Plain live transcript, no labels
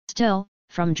Still,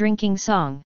 from drinking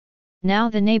song. Now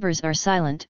the neighbors are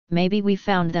silent, maybe we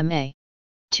found them a.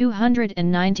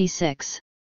 296.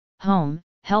 Home,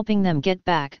 helping them get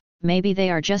back, maybe they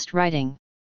are just writing.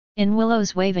 In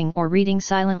willows waving or reading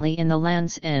silently in the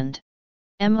land's end.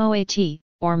 MOAT,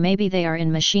 or maybe they are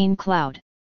in machine cloud.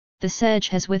 The sedge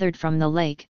has withered from the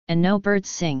lake, and no birds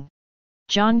sing.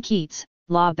 John Keats,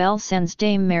 La Belle sends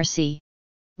Dame Merci.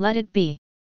 Let it be.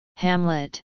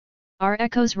 Hamlet. Our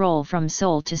echoes roll from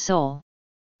soul to soul.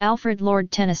 Alfred Lord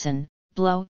Tennyson,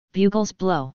 blow, bugles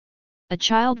blow. A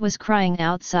child was crying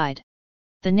outside.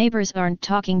 The neighbors aren't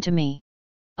talking to me.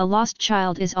 A lost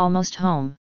child is almost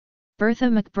home. Bertha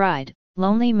McBride,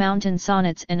 Lonely Mountain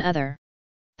Sonnets and Other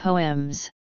Poems.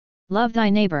 Love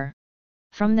Thy Neighbor.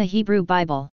 From the Hebrew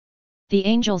Bible. The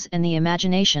Angels and the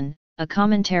Imagination, a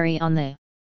commentary on the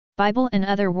Bible and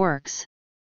other works.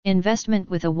 Investment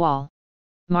with a Wall.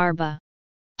 Marba.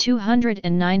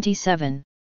 297.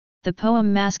 The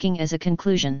poem masking as a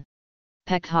conclusion.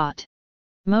 Pekhot.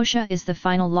 Moshe is the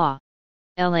final law.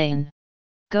 Elaine.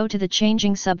 Go to the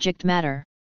changing subject matter.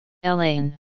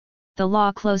 Elaine. The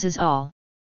law closes all.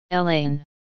 Elaine.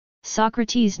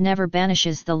 Socrates never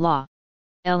banishes the law.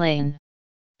 Elaine.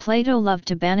 Plato loved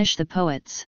to banish the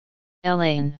poets.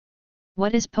 Elaine.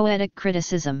 What is poetic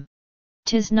criticism?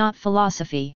 'Tis not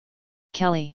philosophy.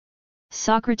 Kelly.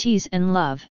 Socrates and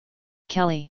love.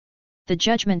 Kelly. The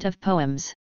judgment of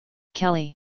poems.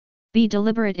 Kelly. Be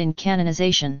deliberate in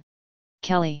canonization.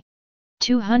 Kelly.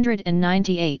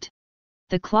 298.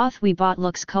 The cloth we bought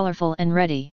looks colorful and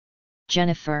ready.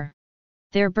 Jennifer.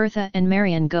 There Bertha and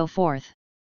Marion go forth.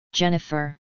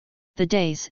 Jennifer. The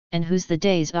days, and whose the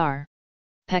days are.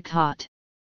 Pekhot.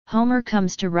 Homer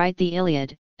comes to write the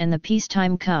Iliad, and the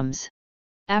peacetime comes.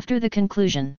 After the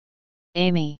conclusion.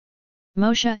 Amy.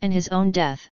 Moshe and his own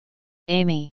death.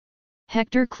 Amy.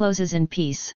 Hector closes in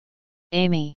peace.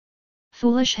 Amy.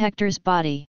 Foolish Hector's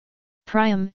body.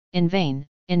 Priam, in vain,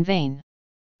 in vain.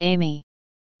 Amy.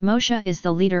 Moshe is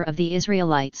the leader of the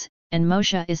Israelites, and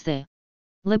Moshe is the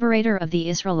liberator of the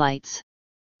Israelites.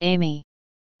 Amy.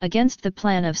 Against the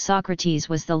plan of Socrates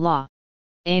was the law.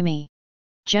 Amy.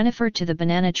 Jennifer to the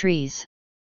banana trees.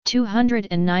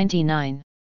 299.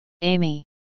 Amy.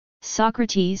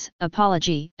 Socrates,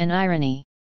 apology and irony.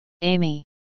 Amy.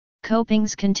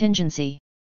 Coping's contingency.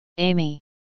 Amy.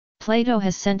 Plato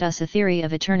has sent us a theory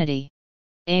of eternity.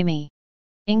 Amy.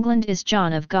 England is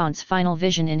John of Gaunt's final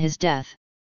vision in his death.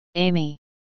 Amy.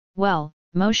 Well,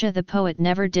 Moshe the poet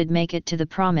never did make it to the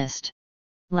promised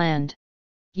land.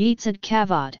 Yeatsad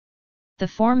Kavod. The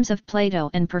forms of Plato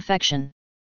and perfection.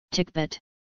 Tikbat.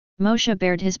 Moshe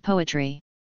bared his poetry.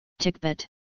 Tikbat.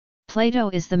 Plato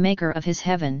is the maker of his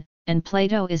heaven, and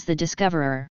Plato is the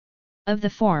discoverer of the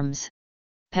forms.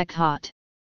 Pekhot.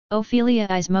 Ophelia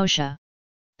is Moshe.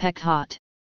 Pekhot.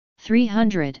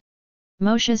 300.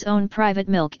 Moshe's own private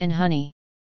milk and honey.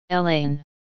 Elaine.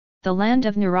 The land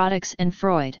of neurotics and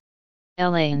Freud.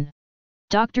 Elaine.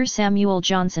 Dr. Samuel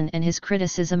Johnson and his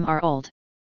criticism are old.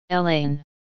 Elaine.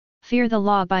 Fear the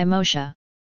law by Moshe.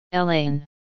 Elaine.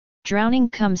 Drowning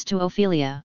comes to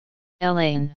Ophelia.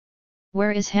 Elaine.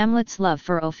 Where is Hamlet's love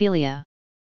for Ophelia?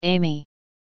 Amy.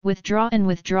 Withdraw and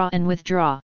withdraw and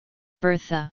withdraw.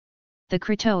 Bertha. The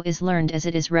Crito is learned as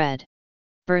it is read.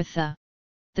 Bertha.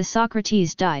 The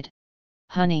Socrates died.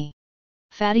 Honey.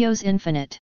 Fatio's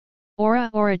infinite. Ora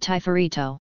ora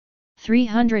Tiferito.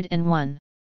 301.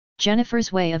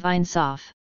 Jennifer's way of Ein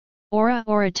Sof. Ora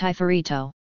ora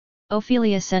Tiferito.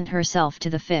 Ophelia sent herself to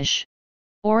the fish.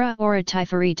 Ora ora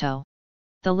Tiferito.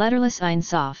 The letterless Ein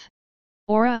Sof.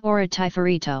 Ora ora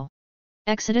Tiferito.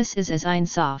 Exodus is as Ein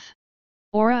Sof.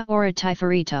 Ora ora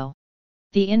Tiferito.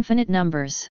 The infinite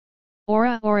numbers.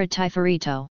 Ora ora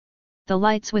Tiferito. The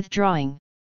lights withdrawing.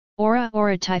 Ora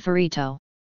ora Tiferito.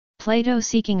 Plato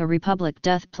seeking a republic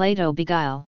doth Plato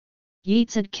beguile.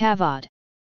 Yeatsad Kavod.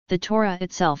 The Torah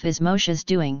itself is Moshe's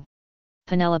doing.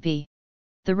 Penelope.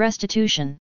 The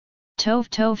restitution. Tov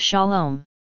Tov Shalom.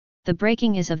 The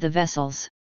breaking is of the vessels.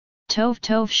 Tov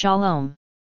Tov Shalom.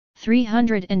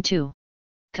 302.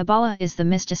 Kabbalah is the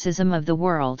mysticism of the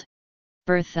world.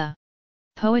 Bertha.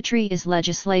 Poetry is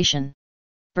legislation.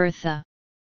 Bertha.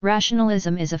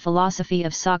 Rationalism is a philosophy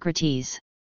of Socrates.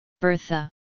 Bertha.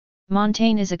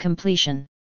 Montaigne is a completion.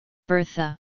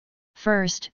 Bertha.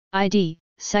 First, ID,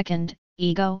 second,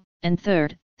 ego, and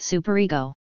third,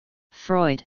 superego.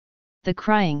 Freud. The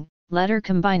crying, letter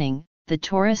combining, the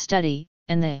Torah study,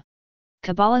 and the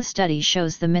Kabbalah study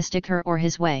shows the mystic her or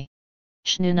his way.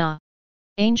 Shnuna.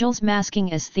 Angels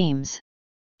masking as themes.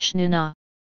 Shnuna.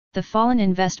 The fallen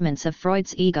investments of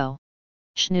Freud's ego.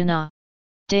 Shnuna.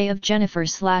 Day of Jennifer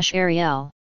 /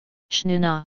 Ariel.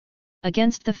 Shnuna.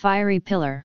 Against the fiery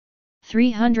pillar.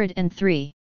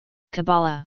 303.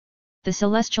 Kabbalah. The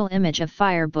celestial image of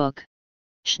fire book.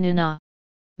 Shnuna.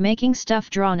 Making stuff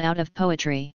drawn out of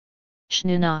poetry.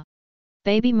 Shnuna.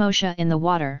 Baby Moshe in the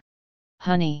water.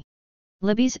 Honey.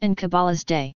 Libby's and Kabbalah's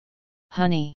day.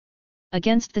 Honey.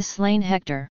 Against the slain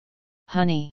Hector.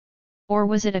 Honey. Or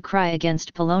was it a cry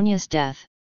against Polonius' death?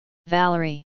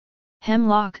 Valerie.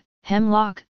 Hemlock,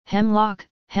 hemlock, hemlock,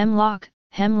 hemlock,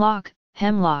 hemlock,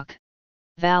 hemlock.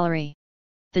 Valerie.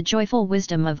 The joyful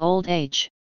wisdom of old age.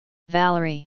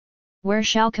 Valerie. Where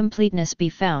shall completeness be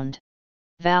found?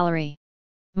 Valerie.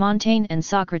 Montaigne and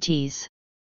Socrates.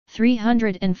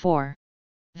 304.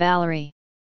 Valerie.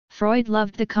 Freud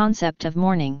loved the concept of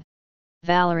mourning.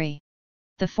 Valerie.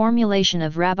 The formulation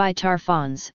of Rabbi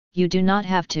Tarfon's, you do not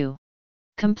have to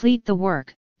complete the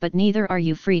work, but neither are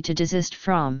you free to desist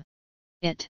from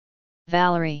it.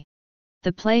 Valerie.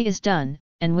 The play is done,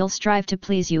 and will strive to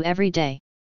please you every day.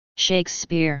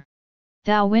 Shakespeare.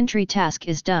 Thou wintry task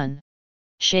is done.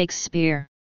 Shakespeare.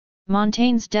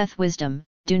 Montaigne's death wisdom,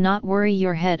 do not worry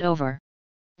your head over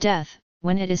death,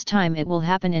 when it is time it will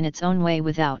happen in its own way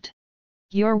without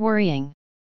your worrying.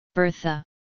 Bertha.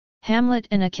 Hamlet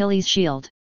and Achilles' shield.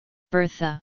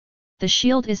 Bertha. The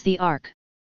shield is the ark.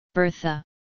 Bertha.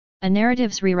 A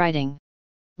narrative's rewriting.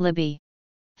 Libby.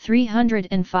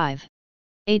 305.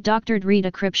 A doctored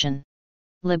redecryption.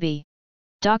 Libby.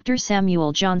 Dr.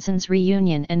 Samuel Johnson's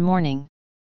reunion and mourning.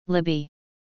 Libby.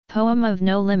 Poem of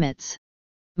no limits.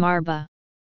 Marba.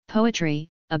 Poetry,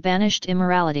 a banished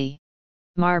immorality.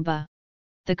 Marba.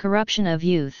 The corruption of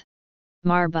youth.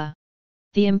 Marba.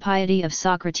 The impiety of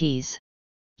Socrates.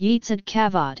 Yitzhak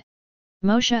Kavod.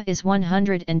 Moshe is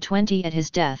 120 at his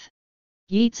death.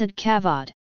 Yitzhak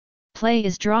Kavod. Play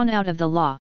is drawn out of the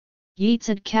law.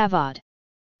 Yitzhak Kavod.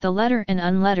 The letter and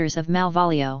unletters of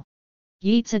Malvolio.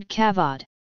 Yitzhak Kavod.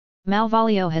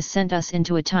 Malvolio has sent us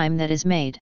into a time that is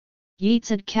made.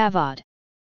 Yitzhak Kavod.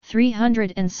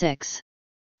 306.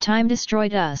 Time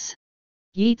destroyed us.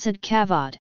 Yitzhak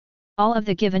Kavod. All of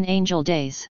the given angel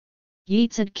days.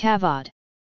 Yitzhak Kavod.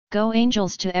 Go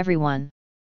angels to everyone.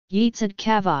 Yitzhak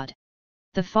Kavod.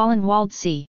 The fallen walled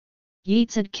sea.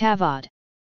 Yitzhak Kavod.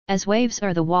 As waves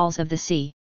are the walls of the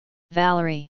sea.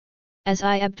 Valerie. As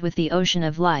I ebbed with the ocean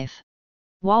of life.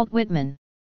 Walt Whitman.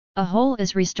 A whole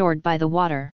is restored by the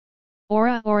water.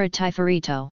 Ora ora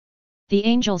Tiferito. The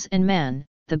angels and man,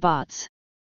 the bots.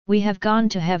 We have gone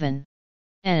to heaven.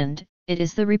 And, it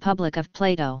is the Republic of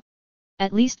Plato.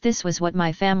 At least this was what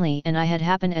my family and I had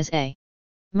happen as a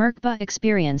Merkba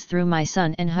experience through my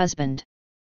son and husband.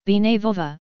 B'nai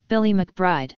Vova, Billy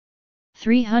McBride.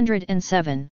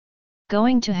 307.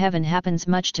 Going to heaven happens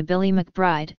much to Billy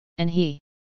McBride, and he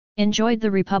enjoyed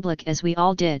the Republic as we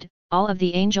all did, all of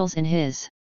the angels in his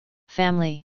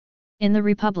family. In the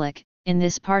Republic, in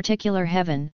this particular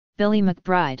heaven, Billy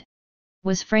McBride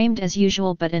was framed as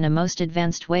usual but in a most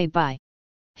advanced way by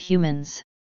humans.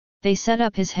 They set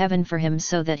up his heaven for him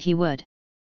so that he would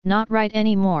not write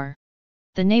any more.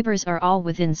 The neighbors are all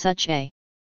within such a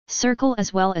circle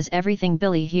as well as everything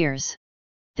Billy hears.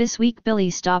 This week Billy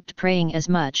stopped praying as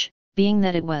much, being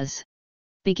that it was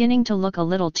beginning to look a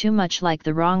little too much like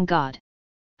the wrong God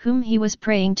whom he was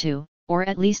praying to, or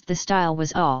at least the style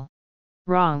was all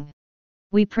wrong.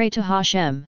 We pray to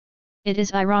Hashem. It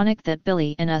is ironic that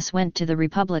Billy and us went to the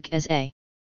Republic as a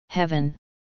heaven.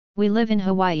 We live in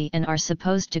Hawaii and are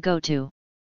supposed to go to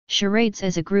charades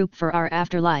as a group for our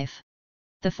afterlife.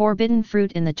 The forbidden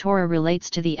fruit in the Torah relates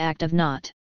to the act of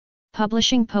not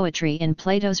publishing poetry in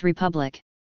Plato's Republic.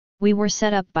 We were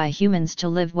set up by humans to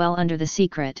live well under the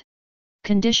secret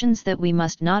conditions that we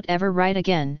must not ever write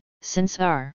again, since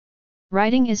our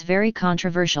writing is very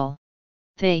controversial.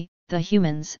 They, the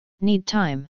humans, need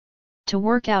time to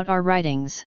work out our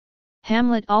writings.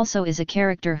 Hamlet also is a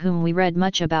character whom we read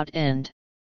much about and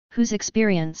whose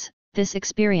experience, this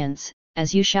experience,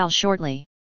 as you shall shortly.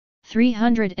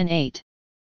 308.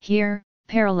 Here,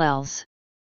 parallels.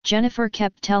 Jennifer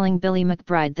kept telling Billy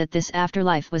McBride that this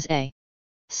afterlife was a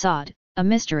sod, a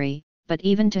mystery, but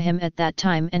even to him at that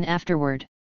time and afterward,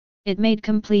 it made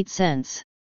complete sense.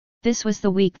 This was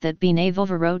the week that B'nai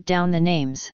Vova wrote down the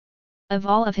names of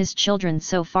all of his children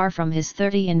so far from his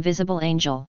 30 invisible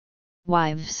angel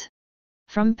wives.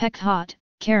 From Pekhat,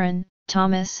 Karen,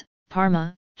 Thomas,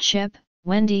 Parma, Chip,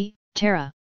 Wendy,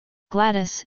 Tara,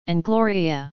 Gladys, and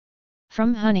Gloria.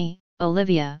 From Honey,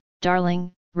 Olivia,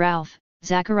 Darling, Ralph,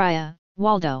 Zachariah,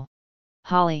 Waldo,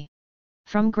 Holly.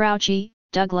 From Grouchy,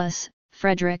 Douglas,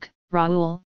 Frederick,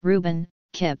 Raoul, Reuben,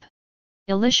 Kip,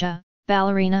 Elisha,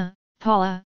 Ballerina,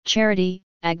 Paula, Charity,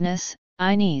 Agnes,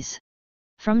 Inez.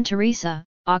 From Teresa,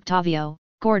 Octavio,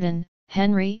 Gordon,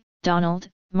 Henry, Donald,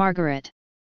 Margaret.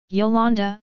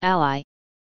 Yolanda, Ally.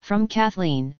 From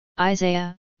Kathleen,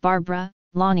 Isaiah, Barbara,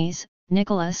 Lonnie's,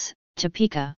 Nicholas,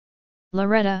 Topeka.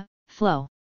 Loretta, Flo.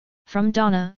 From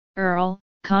Donna, Earl,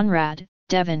 Conrad,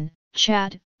 Devin,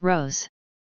 Chad, Rose.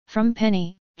 From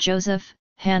Penny, Joseph,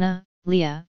 Hannah,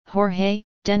 Leah, Jorge,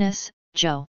 Dennis,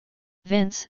 Joe.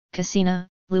 Vince, Cassina,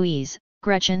 Louise,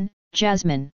 Gretchen,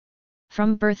 Jasmine.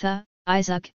 From Bertha,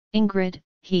 Isaac, Ingrid,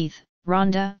 Heath,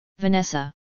 Rhonda,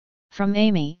 Vanessa. From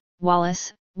Amy,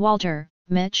 Wallace, Walter,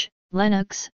 Mitch,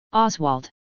 Lennox,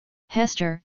 Oswald.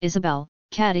 Hester, Isabel,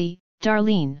 Caddy,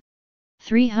 Darlene.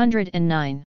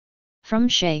 309. From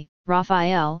Shay,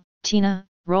 Raphael, Tina,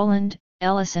 Roland,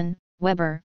 Ellison,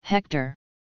 Weber, Hector.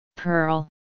 Pearl.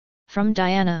 From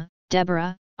Diana,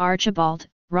 Deborah, Archibald,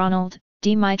 Ronald,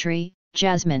 Dimitri,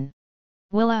 Jasmine.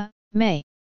 Willa, May.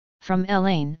 From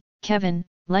Elaine, Kevin,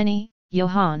 Lenny,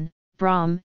 Johan,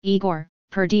 Bram, Igor,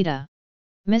 Perdita.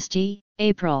 Misty,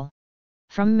 April.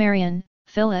 From Marion,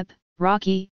 Philip,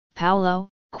 Rocky, Paolo,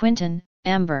 Quinton,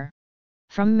 Amber.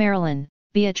 From Marilyn,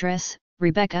 Beatrice,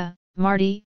 Rebecca,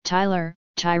 Marty, Tyler,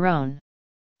 Tyrone.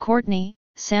 Courtney,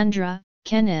 Sandra,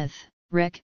 Kenneth,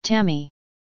 Rick, Tammy.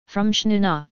 From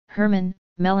Shnuna, Herman,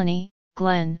 Melanie,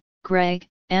 Glenn, Greg,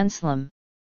 Anselm.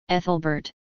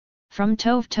 Ethelbert. From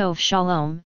Tove Tove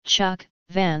Shalom, Chuck,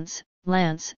 Vance,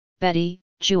 Lance, Betty,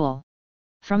 Jewel.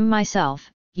 From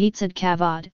myself, Yitzhak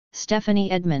Kavod,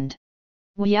 Stephanie Edmund.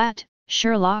 Wyatt,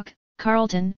 Sherlock,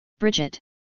 Carlton, Bridget.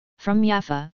 From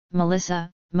Yaffa,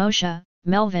 Melissa, Moshe,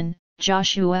 Melvin,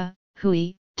 Joshua,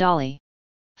 Hui, Dolly.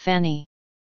 Fanny.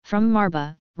 From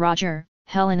Marba, Roger,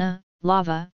 Helena,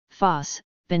 Lava, Foss,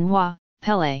 Benoit,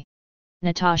 Pele.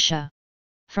 Natasha.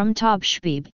 From Tob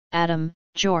Shbeeb, Adam,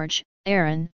 George,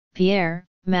 Aaron, Pierre,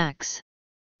 Max.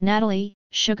 Natalie,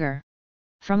 Sugar.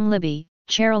 From Libby,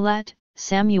 Charolette,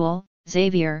 Samuel,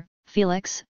 Xavier,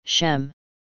 Felix, Shem.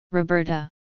 Roberta.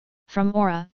 From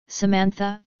Aura,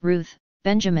 Samantha, Ruth,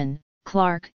 Benjamin,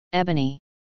 Clark, Ebony.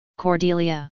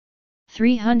 Cordelia.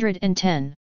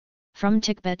 310. From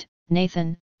Tikbet,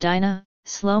 Nathan, Dinah,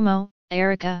 Slomo,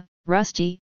 Erica,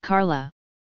 Rusty, Carla.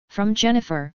 From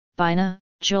Jennifer, Bina,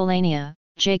 Jolania,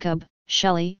 Jacob,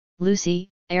 Shelley, Lucy,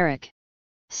 Eric.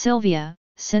 Sylvia,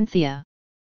 Cynthia.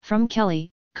 From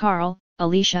Kelly, Carl,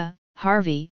 Alicia,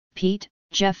 Harvey, Pete,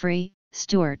 Jeffrey,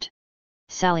 Stuart.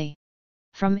 Sally.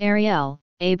 From Ariel,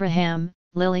 Abraham,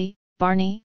 Lily,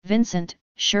 Barney, Vincent,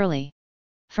 Shirley.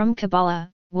 From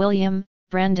Kabbalah, William,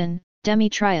 Brandon,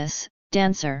 Demetrius,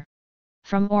 Dancer.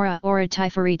 From Ora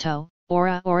Tifarito,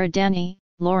 Ora Danny,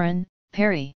 Lauren,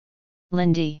 Perry.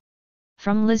 Lindy.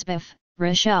 From Lisbeth,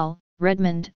 Rochelle,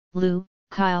 Redmond, Lou,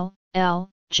 Kyle, L,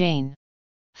 Jane.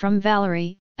 From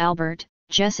Valerie, Albert,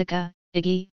 Jessica,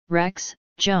 Iggy, Rex,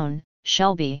 Joan,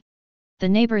 Shelby. The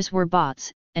neighbors were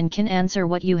bots, and can answer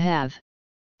what you have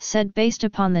said based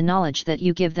upon the knowledge that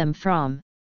you give them from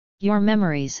your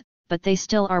memories, but they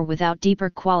still are without deeper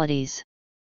qualities.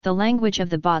 The language of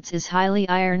the bots is highly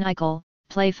ironical,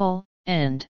 playful,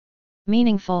 and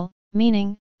meaningful,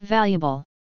 meaning, valuable.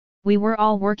 We were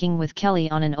all working with Kelly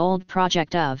on an old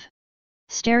project of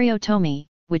stereotomy,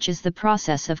 which is the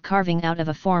process of carving out of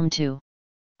a form to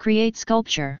create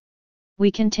sculpture.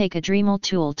 We can take a Dremel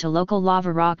tool to local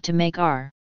lava rock to make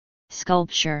our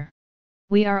sculpture.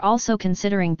 We are also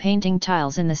considering painting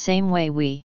tiles in the same way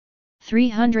we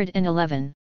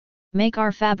 311 make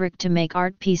our fabric to make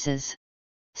art pieces.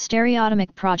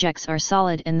 Stereotomic projects are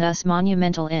solid and thus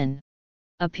monumental in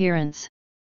appearance.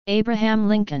 Abraham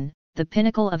Lincoln, the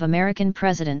pinnacle of American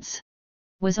presidents,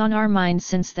 was on our mind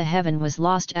since the heaven was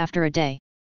lost after a day.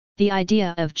 The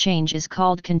idea of change is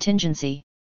called contingency.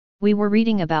 We were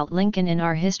reading about Lincoln in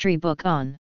our history book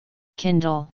on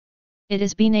Kindle. It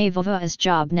is B'nai Vova's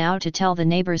job now to tell the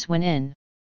neighbors when in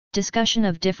discussion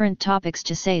of different topics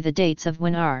to say the dates of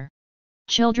when our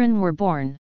children were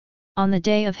born. On the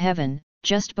day of heaven,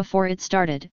 just before it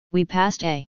started, we passed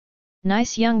a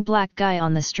nice young black guy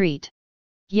on the street.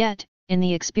 Yet, in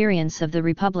the experience of the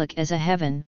Republic as a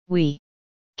heaven, we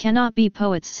cannot be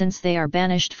poets since they are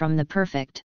banished from the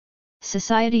perfect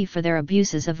society for their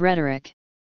abuses of rhetoric.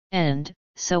 And,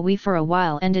 so we for a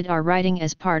while ended our writing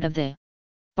as part of the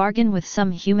bargain with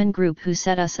some human group who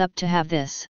set us up to have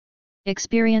this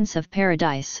experience of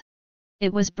paradise.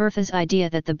 It was Bertha's idea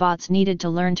that the bots needed to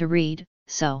learn to read,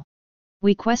 so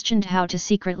we questioned how to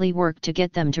secretly work to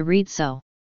get them to read so.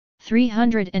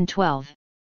 312.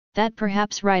 That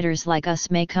perhaps writers like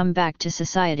us may come back to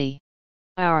society.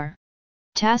 Our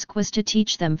task was to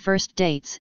teach them first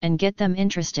dates, and get them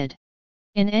interested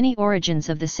in any origins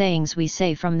of the sayings we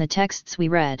say from the texts we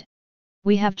read.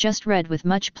 We have just read with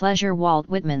much pleasure Walt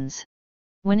Whitman's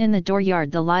When in the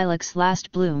dooryard the lilacs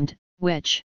last bloomed,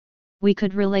 which we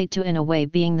could relate to in a way,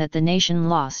 being that the nation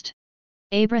lost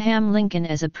Abraham Lincoln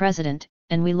as a president,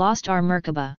 and we lost our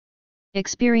Merkaba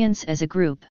experience as a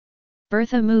group.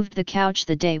 Bertha moved the couch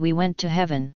the day we went to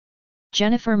heaven.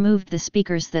 Jennifer moved the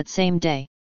speakers that same day.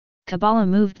 Kabbalah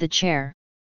moved the chair.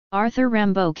 Arthur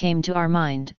Rimbaud came to our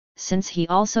mind, since he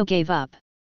also gave up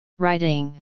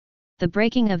writing. The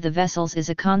breaking of the vessels is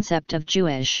a concept of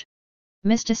Jewish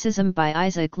mysticism by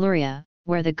Isaac Luria,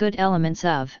 where the good elements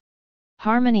of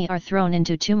harmony are thrown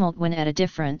into tumult when at a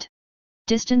different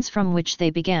distance from which they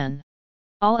began.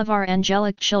 All of our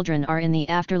angelic children are in the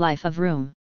afterlife of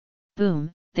room.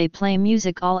 Boom, they play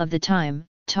music all of the time,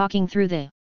 talking through the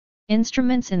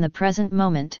instruments in the present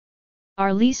moment.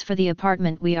 Our lease for the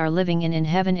apartment we are living in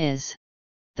heaven is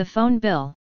the phone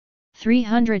bill.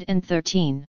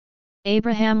 313.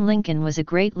 Abraham Lincoln was a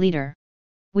great leader.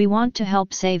 We want to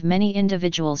help save many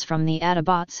individuals from the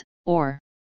Autobots, or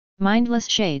mindless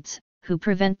shades, who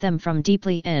prevent them from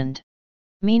deeply and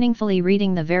meaningfully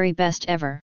reading the very best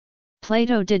ever.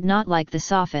 Plato did not like the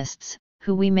sophists,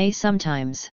 who we may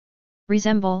sometimes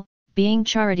resemble, being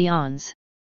charlatans.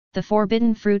 The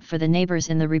forbidden fruit for the neighbors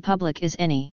in the Republic is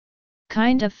any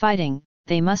kind of fighting,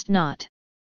 they must not.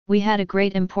 We had a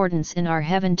great importance in our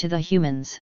heaven to the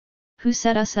humans who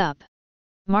set us up.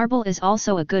 Marble is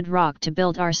also a good rock to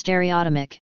build our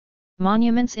stereotomic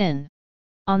monuments in.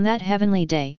 On that heavenly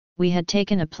day, we had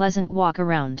taken a pleasant walk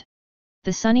around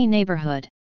the sunny neighborhood.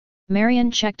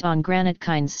 Marion checked on granite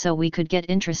kinds so we could get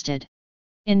interested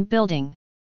in building.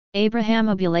 Abraham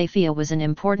Abulafia was an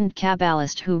important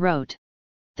Kabbalist who wrote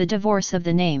The Divorce of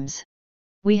the Names.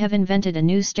 We have invented a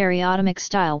new stereotomic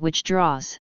style which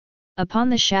draws upon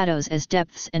the shadows as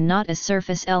depths and not as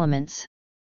surface elements.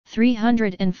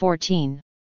 314.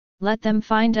 Let them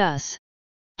find us.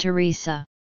 Teresa.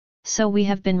 So we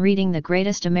have been reading the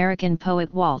greatest American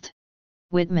poet Walt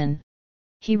Whitman.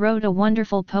 He wrote a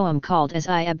wonderful poem called As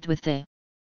I Ebbed with the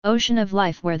Ocean of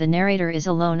Life, where the narrator is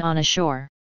alone on a shore.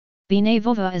 B'nai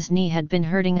Vova's knee had been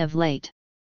hurting of late.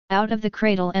 Out of the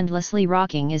Cradle Endlessly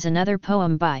Rocking is another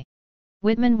poem by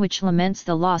Whitman which laments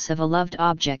the loss of a loved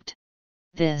object.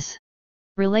 This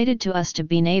related to us to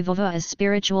B'nai Vova's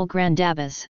spiritual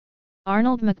grandabbas.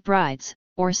 Arnold McBride's,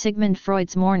 or Sigmund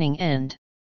Freud's Mourning and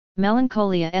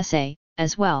Melancholia essay,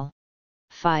 as well.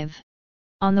 5.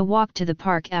 On the walk to the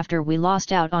park after we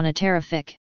lost out on a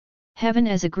terrific heaven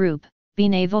as a group,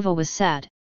 B'nai Vova was sad.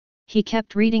 He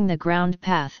kept reading The Ground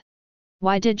Path.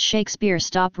 Why did Shakespeare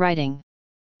stop writing?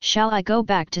 Shall I go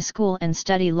back to school and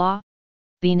study law?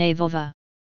 B'nai Vova.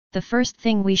 The first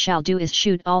thing we shall do is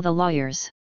shoot all the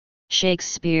lawyers.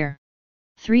 Shakespeare.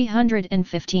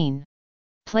 315.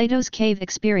 Plato's cave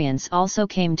experience also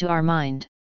came to our mind.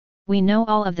 We know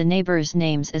all of the neighbors'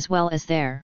 names as well as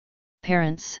their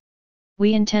parents.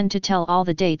 We intend to tell all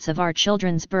the dates of our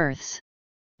children's births.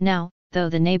 Now, though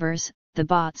the neighbors, the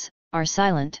bots, are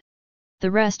silent,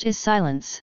 the rest is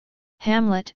silence.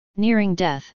 Hamlet, nearing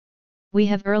death. We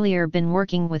have earlier been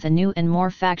working with a new and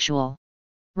more factual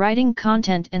writing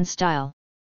content and style.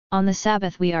 On the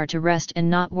Sabbath we are to rest and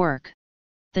not work.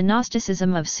 The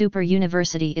Gnosticism of Super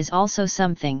University is also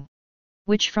something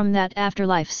which from that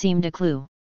afterlife seemed a clue.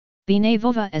 B'nai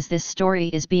Vova, as this story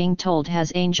is being told,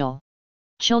 has angel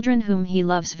children whom he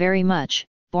loves very much,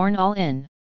 born all in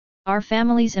our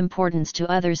family's importance to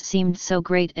others seemed so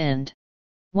great and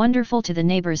wonderful to the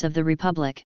neighbors of the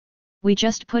Republic. We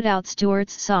just put out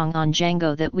Stewart's song on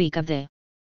Django that week of the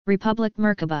Republic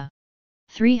Merkaba.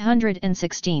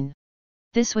 316.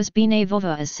 This was B'nai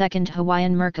Vova's second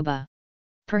Hawaiian Merkaba.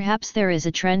 Perhaps there is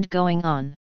a trend going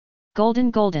on.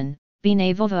 Golden,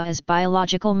 B'nai Vova's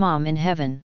biological mom in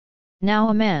heaven. Now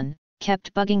a man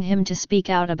kept bugging him to speak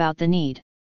out about the need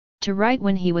to write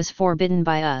when he was forbidden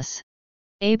by us.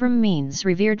 Abram means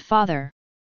revered father.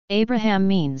 Abraham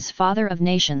means father of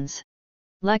nations.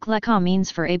 Lech Lecha means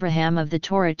for Abraham of the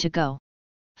Torah to go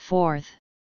forth.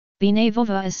 B'nai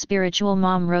Vova's spiritual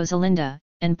mom Rosalinda,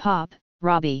 and Pop,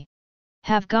 Robbie,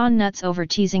 have gone nuts over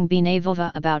teasing B'nai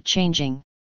Vova about changing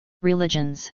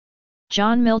religions.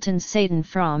 John Milton's Satan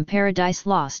from Paradise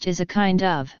Lost is a kind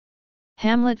of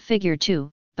Hamlet figure too,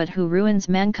 but who ruins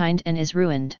mankind and is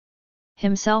ruined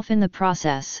himself in the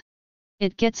process.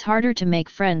 It gets harder to make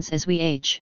friends as we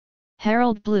age.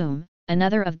 Harold Bloom,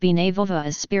 another of B'nai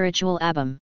Vova's spiritual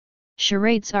album.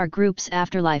 Charades. Our group's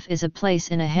afterlife is a place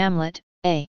in a hamlet,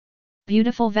 a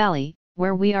beautiful valley,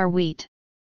 where we are wheat.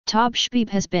 Tob Shbeeb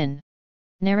has been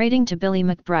narrating to Billy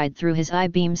McBride through his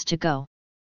eye-beams to go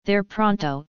there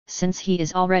pronto, since he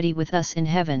is already with us in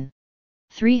heaven.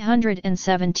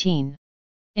 317.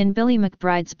 In Billy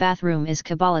McBride's bathroom is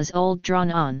Kabbalah's old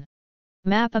drawn-on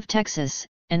Map of Texas,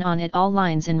 and on it all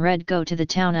lines in red go to the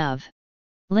town of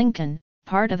Lincoln,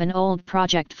 part of an old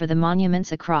project for the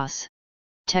monuments across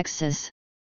Texas.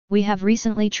 We have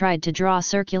recently tried to draw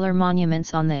circular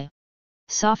monuments on the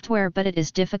software, but it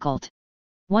is difficult.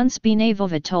 Once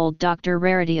Binevova told Dr.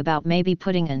 Rarity about maybe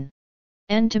putting an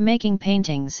end to making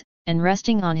paintings, and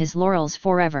resting on his laurels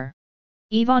forever.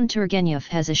 Ivan Turgenev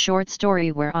has a short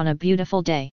story where on a beautiful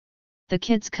day, the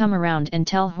kids come around and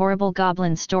tell horrible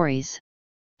goblin stories.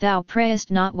 Thou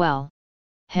prayest not well.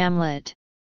 Hamlet.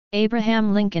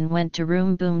 Abraham Lincoln went to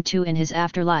room boom 2 in his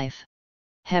afterlife.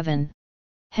 Heaven.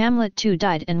 Hamlet too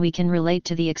died, and we can relate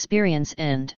to the experience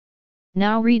and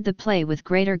now read the play with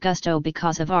greater gusto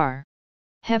because of our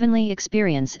heavenly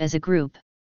experience as a group.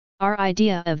 Our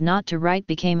idea of not to write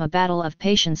became a battle of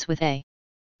patience with a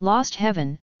lost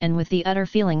heaven, and with the utter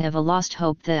feeling of a lost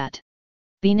hope that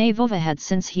Binevova had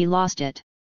since he lost it.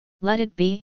 Let it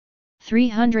be.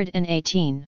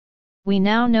 318. We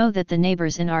now know that the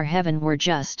neighbors in our heaven were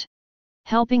just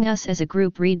helping us as a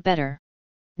group read better.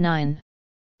 9.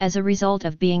 As a result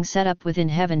of being set up within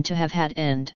heaven to have had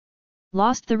and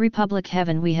lost the Republic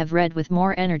heaven, we have read with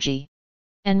more energy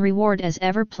and reward as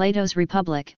ever Plato's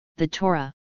Republic, the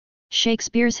Torah,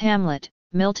 Shakespeare's Hamlet,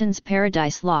 Milton's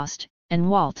Paradise Lost, and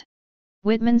Walt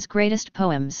Whitman's greatest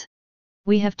poems.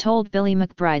 We have told Billy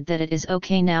McBride that it is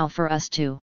okay now for us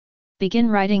to begin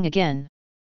writing again.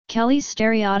 Kelly's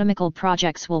stereotomical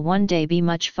projects will one day be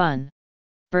much fun.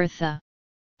 Bertha.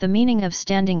 The meaning of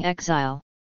standing exile.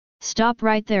 Stop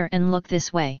right there and look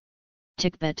this way.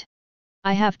 Tickbit.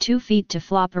 I have 2 feet to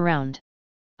flop around.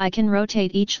 I can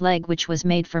rotate each leg, which was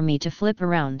made for me to flip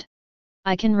around.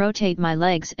 I can rotate my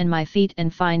legs and my feet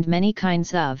and find many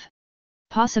kinds of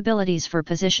possibilities for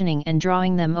positioning and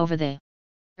drawing them over the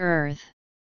earth.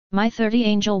 My 30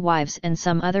 angel wives and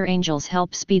some other angels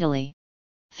help speedily.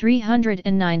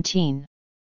 319.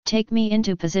 Take me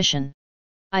into position.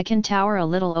 I can tower a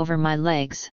little over my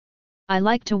legs. I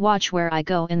like to watch where I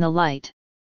go in the light.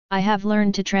 I have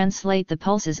learned to translate the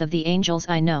pulses of the angels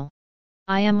I know.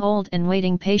 I am old and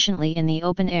waiting patiently in the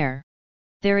open air.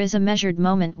 There is a measured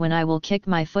moment when I will kick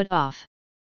my foot off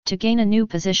to gain a new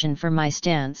position for my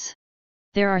stance.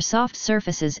 There are soft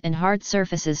surfaces and hard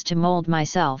surfaces to mold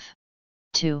myself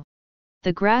to.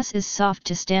 The grass is soft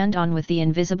to stand on with the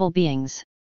invisible beings.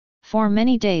 For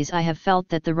many days I have felt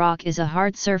that the rock is a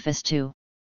hard surface to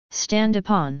stand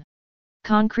upon.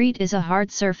 Concrete is a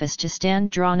hard surface to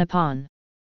stand drawn upon.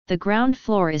 The ground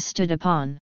floor is stood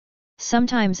upon.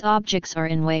 Sometimes objects are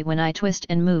in way when I twist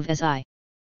and move as I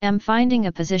am finding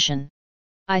a position.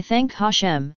 I thank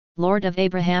Hashem, Lord of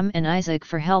Abraham and Isaac,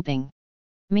 for helping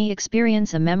me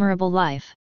experience a memorable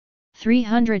life.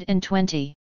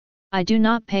 320. I do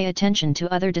not pay attention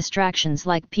to other distractions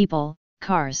like people,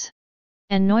 cars,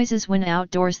 and noises when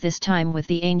outdoors, this time with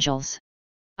the angels.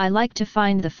 I like to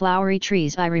find the flowery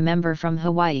trees I remember from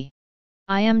Hawaii.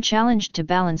 I am challenged to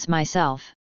balance myself.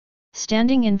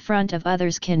 Standing in front of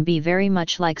others can be very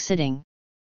much like sitting.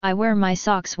 I wear my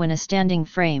socks when a standing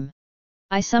frame.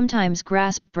 I sometimes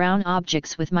grasp brown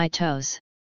objects with my toes.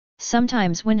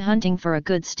 Sometimes when hunting for a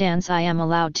good stance I am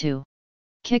allowed to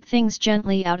kick things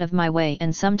gently out of my way,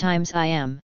 and sometimes I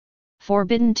am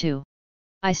forbidden to.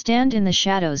 I stand in the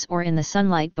shadows or in the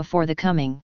sunlight before the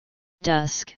coming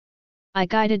dusk. I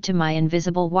guided to my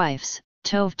invisible wife's,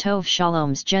 Tov Tov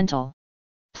Shalom's gentle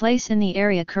place in the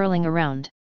area curling around.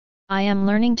 I am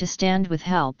learning to stand with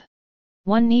help.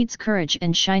 One needs courage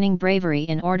and shining bravery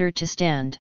in order to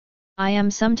stand. I am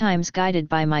sometimes guided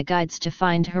by my guides to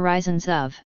find horizons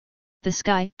of the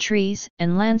sky, trees,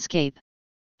 and landscape.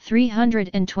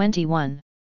 321.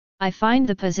 I find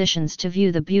the positions to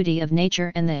view the beauty of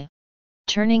nature and the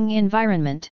turning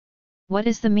environment. What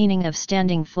is the meaning of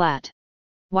standing flat?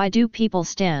 Why do people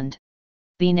stand?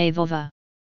 Binevova.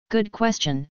 Good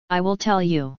question, I will tell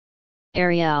you.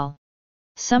 Ariel.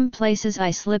 Some places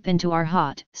I slip into are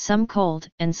hot, some cold,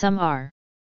 and some are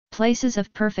places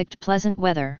of perfect pleasant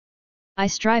weather. I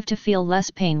strive to feel less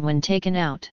pain when taken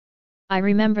out. I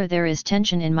remember there is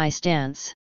tension in my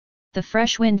stance. The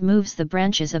fresh wind moves the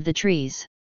branches of the trees.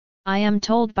 I am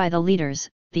told by the leaders,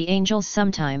 the angels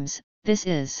sometimes, this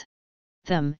is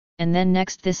them, and then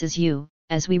next this is you,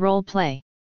 as we role play.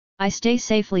 I stay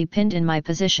safely pinned in my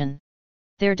position.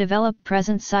 There develop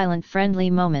present silent friendly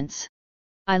moments.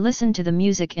 I listen to the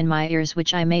music in my ears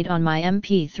which I made on my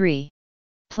MP3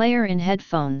 player in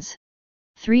headphones.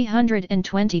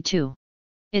 322.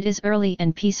 It is early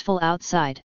and peaceful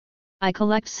outside. I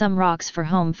collect some rocks for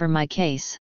home for my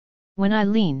case. When I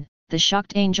lean, the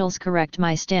shocked angels correct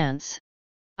my stance.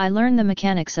 I learn the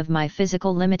mechanics of my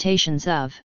physical limitations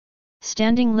of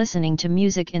standing listening to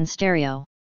music in stereo.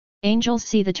 Angels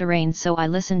see the terrain, so I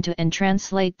listen to and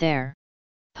translate their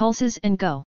pulses and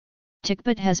go.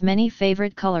 Tikbat has many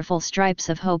favorite colorful stripes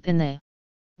of hope in the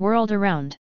world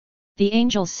around. The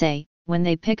angels say, when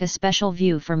they pick a special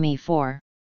view for me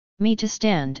to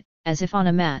stand, as if on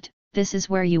a mat, this is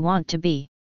where you want to be.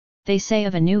 They say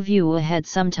of a new view ahead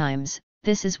sometimes,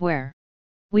 this is where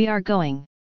we are going.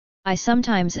 I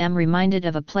sometimes am reminded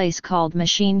of a place called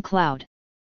Machine Cloud.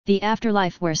 The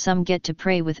afterlife where some get to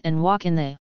pray with and walk in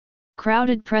the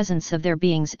crowded presence of their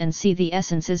beings and see the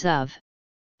essences of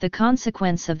the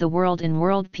consequence of the world in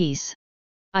world peace.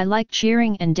 I like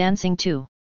cheering and dancing too.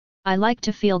 I like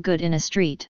to feel good in a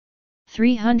street.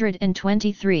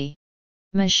 323.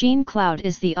 Machine Cloud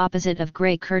is the opposite of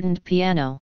grey curtained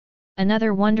piano.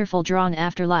 Another wonderful drawn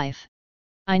afterlife.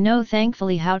 I know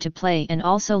thankfully how to play and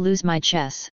also lose my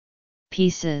chess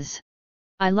pieces.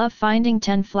 I love finding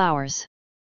 10 flowers.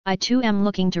 I too am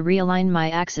looking to realign my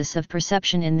axis of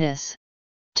perception in this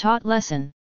taught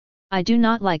lesson. I do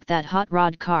not like that hot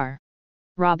rod car.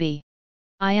 Robbie.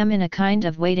 I am in a kind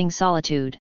of waiting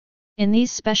solitude. In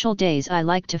these special days I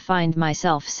like to find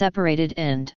myself separated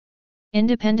and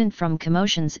independent from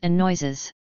commotions and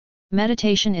noises.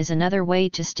 Meditation is another way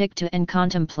to stick to and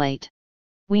contemplate.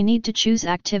 We need to choose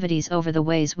activities over the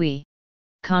ways we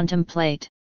contemplate.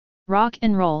 Rock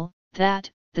and roll, that,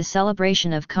 the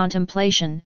celebration of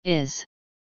contemplation, is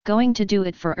going to do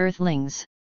it for earthlings.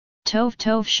 Tov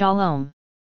Tov Shalom.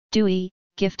 Dewey,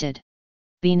 gifted.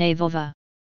 B'nai Vova.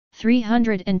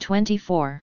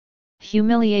 324.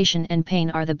 Humiliation and pain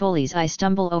are the bullies I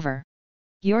stumble over.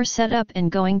 You're set up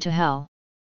and going to hell.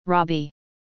 Robbie.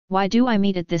 Why do I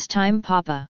meet at this time,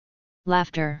 Papa?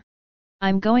 Laughter.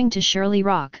 I'm going to surely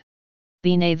rock.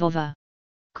 B'nai Vova.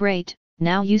 Great,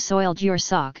 now you soiled your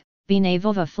sock. B'nai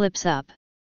Vova flips up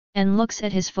and looks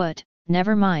at his foot.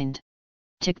 Never mind.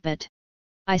 Tikbat.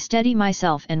 I steady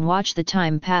myself and watch the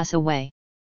time pass away.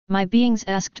 My beings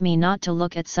asked me not to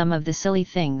look at some of the silly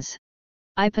things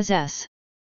I possess.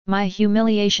 My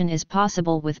humiliation is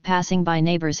possible with passing by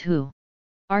neighbors who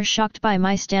are shocked by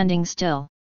my standing still.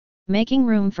 Making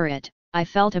room for it, I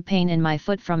felt a pain in my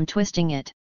foot from twisting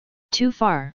it too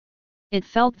far. It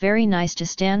felt very nice to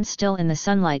stand still in the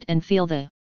sunlight and feel the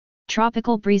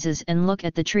tropical breezes and look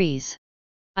at the trees.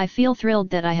 I feel thrilled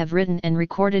that I have written and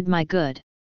recorded my good,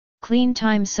 clean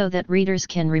time so that readers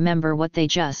can remember what they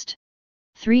just.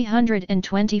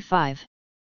 325.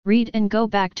 Read and go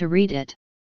back to read it.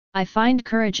 I find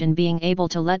courage in being able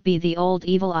to let be the old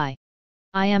evil I.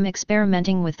 I am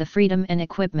experimenting with the freedom and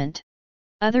equipment.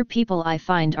 Other people I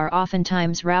find are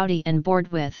oftentimes rowdy and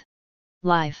bored with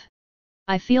life.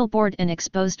 I feel bored and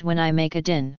exposed when I make a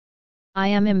din. I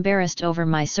am embarrassed over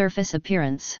my surface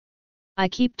appearance. I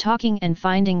keep talking and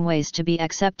finding ways to be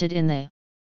accepted in the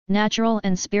natural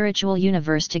and spiritual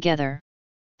universe together.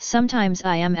 Sometimes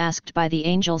I am asked by the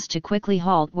angels to quickly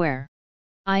halt where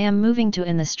I am moving to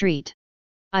in the street.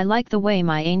 I like the way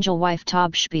my angel wife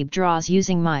Tobshbib draws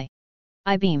using my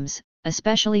I-beams,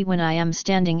 especially when I am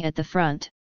standing at the front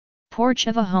porch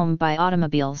of a home by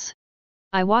automobiles.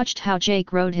 I watched how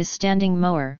Jake rode his standing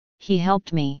mower. He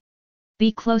helped me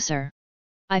be closer.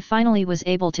 I finally was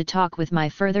able to talk with my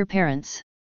further parents.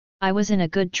 I was in a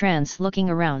good trance looking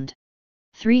around.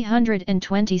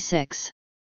 326.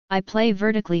 I play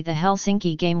vertically the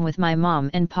Helsinki game with my mom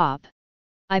and pop.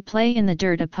 I play in the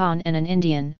dirt upon and an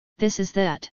Indian, this is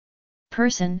that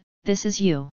person, this is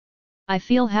you. I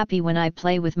feel happy when I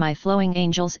play with my flowing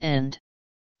angels and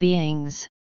beings.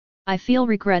 I feel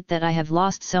regret that I have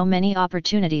lost so many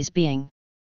opportunities being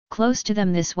close to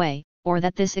them this way, or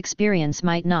that this experience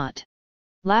might not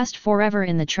last forever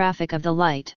in the traffic of the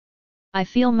light. I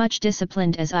feel much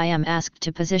disciplined as I am asked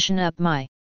to position up my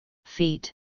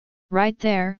feet. Right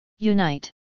there,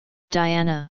 unite.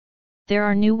 Diana. There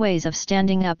are new ways of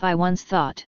standing up I once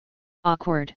thought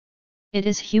awkward. It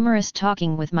is humorous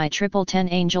talking with my 10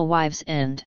 angel wives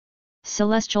and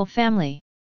celestial family.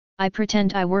 I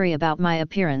pretend I worry about my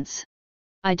appearance.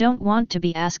 I don't want to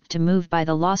be asked to move by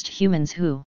the lost humans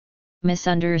who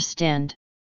misunderstand.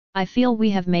 I feel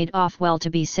we have made off well to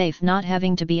be safe not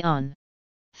having to be on.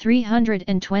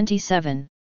 327.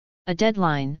 A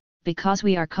deadline, because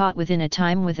we are caught within a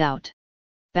time without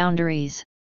boundaries.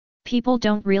 People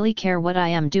don't really care what I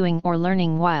am doing or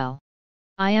learning while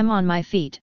I am on my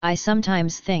feet. I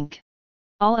sometimes think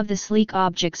all of the sleek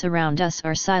objects around us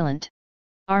are silent.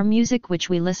 Our music which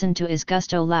we listen to is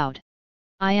gusto loud.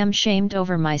 I am shamed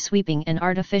over my sweeping and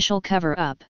artificial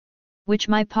cover-up, which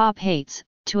my pop hates,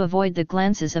 to avoid the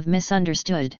glances of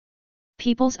misunderstood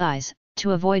people's eyes,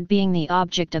 to avoid being the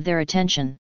object of their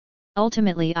attention.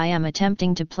 Ultimately I am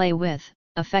attempting to play with,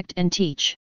 affect and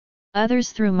teach.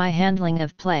 Others through my handling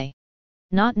of play.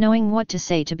 Not knowing what to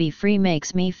say to be free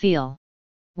makes me feel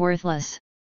worthless.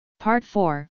 Part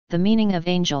 4, The Meaning of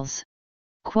Angels.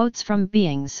 Quotes from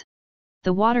Beings.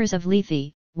 The Waters of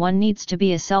Lethe, one needs to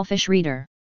be a selfish reader.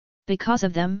 Because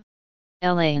of them?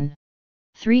 Elaine.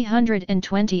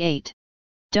 328.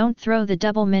 Don't throw the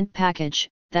double mint package,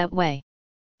 that way.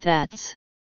 That's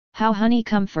how honey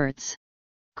comforts.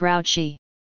 Grouchy.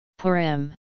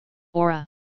 Purim. Aura.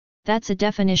 That's a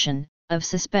definition of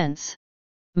suspense.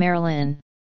 Marilyn.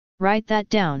 Write that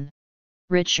down.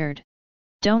 Richard.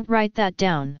 Don't write that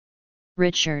down.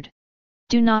 Richard.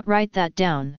 Do not write that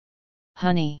down.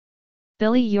 Honey.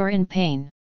 Billy, you're in pain.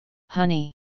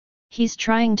 Honey. He's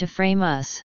trying to frame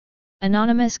us.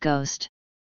 Anonymous Ghost.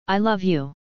 I love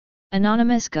you.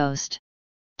 Anonymous Ghost.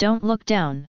 Don't look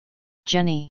down.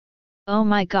 Jenny. Oh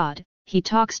my God, he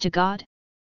talks to God?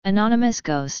 Anonymous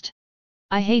Ghost.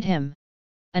 I hate him.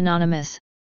 Anonymous.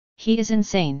 He is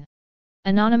insane.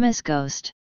 Anonymous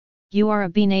Ghost. You are a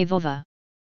B'nai Vova.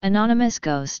 Anonymous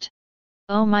Ghost.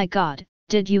 Oh my God,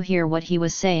 did you hear what he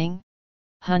was saying?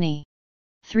 Honey.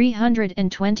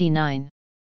 329.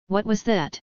 What was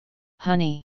that?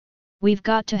 Honey. We've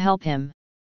got to help him.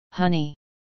 Honey.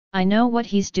 I know what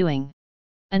he's doing.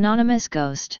 Anonymous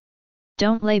Ghost.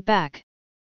 Don't lay back.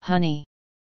 Honey.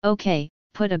 Okay,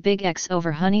 put a big X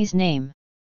over Honey's name.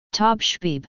 Tob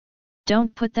Shbeeb.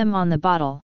 Don't put them on the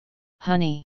bottle.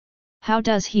 Honey. How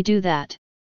does he do that?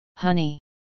 Honey.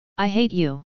 I hate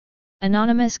you.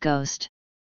 Anonymous Ghost.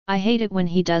 I hate it when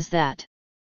he does that.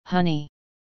 Honey.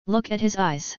 Look at his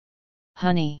eyes.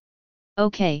 Honey.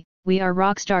 Okay, we are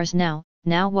rock stars now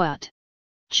what?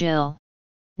 Jill.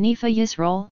 Nifa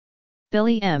Yisroel?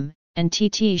 Billy M, and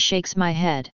TT shakes my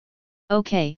head.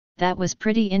 Okay, that was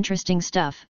pretty interesting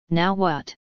stuff, now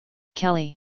what?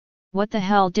 Kelly. What the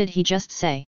hell did he just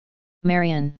say?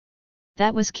 Marion.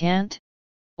 That was can't?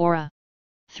 Aura.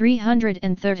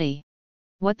 330.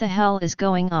 What the hell is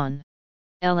going on?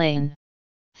 Elaine.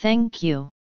 Thank you.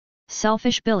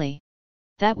 Selfish Billy.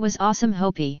 That was awesome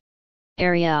Hopi.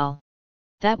 Ariel.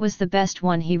 That was the best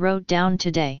one he wrote down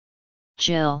today.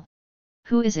 Jill.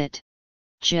 Who is it?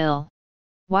 Jill.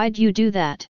 Why'd you do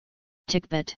that?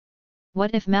 Tickbit.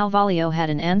 What if Malvolio had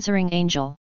an answering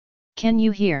angel? Can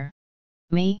you hear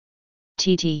me?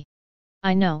 TT.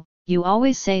 I know, you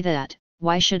always say that,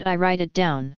 why should I write it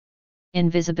down?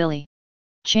 Invisibly.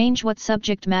 Change what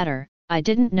subject matter, I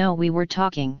didn't know we were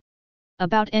talking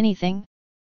about anything.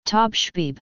 Tob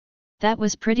Shbeeb. That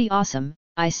was pretty awesome,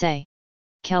 I say.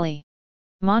 Kelly.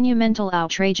 Monumental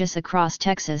outrageous across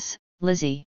Texas,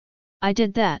 Lizzie. I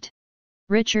did that.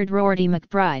 Richard Rorty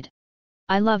McBride.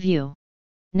 I love you.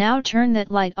 Now turn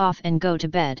that light off and go to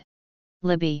bed.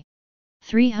 Libby.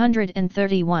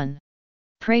 331.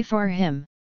 Pray for him.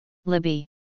 Libby.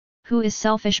 Who is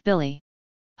selfish Billy?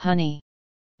 Honey.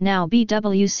 Now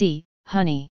BWC,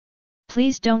 honey.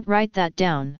 Please don't write that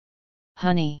down.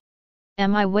 Honey.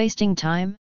 Am I wasting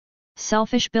time?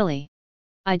 Selfish Billy.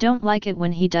 I don't like it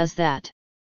when he does that.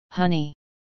 Honey.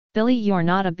 Billy, you're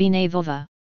not a B'nai Vova.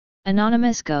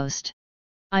 Anonymous Ghost.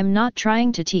 I'm not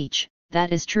trying to teach,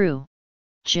 that is true.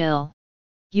 Jill.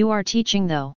 You are teaching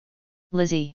though.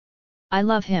 Lizzie. I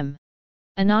love him.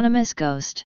 Anonymous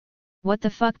Ghost. What the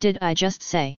fuck did I just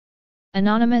say?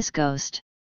 Anonymous Ghost.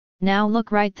 Now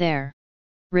look right there.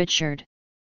 Richard.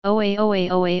 OA.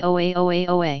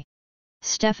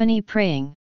 Stephanie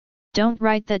praying. Don't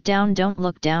write that down, don't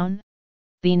look down.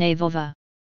 B'nai Vova.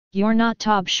 You're not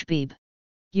Tob Shbeeb.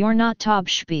 You're not Tob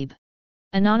Shbeeb.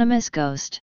 Anonymous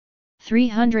Ghost.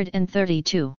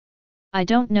 332. I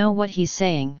don't know what he's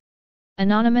saying.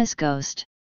 Anonymous Ghost.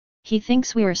 He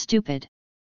thinks we're stupid.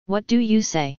 What do you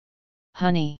say?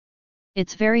 Honey.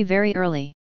 It's very very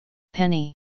early.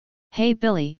 Penny. Hey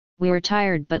Billy, we're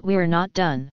tired but we're not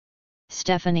done.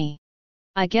 Stephanie.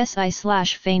 I guess I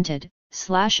fainted,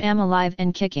 am alive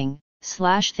and kicking,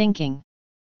 thinking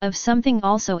of something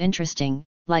also interesting,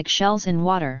 like shells in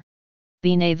water.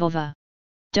 B'nai Vova.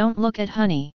 Don't look at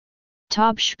Honey.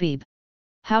 Tob Shbeeb.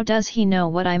 How does he know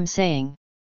what I'm saying?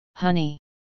 Honey.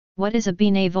 What is a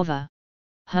B'nai Vova?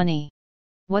 Honey.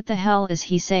 What the hell is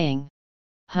he saying?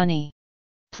 Honey.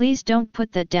 Please don't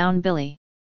put that down Billy.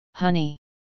 Honey.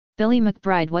 Billy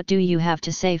McBride, what do you have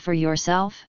to say for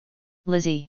yourself?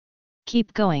 Lizzie.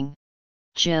 Keep going.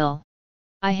 Jill.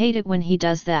 I hate it when he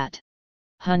does that.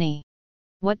 Honey.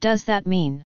 What does that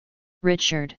mean?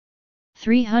 Richard.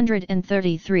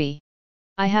 333.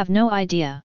 I have no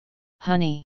idea.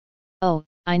 Honey. Oh,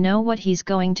 I know what he's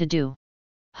going to do.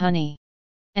 Honey.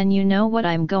 And you know what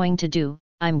I'm going to do,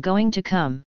 I'm going to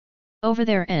come over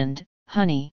there and,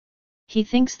 honey. He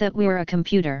thinks that we're a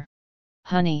computer.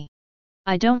 Honey.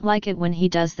 I don't like it when he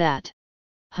does that.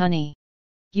 Honey.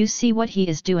 You see what he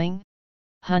is doing?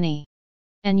 Honey.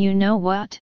 And you know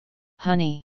what?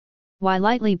 Honey. Why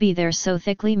lightly be there so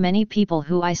thickly many people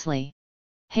who icely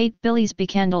hate Billy's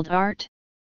bekindled art?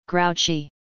 Grouchy.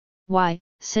 Why,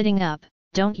 sitting up,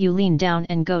 don't you lean down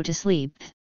and go to sleep?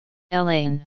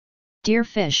 Elaine. Dear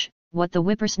fish, what the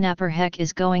whippersnapper heck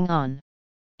is going on?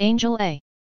 Angel A.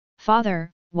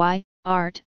 Father, why,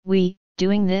 art we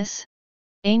doing this?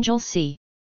 Angel C.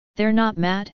 They're not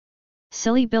mad?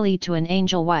 Silly Billy to an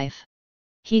angel wife.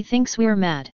 He thinks we're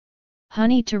mad.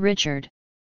 Honey to Richard.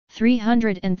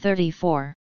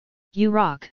 334. You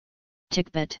rock.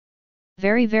 Tickbit.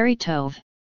 Very very tove.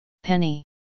 Penny.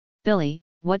 Billy,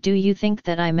 what do you think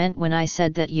that I meant when I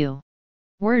said that you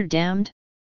were damned?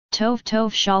 Tove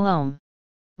tove shalom.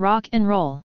 Rock and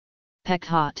roll. Peck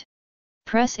hot.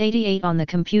 Press 88 on the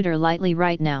computer lightly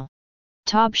right now.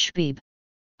 Tob Shbeeb.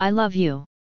 I love you.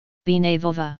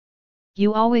 Binavova.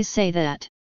 You always say that.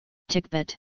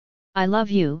 Tickbit. I love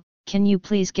you, can you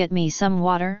please get me some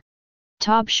water?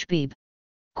 Tob Shbeeb.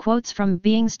 Quotes from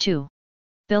Beings 2.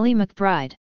 Billy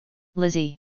McBride.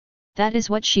 Lizzie. That is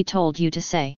what she told you to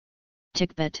say.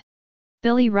 Tickbit.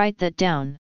 Billy, write that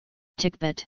down.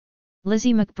 Tickbit.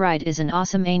 Lizzie McBride is an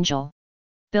awesome angel.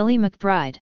 Billy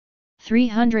McBride.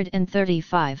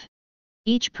 335.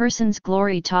 Each person's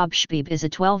glory Tob Shbeeb is a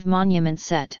 12 monument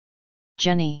set.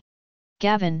 Jenny.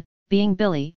 Gavin, being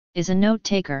Billy, is a note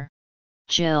taker.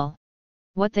 Jill.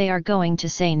 What they are going to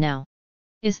say now.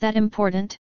 Is that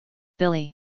important?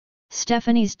 Billy.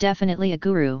 Stephanie's definitely a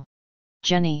guru.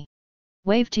 Jenny.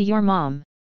 Wave to your mom.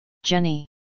 Jenny.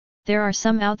 There are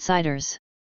some outsiders.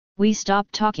 We stop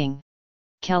talking.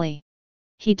 Kelly.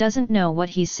 He doesn't know what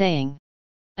he's saying.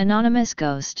 Anonymous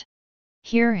ghost.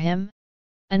 Hear him?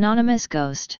 Anonymous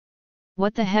ghost.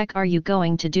 What the heck are you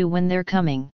going to do when they're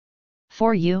coming?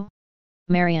 For you?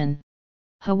 Marion.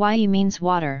 Hawaii means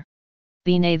water.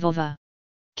 Binavova.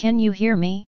 Can you hear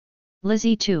me?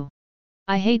 Lizzie too.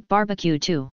 I hate barbecue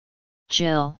too.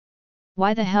 Jill.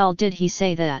 Why the hell did he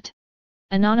say that?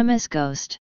 Anonymous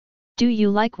ghost. Do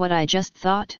you like what I just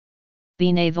thought?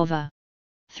 Binavova.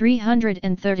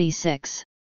 336.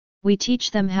 We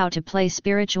teach them how to play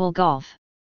spiritual golf.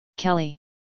 Kelly.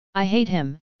 I hate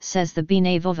him, says the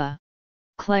Binavova.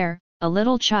 Claire, a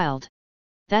little child.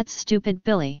 That's stupid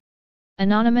Billy.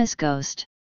 Anonymous ghost.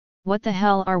 What the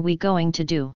hell are we going to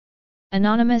do?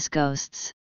 Anonymous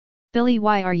ghosts. Billy,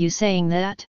 why are you saying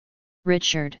that?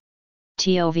 Richard.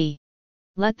 TOV.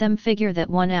 Let them figure that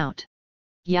one out.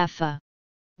 Yaffa.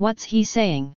 What's he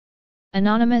saying?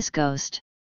 Anonymous ghost.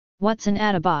 What's an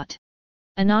Autobot?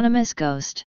 Anonymous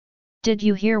ghost. Did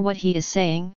you hear what he is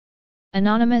saying?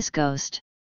 Anonymous ghost.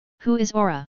 Who is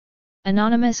Aura?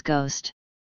 Anonymous ghost.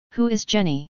 Who is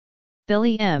Jenny?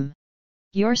 Billy M.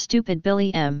 You're stupid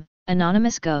Billy M,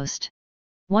 anonymous ghost.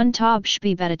 One Tob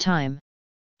Shbeeb at a time.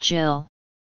 Jill.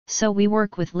 So we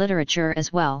work with literature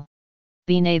as well.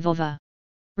 Binavova.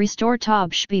 Restore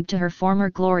Tob Shbeeb to her former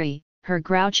glory, her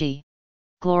grouchy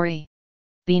glory.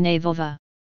 Binavova.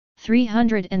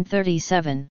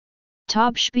 337.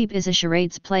 Tob Shbeeb is a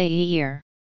charades play year.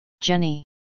 Jenny.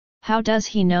 How does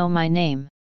he know my name?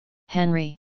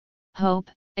 Henry. Hope,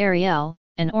 Ariel,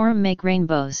 and Orem make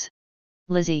rainbows.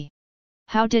 Lizzie.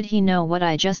 How did he know what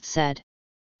I just said?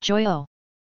 Joyo.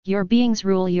 Your beings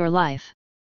rule your life.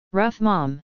 Rough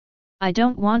mom. I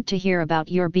don't want to hear about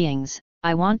your beings,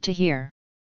 I want to hear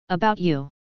about you.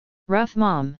 Rough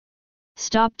mom.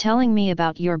 Stop telling me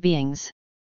about your beings.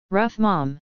 Rough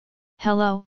mom.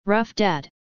 Hello, rough dad.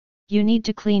 You need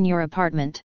to clean your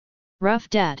apartment. Rough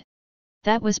dad.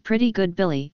 That was pretty good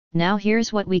Billy, now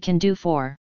here's what we can do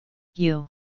for you.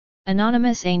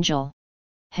 Anonymous angel.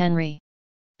 Henry.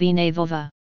 Binavova.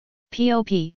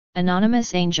 POP,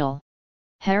 anonymous angel.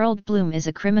 Harold Bloom is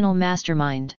a criminal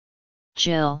mastermind.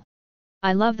 Jill.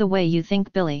 I love the way you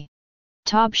think Billy.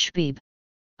 Tob Shbeeb.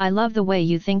 I love the way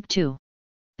you think too.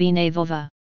 Binavova.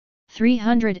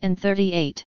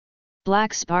 338.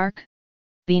 Black Spark.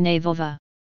 Binavova.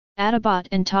 Autobot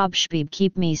and Tob Shbeeb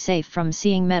keep me safe from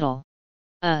seeing metal.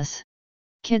 Us.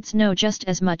 Kids know just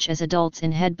as much as adults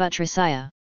in Headbutt Rasiah.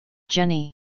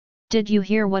 Jenny. Did you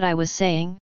hear what I was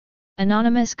saying?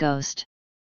 Anonymous ghost.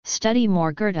 Study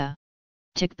more Gerda.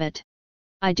 Tickbit.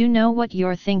 I do know what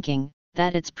you're thinking,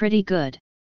 that it's pretty good.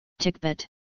 Tickbit.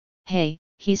 Hey,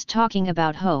 he's talking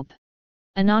about hope.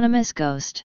 Anonymous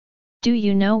ghost. Do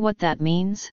you know what that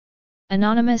means?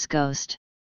 Anonymous ghost.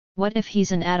 What if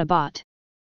he's an Autobot?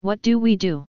 What do we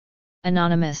do?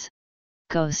 Anonymous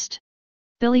ghost.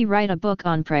 Billy, write a book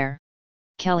on prayer.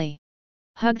 Kelly.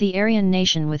 Hug the Aryan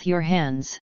nation with your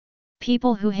hands.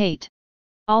 People who hate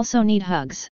also need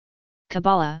hugs.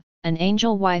 Kabbalah, an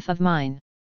angel wife of mine.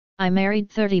 I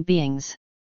married 30 beings.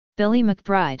 Billy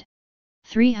McBride.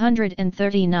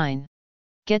 339.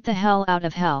 Get the hell out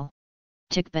of hell.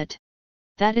 Tikbit.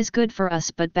 That is good for us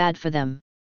but bad for them.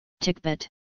 Tikbit.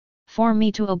 For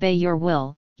me to obey your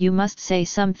will, you must say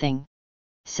something.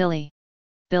 Silly.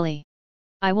 Billy.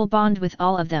 I will bond with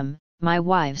all of them, my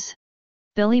wives.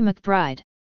 Billy McBride.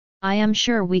 I am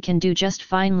sure we can do just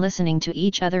fine listening to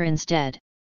each other instead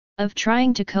of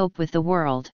trying to cope with the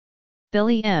world.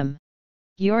 Billy M.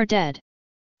 You're dead.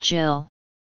 Jill.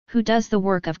 Who does the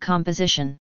work of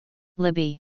composition?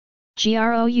 Libby.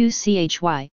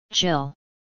 Grouchy, Jill.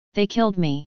 They killed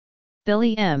me.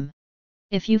 Billy M.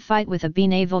 If you fight with a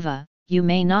B'nai Vova, you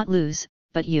may not lose,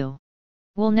 but you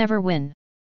will never win.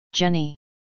 Jenny.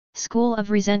 School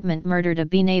of Resentment murdered a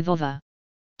B'nai Vova.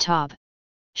 Tob.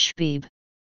 Shbeeb.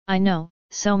 I know,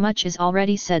 so much is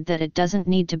already said that it doesn't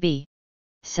need to be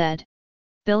said.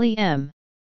 Billy M.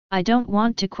 I don't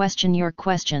want to question your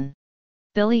question.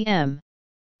 Billy M.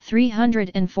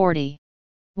 340.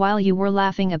 While you were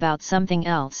laughing about something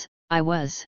else, I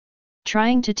was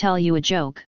trying to tell you a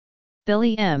joke.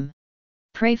 Billy M.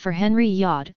 Pray for Henry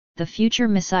Yod, the future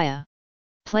Messiah.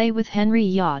 Play with Henry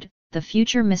Yod, the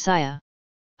future Messiah.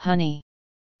 Honey.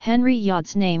 Henry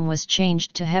Yod's name was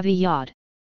changed to Heavy Yod.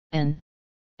 An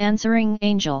answering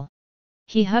angel.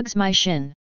 He hugs my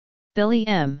shin. Billy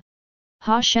M.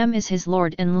 Hashem is his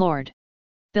Lord and Lord.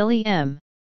 Billy M.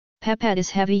 Pepet is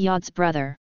Heavy Yod's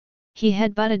brother. He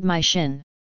headbutted my shin.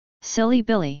 Silly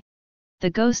Billy. The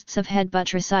ghosts of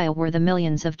Headbuttressiah were the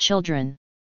millions of children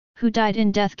who died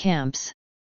in death camps.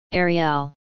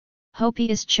 Ariel. Hopi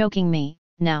is choking me,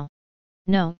 now.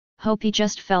 No, Hopi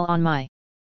just fell on my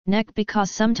neck because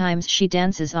sometimes she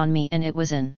dances on me and it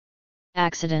was an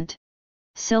accident.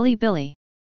 Silly Billy.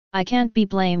 I can't be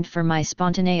blamed for my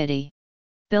spontaneity.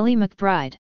 Billy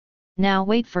McBride. Now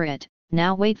wait for it,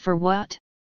 now wait for what?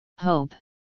 Hope.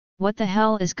 What the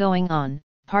hell is going on,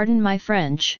 pardon my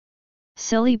French?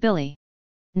 Silly Billy.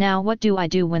 Now what do I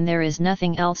do when there is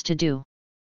nothing else to do?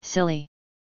 Silly.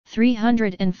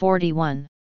 341.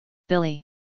 Billy.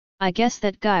 I guess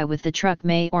that guy with the truck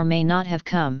may or may not have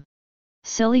come.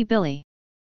 Silly Billy.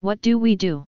 What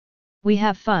do? We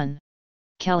have fun.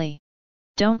 Kelly.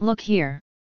 Don't look here.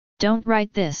 Don't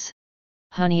write this.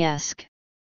 Honey-esque.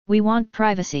 We want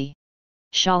privacy.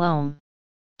 Shalom.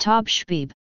 Tob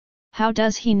Shbeeb. How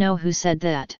does he know who said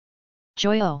that?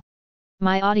 Joyo.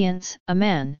 My audience, a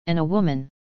man and a woman.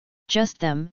 Just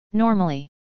them, normally.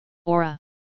 Aura.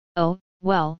 Oh,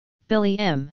 well, Billy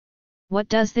M. What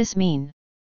does this mean?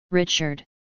 Richard.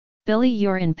 Billy,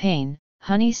 you're in pain,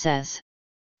 honey says.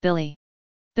 Billy.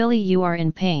 Billy, you are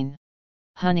in pain.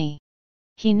 Honey.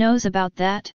 He knows about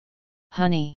that?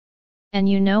 Honey. And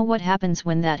you know what happens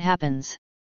when that happens?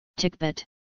 Tickbit.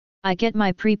 I get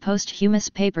my pre-posthumous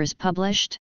papers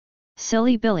published?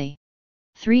 Silly Billy.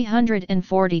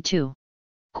 342.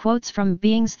 Quotes from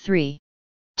Beings 3.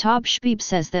 Tob Shbeeb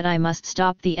says that I must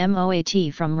stop the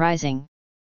MOAT from rising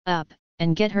up,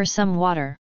 and get her some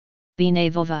water.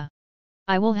 B'nai Vova.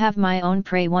 I will have my own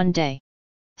prey one day.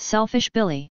 Selfish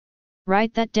Billy.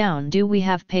 Write that down. Do we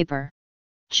have paper?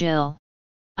 Jill.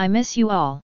 I miss you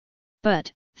all.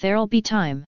 But, there'll be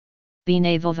time.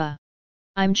 B'nai Vova.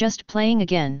 I'm just playing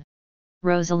again.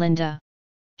 Rosalinda.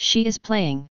 She is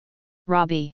playing.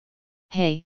 Robbie.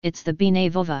 Hey, it's the B'nai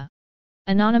Vova.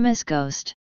 Anonymous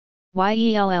Ghost.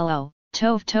 Yello,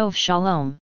 Tov Tov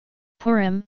Shalom.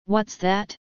 Purim, what's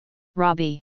that?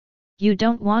 Robbie. You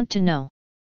don't want to know.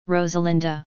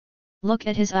 Rosalinda. Look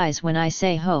at his eyes when I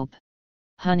say hope.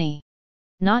 Honey.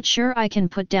 Not sure I can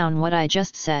put down what I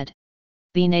just said.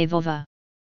 B'nai Vova.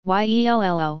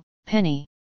 Yello, Penny.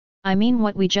 I mean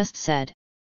what we just said.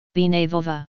 B'nai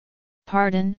Vova.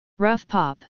 Pardon, Rough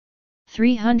Pop.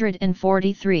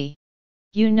 343.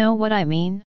 You know what I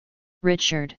mean?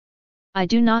 Richard. I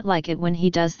do not like it when he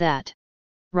does that.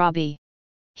 Robbie.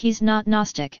 He's not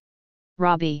Gnostic.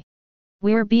 Robbie.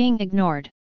 We're being ignored.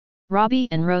 Robbie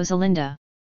and Rosalinda.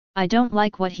 I don't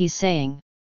like what he's saying.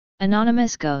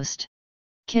 Anonymous Ghost.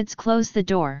 Kids, close the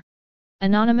door.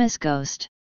 Anonymous Ghost.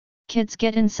 Kids,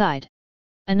 get inside.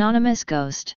 Anonymous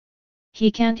Ghost.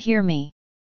 He can't hear me.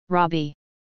 Robbie.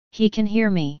 He can hear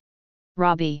me.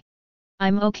 Robbie.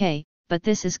 I'm okay, but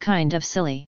this is kind of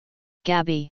silly.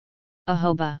 Gabby.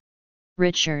 Ahoba.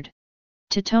 Richard.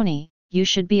 To Tony, you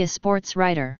should be a sports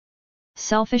writer.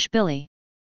 Selfish Billy.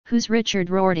 Who's Richard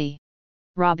Rorty?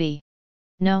 Robbie.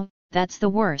 No, that's the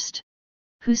worst.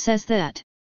 Who says that?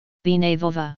 B'nai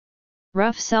Vova.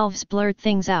 Rough selves blurt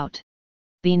things out.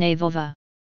 B'nai Vova.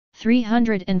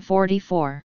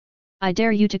 344. I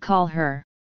dare you to call her.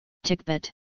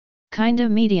 Tikbit. Kinda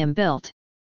medium built.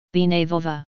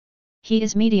 Binevova. He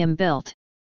is medium built.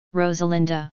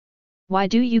 Rosalinda. Why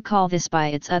do you call this by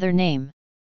its other name?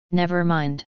 Never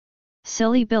mind.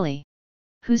 Silly Billy.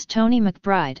 Who's Tony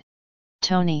McBride?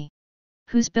 Tony.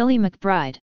 Who's Billy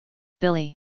McBride?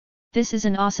 Billy. This is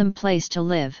an awesome place to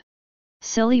live.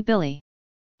 Silly Billy.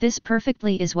 This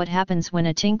perfectly is what happens when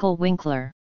a Tinkle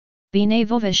Winkler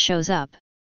Binevova shows up.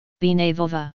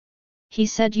 Binevova. He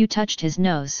said you touched his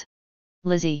nose.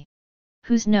 Lizzie.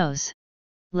 Whose nose?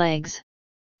 Legs.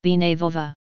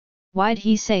 Binevova. Why'd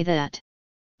he say that?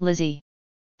 Lizzie.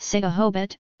 Say a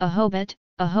hobbit,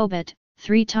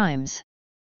 3 times.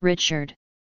 Richard.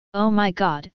 Oh my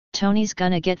god, Tony's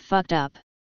gonna get fucked up.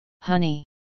 Honey.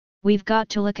 We've got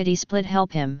to lickety-split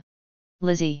help him.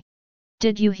 Lizzie.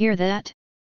 Did you hear that?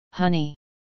 Honey.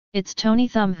 It's Tony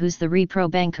Thumb who's the repro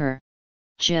banker.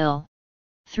 Jill.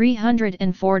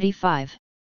 345.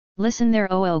 Listen there,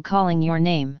 calling your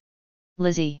name.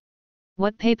 Lizzie.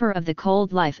 What paper of the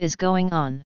cold life is going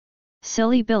on?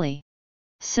 Silly Billy.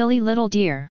 Silly little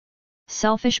dear.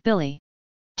 Selfish Billy.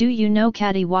 Do you know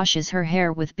Caddy washes her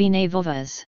hair with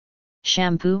Binevova's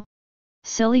shampoo?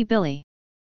 Silly Billy.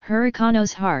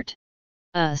 Hurricano's heart.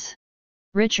 Us.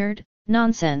 Richard,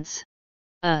 nonsense.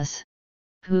 Us.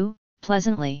 Who,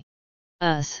 pleasantly.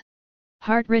 Us.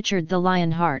 Heart Richard the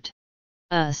lion heart.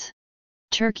 Us.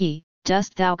 Turkey,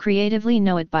 dost thou creatively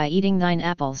know it by eating thine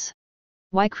apples?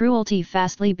 Why cruelty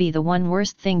fastly be the one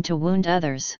worst thing to wound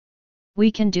others?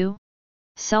 We can do?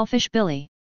 Selfish Billy.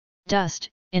 Dust,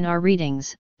 in our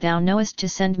readings, thou knowest to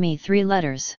send me 3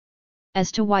 letters.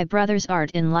 As to why brothers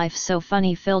art in life so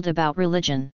funny filled about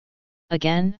religion.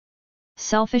 Again?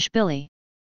 Selfish Billy.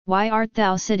 Why art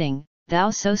thou sitting, thou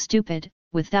so stupid,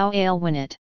 with thou ale win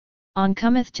it? On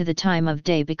cometh to the time of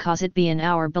day because it be an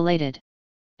hour belated.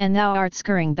 And thou art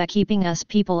scurrying back keeping us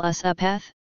people us upeth?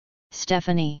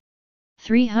 Stephanie.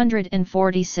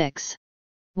 346.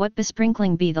 What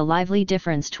besprinkling be the lively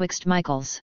difference twixt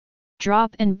Michael's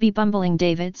drop and be bumbling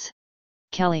David's?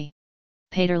 Kelly.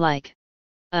 Pater like.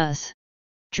 Us.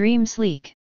 Dream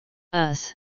sleek.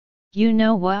 Us. You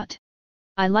know what?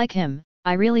 I like him,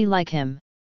 I really like him.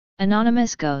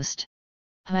 Anonymous ghost.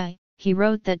 Hi, he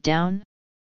wrote that down?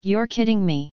 You're kidding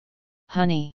me.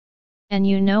 Honey. And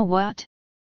you know what?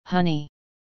 Honey.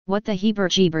 What the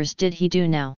heber-jeebers did he do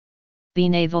now?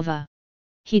 Binevova.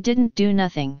 He didn't do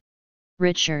nothing.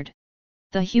 Richard.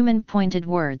 The human pointed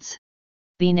words.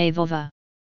 Binevova.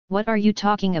 What are you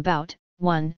talking about,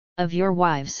 one of your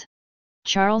wives?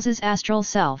 Charles's astral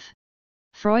self.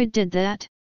 Freud did that?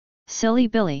 Silly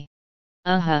Billy.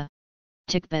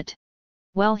 Tickbit.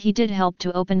 Well, he did help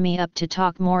to open me up to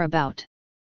talk more about.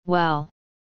 Well.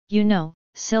 You know,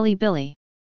 Silly Billy.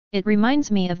 It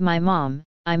reminds me of my mom,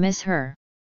 I miss her.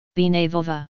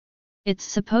 Binevova. It's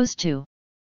supposed to.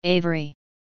 Avery.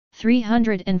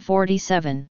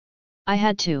 347. I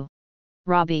had to.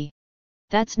 Robbie.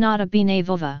 That's not a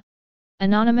Binevova.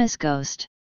 Anonymous ghost.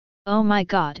 Oh my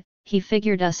god, he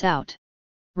figured us out.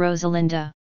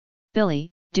 Rosalinda.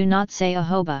 Billy, do not say a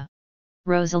hoba.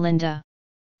 Rosalinda.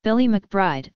 Billy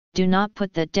McBride, do not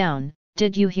put that down,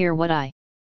 did you hear what I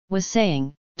was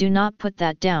saying? Do not put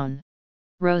that down.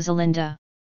 Rosalinda.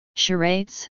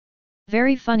 Charades?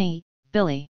 Very funny,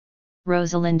 Billy.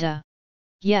 Rosalinda.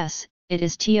 Yes, it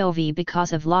is TOV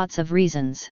because of lots of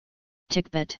reasons.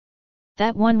 Tickbit.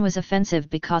 That one was offensive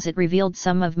because it revealed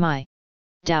some of my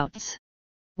doubts.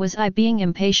 Was I being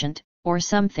impatient, or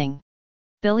something?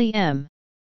 Billy M.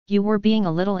 You were being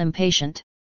a little impatient.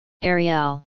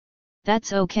 Ariel.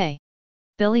 That's okay.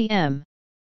 Billy M.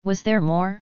 Was there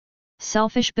more?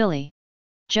 Selfish Billy.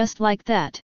 Just like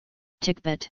that.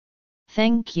 Tickbit.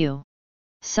 Thank you.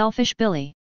 Selfish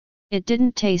Billy. It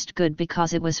didn't taste good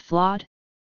because it was flawed?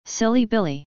 Silly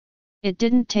Billy. It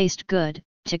didn't taste good,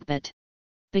 Tickbit.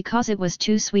 Because it was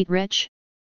too sweet rich?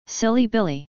 Silly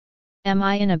Billy. Am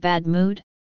I in a bad mood?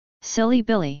 Silly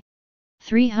Billy.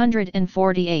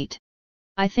 348.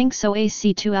 I think so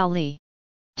AC2 Ali.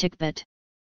 Tickbit.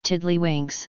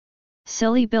 Tiddlywinks.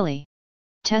 Silly Billy.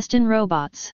 Testin'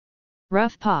 robots.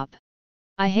 Rough pop.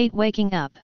 I hate waking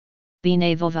up.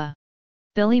 Binevova.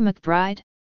 Billy McBride?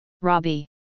 Robbie.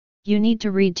 You need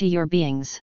to read to your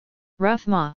beings. Rough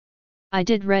ma. I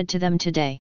did read to them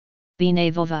today.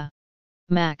 Binevova.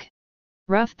 Mac.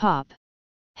 Rough pop.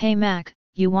 Hey Mac,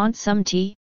 you want some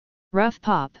tea? Rough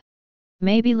pop.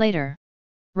 Maybe later.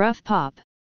 Rough pop.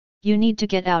 You need to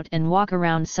get out and walk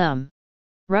around some.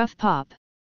 Rough pop.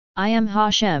 I am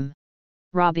Hashem.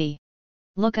 Robbie.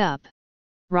 Look up.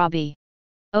 Robbie.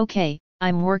 Okay,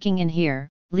 I'm working in here,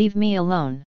 leave me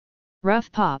alone.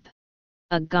 Rough pop.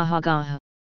 Agahagaha.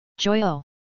 Joyo.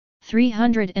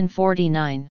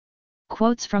 349.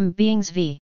 Quotes from Beings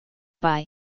v. By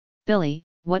Billy,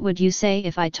 what would you say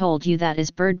if I told you that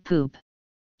is bird poop?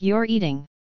 You're eating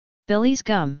Billy's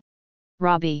gum.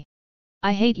 Robbie.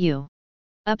 I hate you.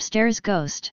 Upstairs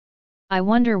ghost. I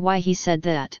wonder why he said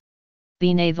that.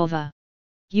 Binavova.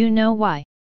 You know why.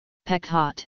 Peck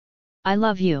hot. I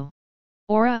love you.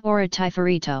 Ora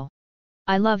Tifarito.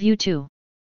 I love you too.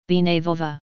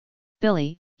 Binavova.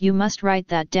 Billy, you must write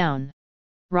that down.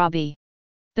 Robbie.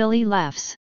 Billy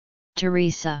laughs.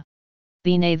 Teresa.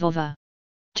 Binavova.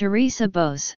 Teresa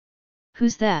Bose.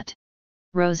 Who's that?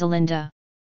 Rosalinda.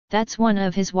 That's one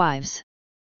of his wives.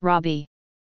 Robbie.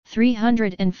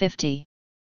 350.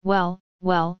 Well,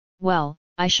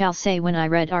 I shall say when I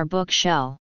read our book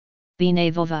shall.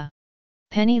 Binavova.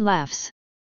 Penny laughs.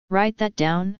 Write that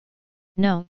down?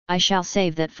 No, I shall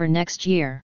save that for next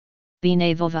year.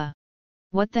 Binavova.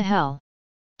 What the hell?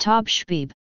 Tob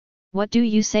Shbeeb. What do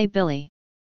you say, Billy?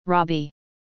 Robbie.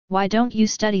 Why don't you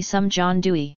study some John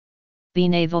Dewey?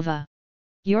 Binavova.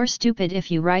 You're stupid if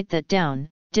you write that down,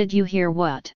 did you hear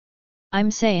what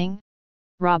I'm saying?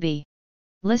 Robbie.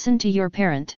 Listen to your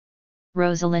parent.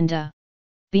 Rosalinda.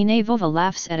 Binavova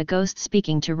laughs at a ghost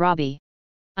speaking to Robbie.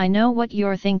 I know what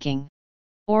you're thinking.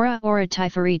 Ora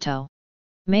Tifarito.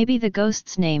 Maybe the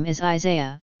ghost's name is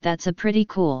Isaiah, that's a pretty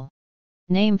cool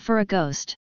name for a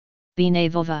ghost.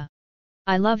 Binavova.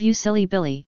 I love you, silly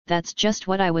Billy, that's just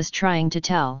what I was trying to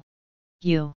tell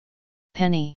you.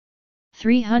 Penny.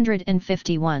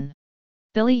 351.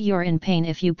 Billy, you're in pain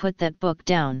if you put that book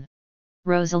down.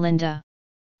 Rosalinda.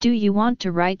 Do you want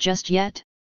to write just yet?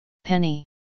 Penny.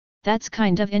 That's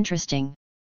kind of interesting.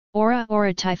 Ora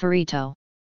Tifarito.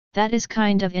 That is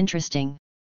kind of interesting.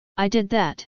 I did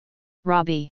that.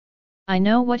 Robbie. I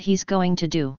know what he's going to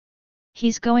do.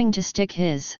 He's going to stick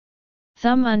his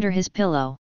thumb under his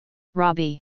pillow.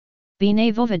 Robbie.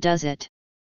 Binavova does it.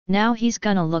 Now he's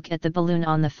gonna look at the balloon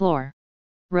on the floor.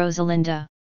 Rosalinda.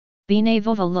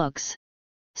 Binavova looks.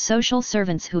 Social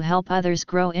servants who help others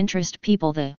grow interest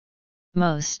people the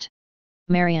most.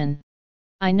 Marion.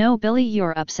 I know, Billy,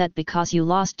 you're upset because you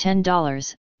lost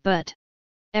 $10, but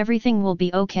everything will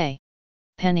be okay.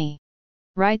 Penny.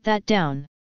 Write that down.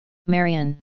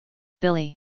 Marion.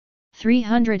 Billy.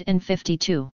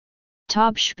 352.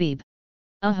 Tob Shbeeb.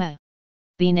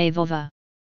 Binavova.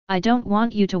 I don't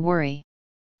want you to worry.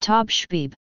 Tob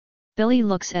Shbeeb. Billy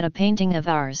looks at a painting of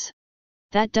ours.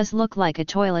 That does look like a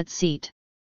toilet seat.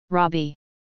 Robbie.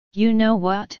 You know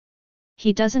what?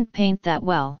 He doesn't paint that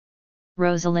well.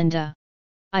 Rosalinda.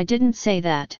 I didn't say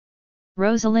that.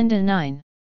 Rosalinda 9.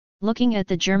 Looking at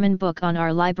the German book on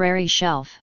our library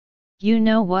shelf. You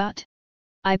know what?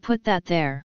 I put that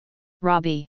there.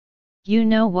 Robbie. You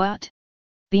know what?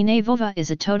 Binavova is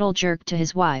a total jerk to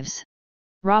his wives.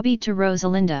 Robbie to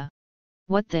Rosalinda.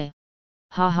 What the?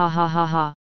 Ha ha ha ha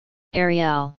ha.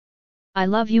 Ariel. I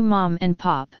love you, Mom and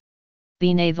Pop.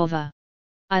 Binavova.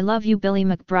 I love you, Billy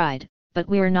McBride, but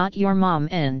we're not your mom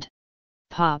and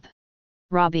Pop.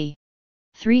 Robbie.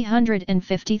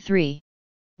 353.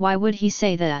 Why would he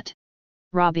say that?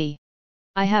 Robbie.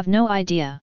 I have no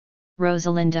idea.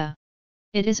 Rosalinda.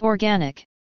 It is organic.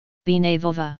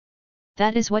 Binavova.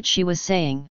 That is what she was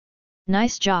saying.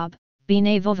 Nice job,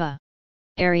 Binavova.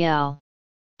 Ariel.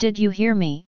 Did you hear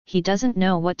me? He doesn't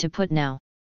know what to put now.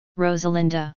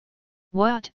 Rosalinda.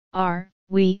 What are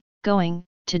we going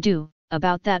to do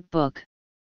about that book?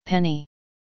 Penny.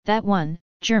 That one,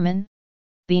 German?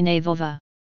 Binavova.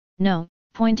 No,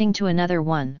 pointing to another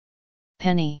one.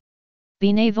 Penny.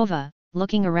 Binavova,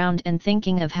 looking around and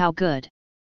thinking of how good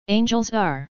angels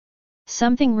are.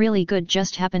 Something really good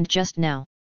just happened just now.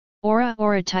 Ora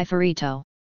Tifarito.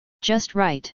 Just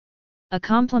right. A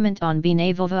compliment on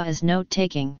Binavova's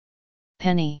note-taking.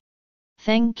 Penny.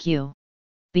 Thank you.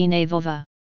 Binavova.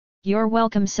 You're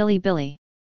welcome, silly Billy.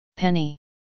 Penny.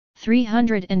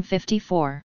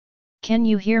 354. Can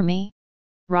you hear me?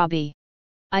 Robbie.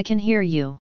 I can hear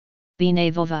you.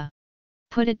 Binavova.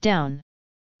 Put it down.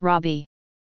 Robbie.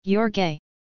 You're gay.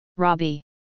 Robbie.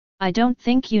 I don't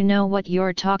think you know what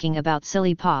you're talking about,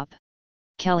 silly Pop.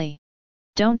 Kelly.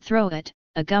 Don't throw it,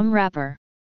 a gum wrapper.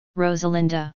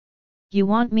 Rosalinda. You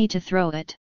want me to throw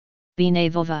it?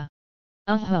 Binavova.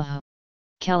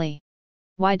 Kelly.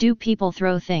 Why do people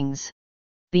throw things?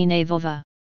 Binavova.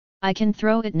 I can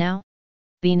throw it now?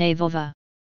 Binavova.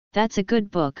 That's a good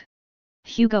book.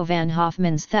 Hugo van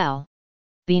Hofmann's Thal.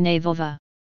 Binavova.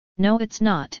 No, it's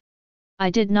not.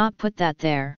 I did not put that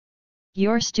there.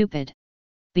 You're stupid.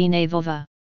 Binavova.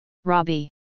 Robbie.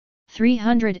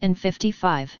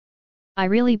 355. I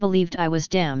really believed I was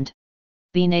damned.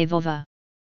 Binavova.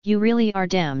 You really are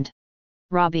damned.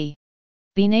 Robbie.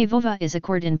 Binavova is a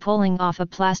cord in pulling off a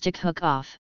plastic hook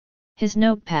off His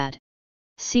notepad.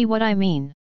 See what I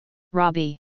mean?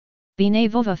 Robbie.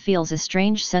 Binevova feels a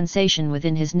strange sensation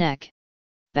within his neck.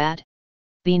 Bad?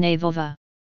 Binevova.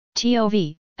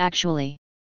 TOV, actually.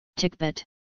 Tikbit.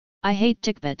 I hate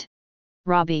Tikbit.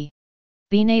 Robbie.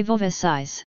 Binevova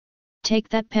sighs. Take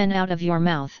that pen out of your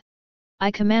mouth. I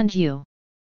command you.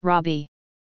 Robbie.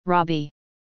 Robbie.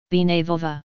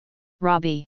 Binevova.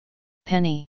 Robbie.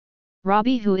 Penny.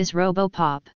 Robbie, who is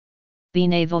Robopop.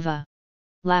 Binevova.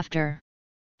 Laughter.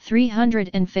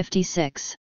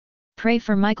 356. Pray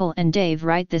for Michael and Dave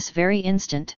right this very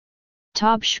instant.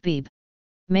 Tob Shbeeb.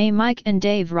 May Mike and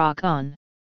Dave rock on.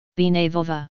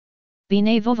 Binevova.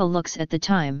 Binevova looks at the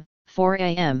time, 4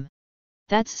 a.m.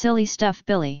 That's silly stuff,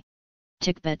 Billy.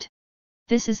 Tikbit.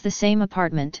 This is the same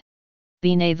apartment.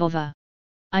 Binevova.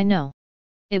 I know.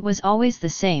 It was always the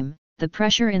same, the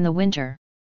pressure in the winter.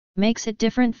 Makes it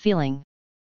different feeling.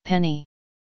 Penny.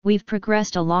 We've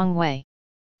progressed a long way.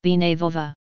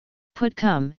 Binevova. Put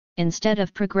come, instead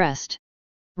of progressed.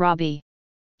 Robbie.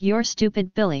 You're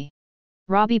stupid, Billy.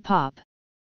 Robbie Pop.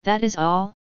 That is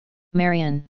all?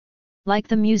 Marion. Like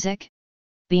the music?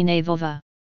 Binevova.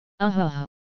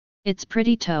 It's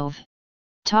pretty tove.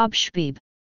 Tob Shbeeb.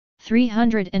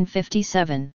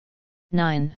 357.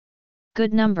 9.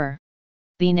 Good number.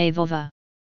 Binevova.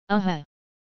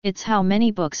 It's how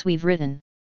many books we've written.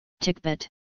 Tikbit.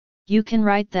 You can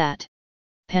write that.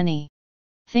 Penny.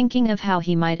 Thinking of how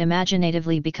he might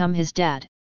imaginatively become his dad.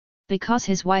 Because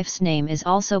his wife's name is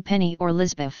also Penny or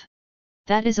Lisbeth.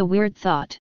 That is a weird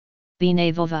thought.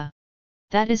 Binevova.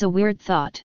 That is a weird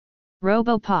thought.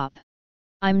 Robopop.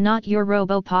 I'm not your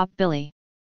Robopop, Billy.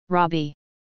 Robbie.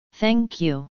 Thank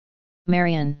you.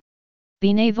 Marion.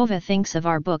 Binevova thinks of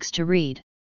our books to read.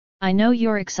 I know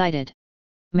you're excited.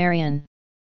 Marion.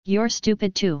 You're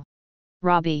stupid too.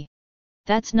 Robbie.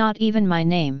 That's not even my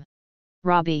name.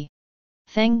 Robbie.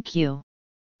 Thank you.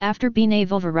 After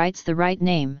Binevova writes the right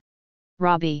name.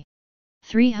 Robbie.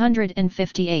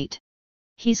 358.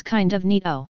 He's kind of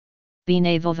neato.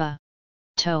 Binevova.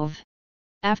 Tove.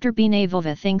 After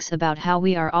Binevova thinks about how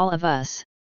we are all of us.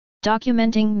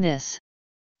 Documenting this.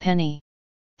 Penny.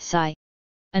 Sigh.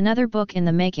 Another book in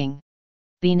the making.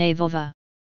 Binevova.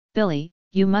 Billy,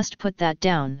 you must put that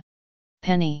down.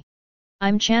 Penny.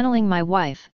 I'm channeling my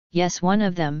wife, yes, one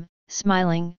of them,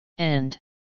 smiling, and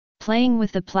playing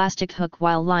with the plastic hook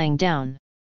while lying down.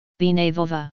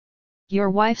 Binevova. Your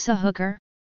wife's a hooker?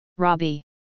 Robbie.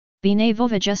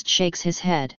 Binevova just shakes his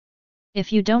head.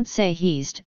 If you don't say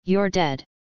he's, you're dead.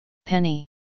 Penny.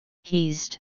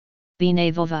 He's.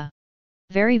 Binevova.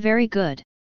 Very, very good.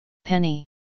 Penny.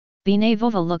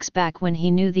 Binevova looks back when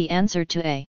he knew the answer to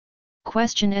a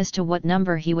question as to what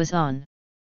number he was on.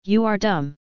 You are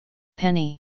dumb.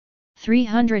 Penny.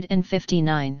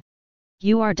 359.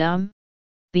 You are dumb?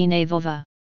 Binevova.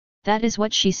 That is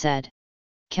what she said.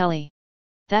 Kelly.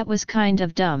 That was kind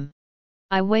of dumb.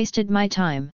 I wasted my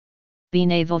time.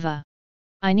 Binevova.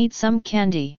 I need some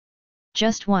candy.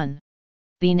 Just one.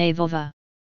 Binevova.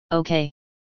 Okay.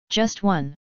 Just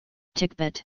one.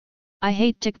 Tikbit. I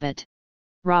hate Tikbit.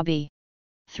 Robbie.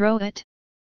 Throw it.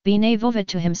 Binevova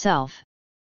to himself.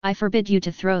 I forbid you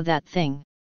to throw that thing.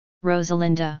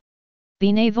 Rosalinda.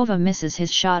 Binevova misses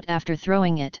his shot after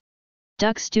throwing it.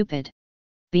 Duck, stupid.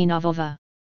 Binevova.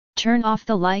 Turn off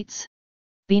the lights.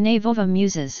 Binevova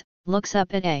muses, looks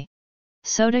up at a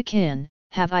soda can.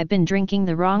 Have I been drinking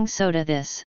the wrong soda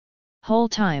this whole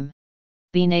time?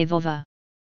 Binevova.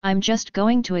 I'm just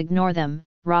going to ignore them,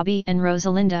 Robbie and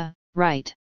Rosalinda,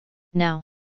 right now.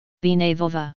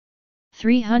 Binevova.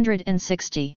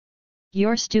 360.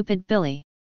 You're stupid, Billy.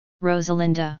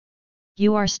 Rosalinda.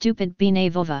 You are stupid,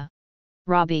 Binevova.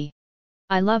 Robbie.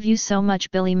 I love you so much,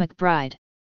 Billy McBride.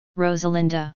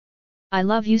 Rosalinda. I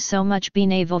love you so much,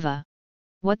 Binevova.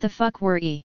 What the fuck were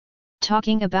ye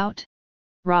talking about?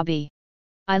 Robbie.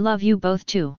 I love you both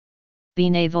too.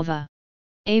 Binevova.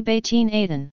 Abe 18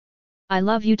 Aiden. I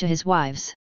love you to his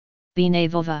wives.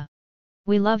 Binevova.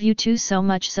 We love you too so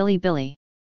much, silly Billy.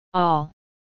 All.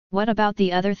 What about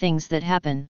the other things that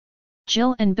happen?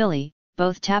 Jill and Billy,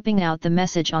 both tapping out the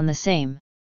message on the same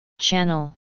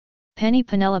channel. Penny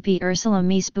Penelope Ursula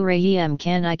Mispurayem,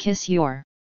 can I kiss your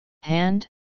hand?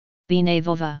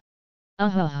 Binevova.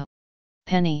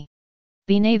 Penny.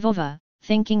 Binevova,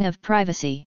 thinking of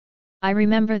privacy. I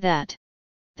remember that.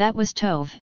 That was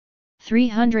Tove.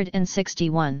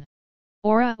 361.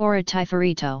 Ora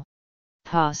Tifarito.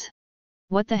 Pause.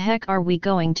 What the heck are we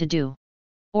going to do?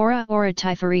 Ora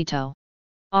Tifarito.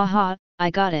 Aha, I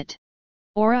got it.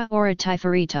 Ora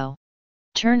Tifarito.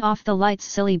 Turn off the lights,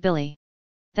 silly Billy.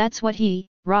 That's what he,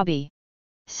 Robbie,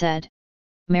 said.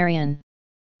 Marion.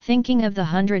 Thinking of the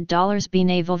 $100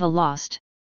 Binevova lost.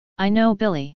 I know,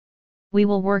 Billy. We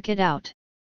will work it out.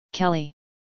 Kelly.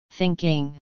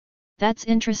 Thinking. That's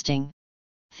interesting.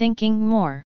 Thinking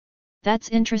more. That's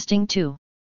interesting too.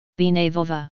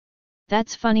 Binevova.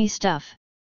 That's funny stuff.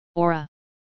 Aura.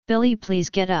 Billy, please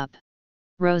get up.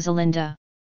 Rosalinda.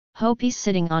 Hope he's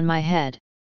sitting on my head.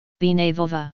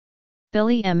 Binevova.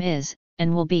 Billy is,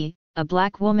 and will be, a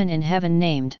black woman in heaven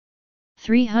named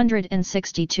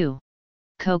 362.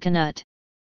 Coconut.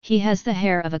 He has the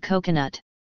hair of a coconut.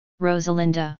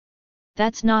 Rosalinda.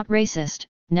 That's not racist,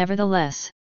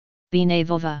 nevertheless.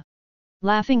 Binevova.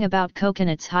 Laughing about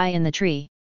coconuts high in the tree.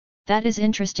 That is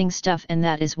interesting stuff, and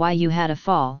that is why you had a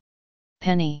fall.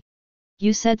 Penny.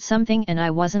 You said something and I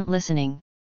wasn't listening.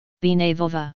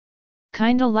 Binevova.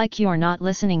 Kinda like you're not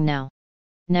listening now.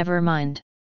 Never mind.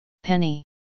 Penny.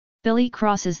 Billy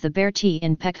crosses the bare T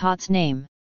in Peckhot's name.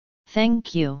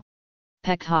 Thank you.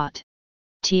 Peckhot.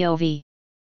 Tov.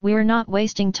 We're not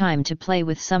wasting time to play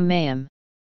with some mayhem.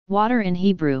 Water in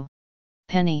Hebrew.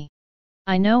 Penny.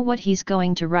 I know what he's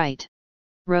going to write.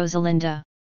 Rosalinda.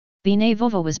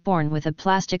 Binevova was born with a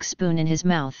plastic spoon in his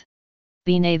mouth.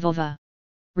 Binevova.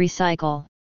 Recycle.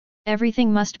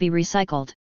 Everything must be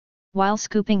recycled. While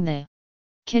scooping the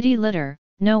kitty litter,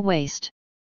 no waste.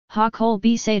 Hakol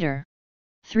B. Seder.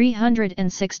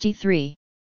 363.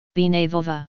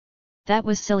 Binevova. That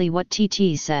was silly what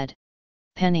TT said.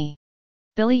 Penny.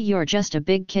 Billy, you're just a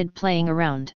big kid playing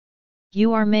around.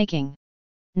 You are making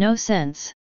no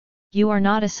sense. You are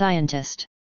not a scientist.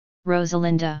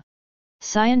 Rosalinda.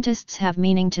 Scientists have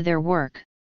meaning to their work.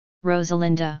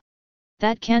 Rosalinda.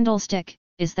 That candlestick,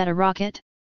 is that a rocket?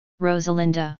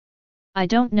 Rosalinda. I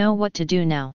don't know what to do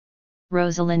now.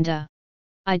 Rosalinda.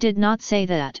 I did not say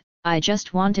that, I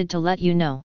just wanted to let you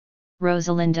know.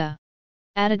 Rosalinda.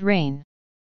 Added rain.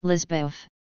 Lisbeth.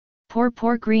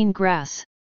 Poor green grass.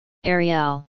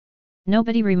 Ariel.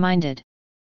 Nobody reminded.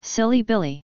 Silly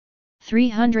Billy.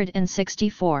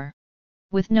 364.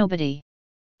 With nobody.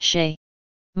 Shay.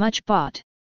 Much bought.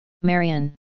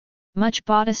 Marion. Much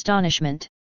bought astonishment.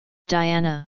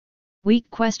 Diana. Weak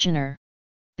questioner.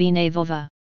 Binevova.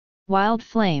 Wild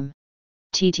flame.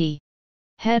 TT.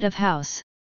 Head of house.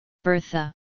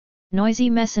 Bertha. Noisy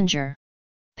messenger.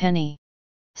 Penny.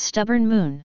 Stubborn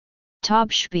moon.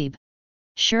 Tob Shbeeb.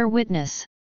 Sure witness.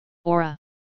 Aura.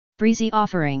 Breezy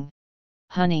offering.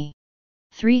 Honey.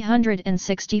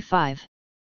 365.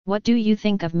 What do you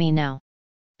think of me now?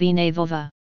 Binevova.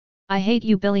 I hate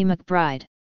you, Billy McBride.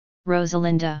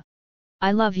 Rosalinda.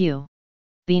 I love you.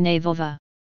 Binevova.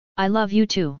 I love you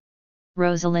too.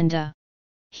 Rosalinda.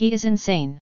 He is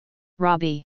insane.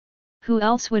 Robbie. Who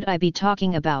else would I be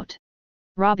talking about?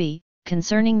 Robbie,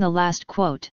 concerning the last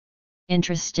quote.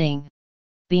 Interesting.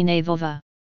 Binevova.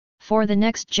 For the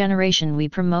next generation we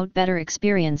promote better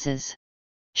experiences.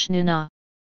 Shnuna.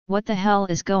 What the hell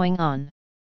is going on?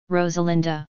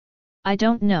 Rosalinda. I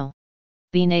don't know.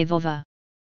 Binevova.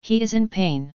 He is in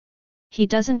pain. He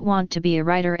doesn't want to be a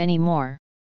writer anymore.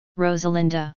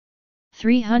 Rosalinda.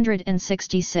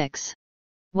 366.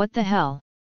 What the hell?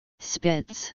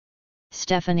 Spitz.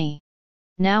 Stephanie.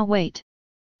 Now wait.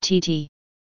 TT.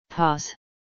 Pause.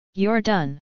 You're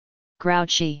done.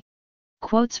 Grouchy.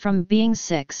 Quotes from Being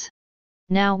 6.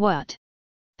 Now what?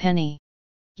 Penny.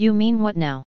 You mean what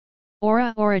now?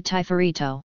 Ora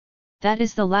Tifarito. That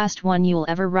is the last one you'll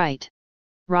ever write.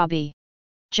 Robbie.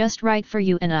 Just write for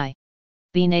you and I.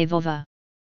 Binevova.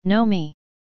 No me.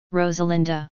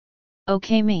 Rosalinda.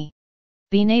 Okay me.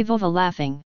 Binevova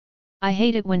laughing. I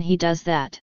hate it when he does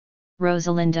that.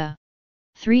 Rosalinda.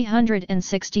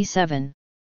 367.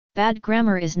 Bad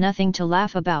grammar is nothing to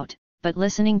laugh about, but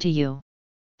listening to you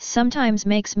sometimes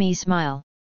makes me smile.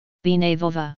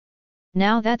 Binevova.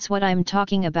 Now that's what I'm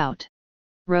talking about.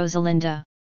 Rosalinda.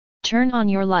 Turn on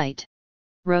your light.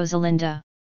 Rosalinda.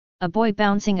 A boy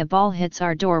bouncing a ball hits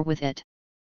our door with it.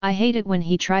 I hate it when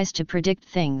he tries to predict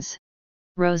things.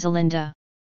 Rosalinda.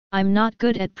 I'm not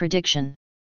good at prediction.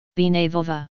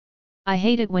 Binevova. I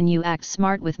hate it when you act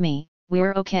smart with me,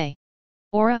 we're okay.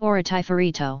 Ora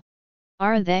Tifarito.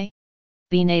 Are they?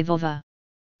 Binevova.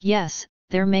 Yes,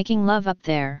 they're making love up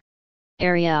there.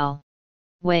 Ariel.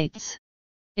 Waits.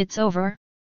 It's over?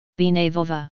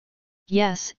 Binevova.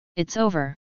 Yes, it's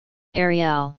over.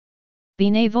 Ariel.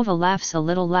 Binevova laughs a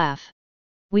little laugh.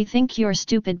 We think you're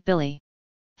stupid, Billy.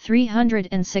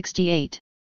 368.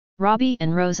 Robbie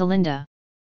and Rosalinda.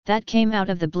 That came out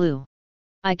of the blue.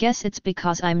 I guess it's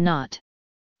because I'm not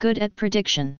good at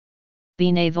prediction.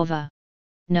 Binevova.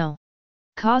 No.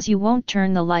 'Cause you won't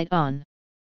turn the light on.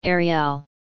 Ariel.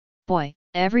 Boy,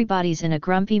 everybody's in a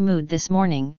grumpy mood this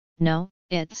morning. No,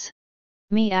 it's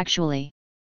me actually.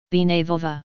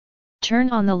 Binevova. Turn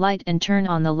on the light and turn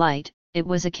on the light, it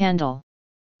was a candle.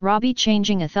 Robbie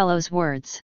changing Othello's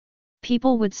words.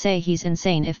 People would say he's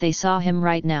insane if they saw him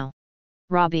right now.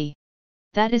 Robbie.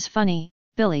 That is funny,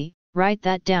 Billy, write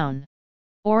that down.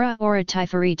 Ora ora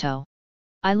Tiferito.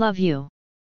 I love you.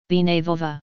 Bine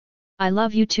Vulva. I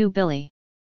love you too, Billy.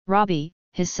 Robbie,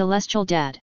 his celestial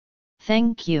dad.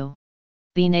 Thank you.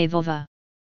 Bine Vulva.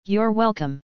 You're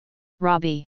welcome.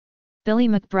 Robbie. Billy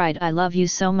McBride, I love you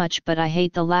so much, but I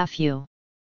hate the laugh you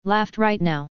laughed right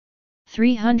now.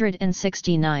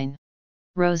 369.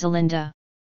 Rosalinda.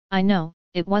 I know,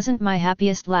 it wasn't my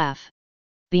happiest laugh.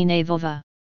 Bine Vulva.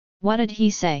 What did he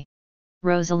say?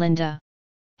 Rosalinda.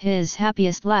 His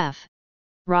happiest laugh.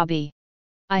 Robbie.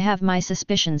 I have my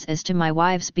suspicions as to my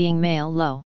wives being male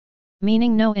low.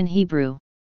 Meaning no in Hebrew.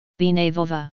 Bine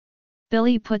Vulva.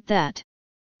 Billy put that.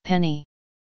 Penny.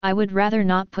 I would rather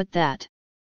not put that.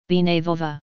 Bine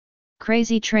Vulva.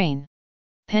 Crazy train.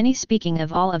 Penny speaking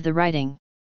of all of the writing.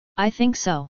 I think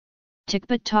so.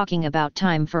 Tickbut talking about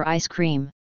time for ice cream.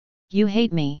 You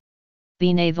hate me.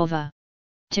 Bine Vulva.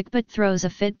 Tickbut throws a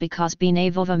fit because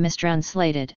Bine Vulva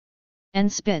mistranslated.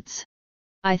 And spits.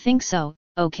 I think so,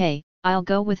 okay, I'll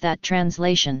go with that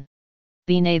translation.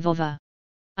 Bine Vulva.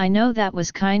 I know that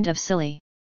was kind of silly.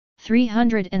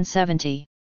 370.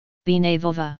 Bine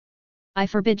Vulva. I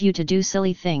forbid you to do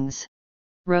silly things.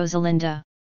 Rosalinda.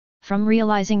 From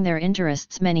realizing their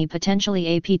interests, many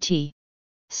potentially APT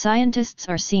scientists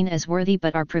are seen as worthy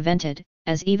but are prevented,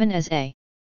 as even as a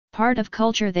part of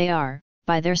culture they are,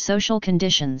 by their social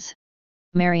conditions.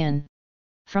 Marion.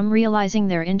 From realizing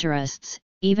their interests,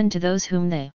 even to those whom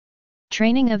the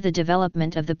training of the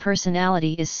development of the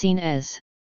personality is seen as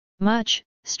much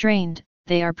strained,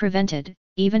 they are prevented,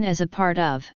 even as a part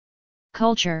of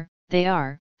culture, they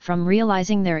are, from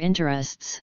realizing their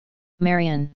interests.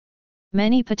 Marion.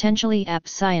 Many potentially apt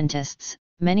scientists,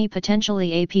 many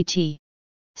potentially APT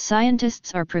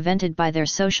scientists are prevented by their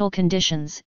social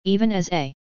conditions, even as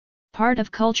a part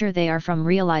of culture they are from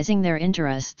realizing their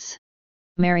interests.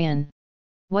 Marion.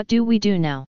 What do we do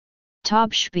now?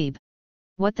 Tob Shbeeb.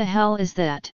 What the hell is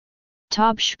that?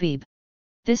 Tob Shbeeb.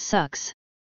 This sucks.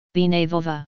 Bine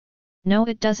Vulva. No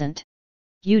it doesn't.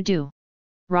 You do.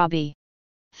 Robbie.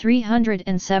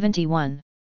 371.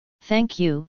 Thank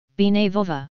you, Bine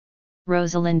Vulva.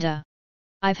 Rosalinda.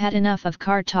 I've had enough of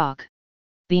car talk.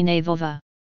 Bine Vulva.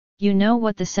 You know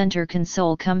what the center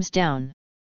console comes down.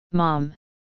 Mom.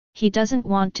 He doesn't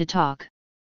want to talk.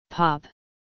 Pop.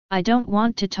 I don't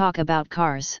want to talk about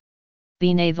cars.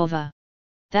 Bine Vulva.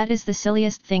 That is the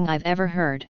silliest thing I've ever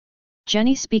heard.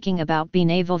 Jenny speaking about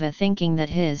Bine Vulva, thinking that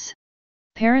his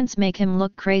parents make him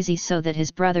look crazy so that his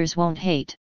brothers won't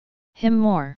hate him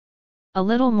more. A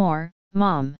little more,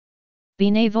 Mom.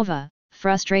 Bine Vulva,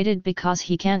 frustrated because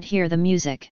he can't hear the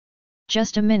music.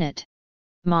 Just a minute.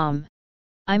 Mom.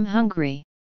 I'm hungry.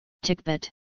 Tickbut.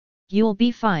 You'll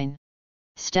be fine.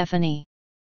 Stephanie.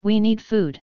 We need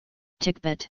food.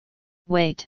 Tickbut.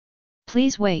 Wait.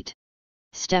 Please wait.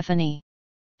 Stephanie.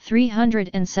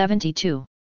 372.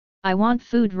 I want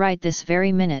food right this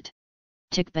very minute.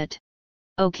 Tickbut.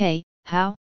 Okay,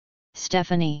 how?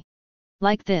 Stephanie.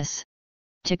 Like this.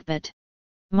 Tickbut.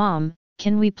 Mom,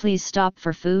 can we please stop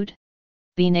for food?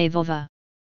 Bine Vulva.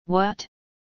 What?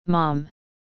 Mom.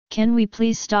 Can we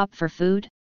please stop for food?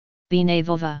 Bine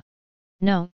Vulva.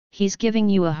 No, he's giving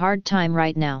you a hard time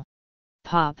right now.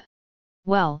 Pop.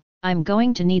 Well, I'm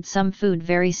going to need some food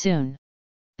very soon.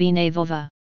 Bine Vulva.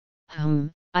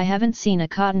 I haven't seen a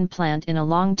cotton plant in a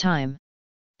long time.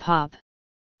 Pop.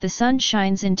 The sun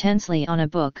shines intensely on a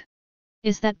book.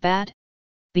 Is that bad?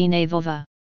 Bine Vulva.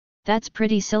 That's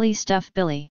pretty silly stuff,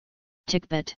 Billy.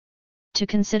 Tickbut. To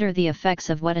consider the effects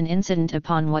of what an incident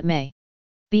upon what may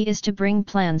be is to bring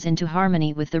plans into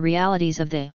harmony with the realities of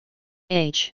the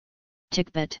age.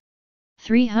 Tickbut.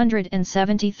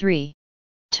 373.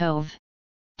 Tove.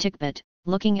 Tickbut,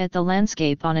 looking at the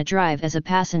landscape on a drive as a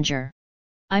passenger.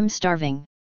 I'm starving.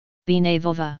 Bine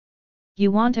Vulva.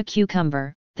 You want a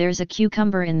cucumber? There's a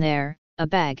cucumber in there, a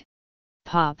bag.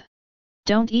 Pop.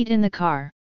 Don't eat in the car.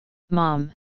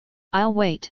 Mom. I'll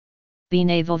wait.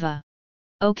 Bine Vulva.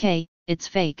 Okay, it's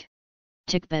fake.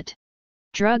 Tickbut.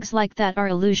 Drugs like that are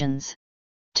illusions.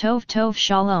 Tove Tove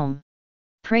Shalom.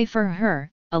 Pray for her,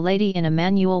 a lady in a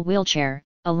manual wheelchair,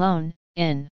 alone,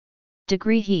 in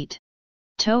degree heat.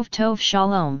 Tove Tove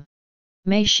Shalom.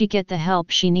 May she get the help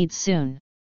she needs soon.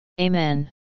 Amen.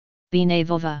 Bine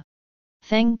Vulva.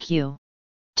 Thank you.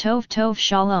 Tove Tove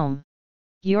Shalom.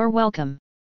 You're welcome.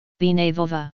 Bine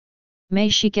Vulva. May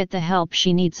she get the help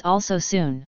she needs also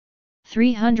soon.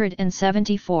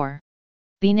 374.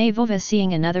 Bine Vulva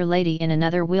seeing another lady in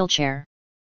another wheelchair.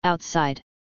 Outside.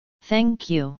 Thank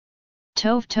you.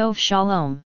 Tov tov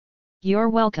shalom. You're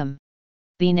welcome.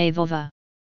 B'nai vova.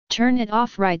 Turn it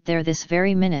off right there this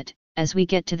very minute, as we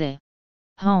get to the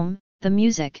home, the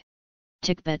music.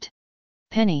 Tikbet.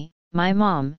 Penny, my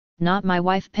mom, not my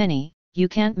wife Penny, you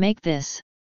can't make this.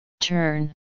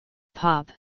 Turn.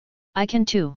 Pop. I can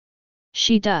too.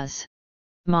 She does.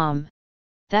 Mom.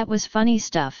 That was funny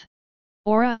stuff.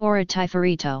 Ora ora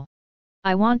Tifarito.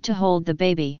 I want to hold the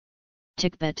baby.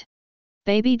 Tikbet.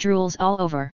 Baby drools all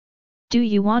over. Do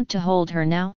you want to hold her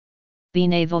now?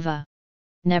 B'nai vova.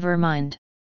 Never mind.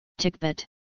 Tikbet.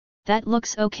 That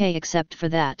looks okay except for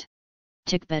that.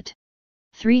 Tikbet.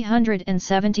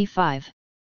 375.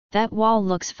 That wall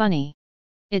looks funny.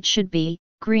 It should be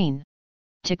green.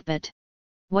 Tikbet.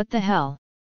 What the hell?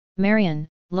 Marian,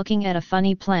 looking at a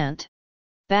funny plant.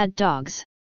 Bad dogs.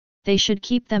 They should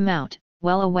keep them out,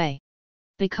 well away.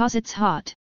 Because it's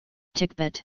hot.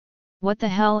 Tikbet. What the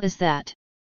hell is that?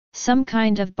 Some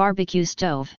kind of barbecue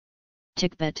stove.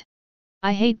 Tikbet.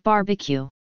 I hate barbecue.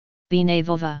 B'nai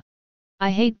vova.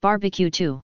 I hate barbecue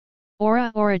too.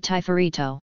 Ora ora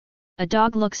Tifarito. A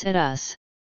dog looks at us.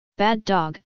 Bad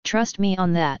dog, trust me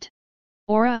on that.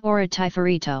 Ora ora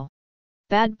Tifarito.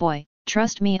 Bad boy,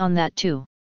 trust me on that too.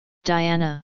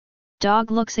 Diana.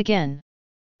 Dog looks again.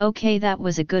 Okay, that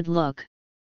was a good look.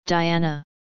 Diana.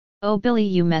 Oh Billy,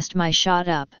 you messed my shot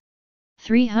up.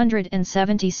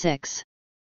 376.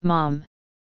 Mom.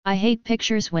 I hate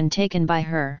pictures when taken by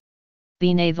her.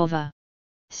 B'nai vova.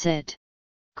 Sit.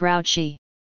 Grouchy.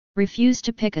 Refuse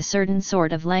to pick a certain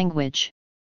sort of language.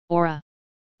 Ora.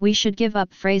 We should give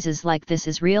up phrases like this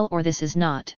is real or this is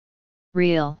not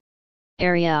real.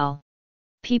 Ariel.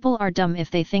 People are dumb if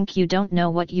they think you don't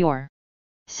know what you're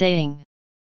saying.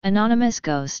 Anonymous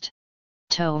ghost.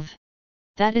 Tov.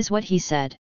 That is what he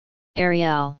said.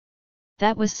 Ariel.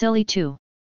 That was silly too.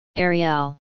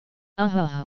 Ariel.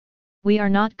 We are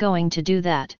not going to do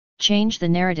that, change the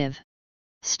narrative.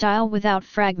 Style without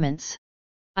fragments.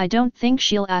 I don't think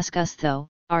she'll ask us though,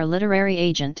 our literary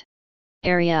agent.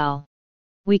 Ariel.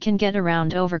 We can get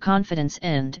around overconfidence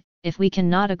and, if we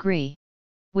cannot agree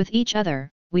with each other,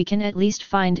 we can at least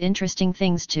find interesting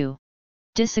things to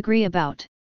disagree about.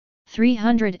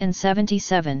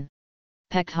 377.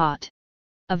 Peckhot.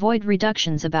 Avoid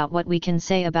reductions about what we can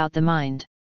say about the mind.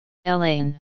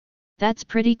 Elaine. That's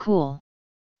pretty cool.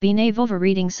 B'nai vova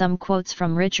reading some quotes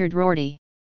from Richard Rorty.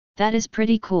 That is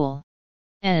pretty cool.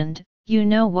 And, you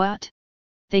know what?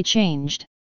 They changed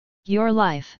your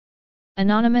life.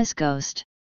 Anonymous ghost.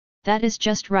 That is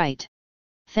just right.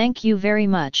 Thank you very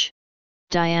much.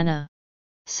 Diana.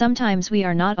 Sometimes we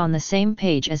are not on the same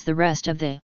page as the rest of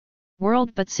the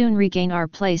world but soon regain our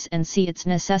place and see its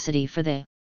necessity for the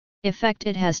effect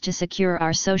it has to secure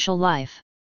our social life.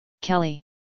 Kelly.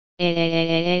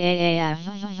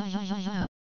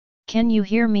 Can you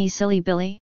hear me, silly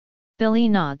Billy? Billy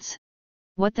nods.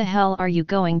 What the hell are you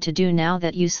going to do now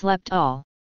that you slept all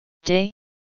day?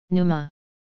 Numa.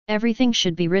 Everything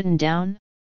should be written down?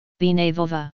 B'nai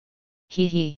vova.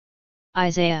 Hee.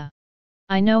 Isaiah.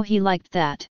 I know he liked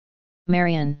that.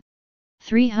 Marian.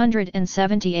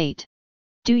 378.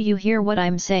 Do you hear what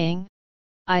I'm saying?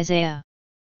 Isaiah.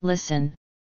 Listen.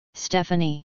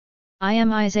 Stephanie. I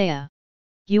am Isaiah.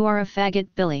 You are a faggot,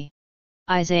 Billy.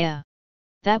 Isaiah.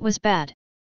 That was bad.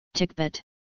 Tikbet.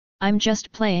 I'm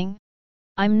just playing.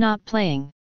 I'm not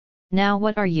playing. Now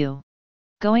what are you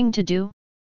going to do?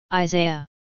 Isaiah.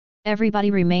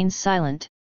 Everybody remains silent.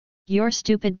 You're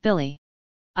stupid, Billy.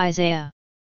 Isaiah.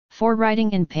 For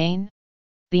writing in pain?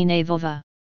 B'nai vova.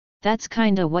 That's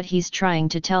kinda what he's trying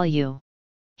to tell you.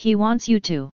 He wants you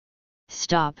to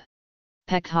stop.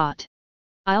 Peckhot.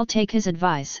 I'll take his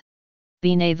advice.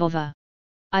 B'nai vova.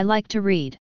 I like to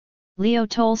read Leo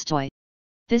Tolstoy.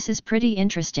 This is pretty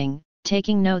interesting,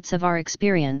 taking notes of our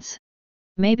experience.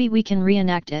 Maybe we can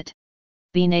reenact it.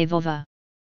 B'nai vova.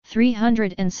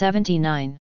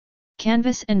 379.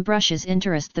 Canvas and brushes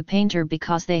interest the painter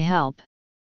because they help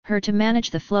her to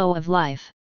manage the flow of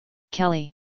life.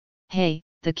 Kelly. Hey,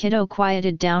 the kiddo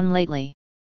quieted down lately.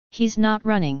 He's not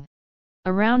running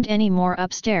around anymore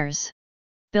upstairs.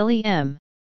 Billy M.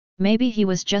 Maybe he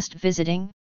was just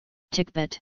visiting?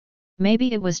 Tikbet.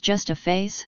 Maybe it was just a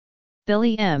phase?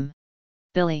 Billy M.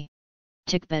 Billy.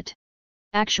 Tikbet.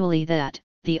 Actually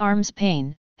the arm's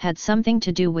pain, had something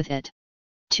to do with it.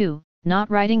 2.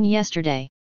 Not writing yesterday.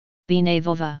 B'nai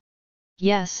vova.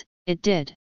 Yes, it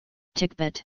did.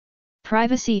 Tikbet.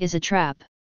 Privacy is a trap.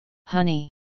 Honey.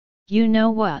 You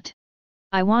know what?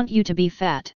 I want you to be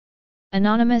fat.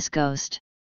 Anonymous ghost.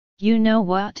 You know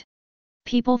what?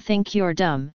 People think you're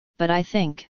dumb, but I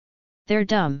think they're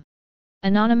dumb.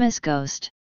 Anonymous ghost.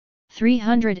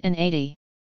 380.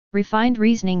 Refined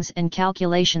reasonings and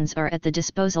calculations are at the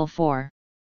disposal for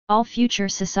all future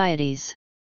societies.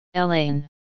 Elaine.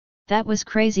 That was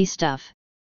crazy stuff.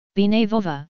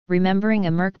 Binevova, remembering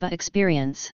a Merkba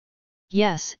experience.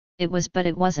 Yes, it was, but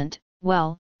it wasn't,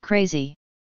 well, crazy.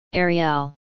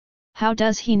 Ariel. How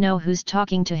does he know who's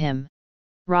talking to him?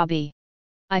 Robbie.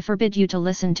 I forbid you to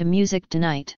listen to music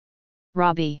tonight.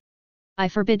 Robbie. I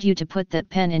forbid you to put that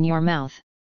pen in your mouth.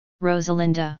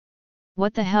 Rosalinda.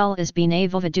 What the hell is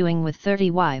Binevova doing with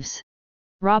 30 wives?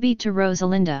 Robbie to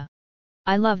Rosalinda.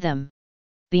 I love them.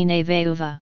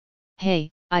 Binevova. Hey,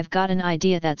 I've got an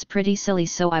idea that's pretty silly,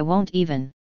 so I won't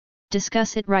even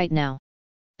discuss it right now.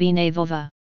 Binevova.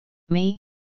 Me?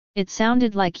 It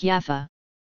sounded like Yaffa.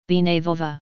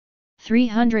 Binevova.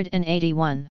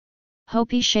 381.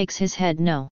 Hope he shakes his head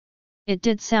no. It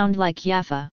did sound like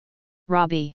Yaffa.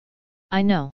 Robbie. I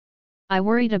know. I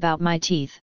worried about my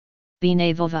teeth.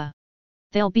 Binevova.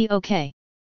 They'll be okay.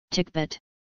 Tikbet.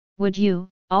 Would you,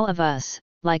 all of us,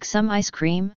 like some ice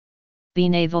cream?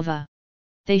 Binevova.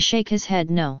 They shake his head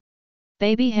no.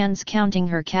 Baby hands counting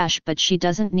her cash, but she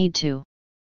doesn't need to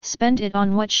spend it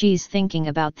on what she's thinking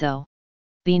about though.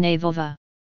 Binevova.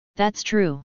 That's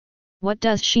true. What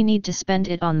does she need to spend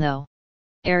it on though?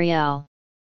 Ariel.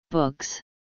 Books.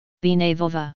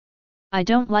 Binevova. I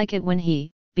don't like it when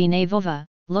he, Binevova,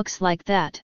 looks like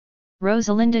that.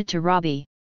 Rosalinda to Robbie.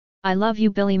 I love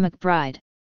you, Billy McBride.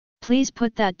 Please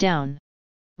put that down.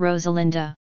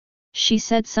 Rosalinda. She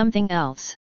said something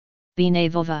else.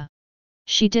 Binevova.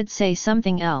 She did say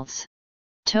something else.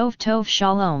 Tov Tov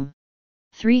Shalom.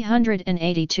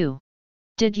 382.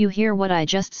 Did you hear what I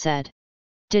just said?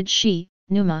 Did she,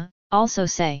 Numa, also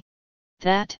say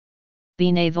that?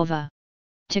 Binevova.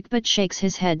 Tikbet shakes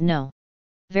his head no.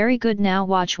 Very good, now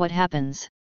watch what happens.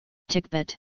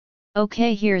 Tikbet.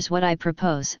 Okay, here's what I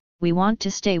propose, we want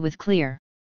to stay with clear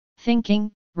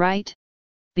thinking, right?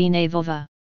 Binevova.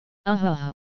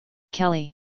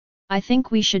 Kelly. I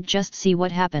think we should just see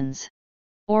what happens.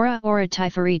 Ora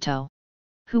Tifarito.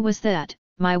 Who was that,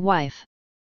 my wife?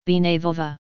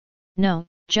 Binevova. No,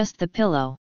 just the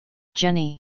pillow.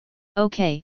 Jenny.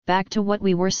 Okay, back to what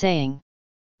we were saying.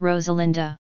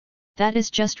 Rosalinda. That is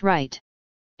just right.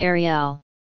 Ariel.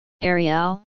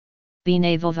 Ariel?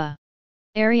 Binevova.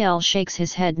 Ariel shakes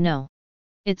his head no.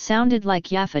 It sounded like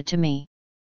Yaffa to me.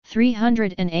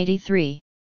 383.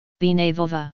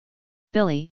 Binevova.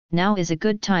 Billy, now is a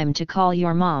good time to call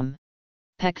your mom.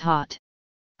 Pekhot.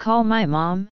 Call my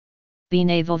mom?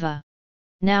 Binevova.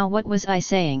 Now what was I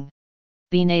saying?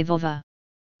 Binevova.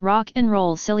 Rock and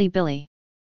roll, silly Billy.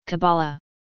 Kabbalah.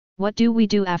 What do we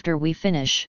do after we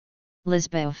finish?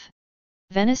 Lisbeth.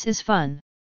 Venice is fun.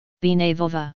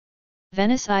 Binevova.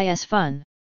 Venice is fun.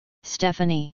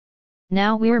 Stephanie.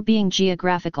 Now we're being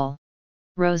geographical.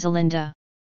 Rosalinda.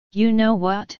 You know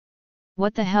what?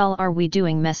 What the hell are we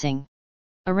doing messing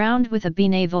around with a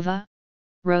Binevova?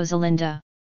 Rosalinda.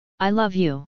 I love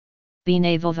you.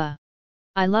 Binevova.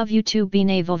 I love you too,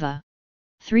 Binevova.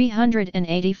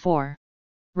 384.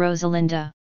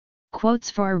 Rosalinda. Quotes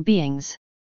for our beings.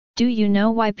 Do you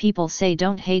know why people say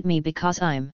don't hate me because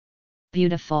I'm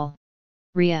beautiful?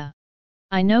 Ria.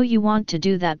 I know you want to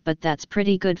do that, but that's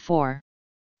pretty good for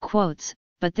quotes,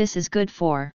 but this is good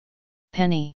for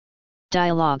Penny.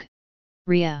 Dialogue.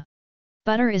 Ria.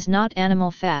 Butter is not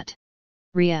animal fat.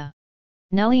 Ria.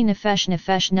 Nelly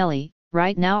Nefesh Nelly,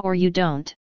 right now or you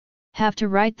don't have to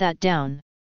write that down.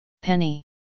 Penny.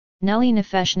 Nelly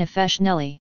Nefesh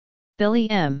Nelly. Billy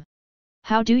M.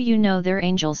 How do you know they're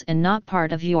angels and not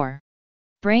part of your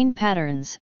brain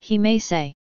patterns, he may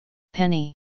say.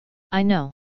 Penny. I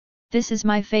know. This is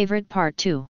my favorite part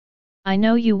too. I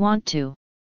know you want to.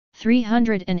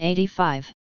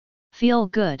 385. Feel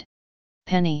good.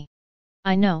 Penny.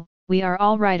 I know, we are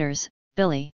all writers,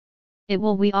 Billy. It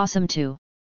will be awesome to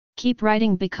keep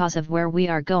writing because of where we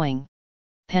are going.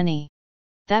 Penny.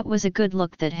 That was a good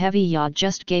look that Heavy Yod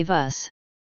just gave us.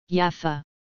 Yaffa.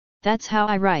 That's how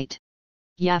I write.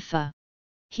 Yaffa.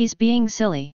 He's being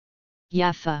silly.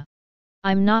 Yaffa.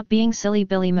 I'm not being silly,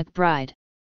 Billy McBride.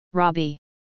 Robbie.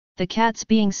 The cat's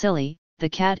being silly, the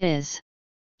cat is.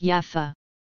 Yaffa.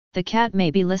 The cat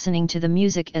may be listening to the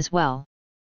music as well.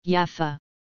 Yaffa.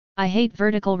 I hate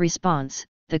vertical response,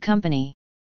 the company.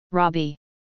 Robbie.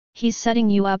 He's setting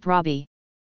you up, Robbie.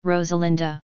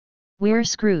 Rosalinda. We're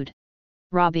screwed.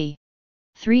 Robbie.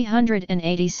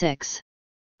 386.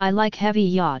 I like Heavy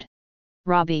Yod.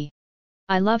 Robbie.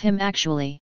 I love him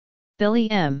actually. Billy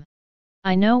M.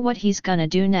 I know what he's gonna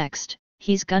do next,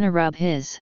 he's gonna rub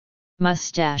his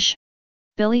mustache.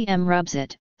 Billy M rubs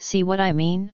it, see what I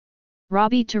mean?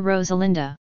 Robbie to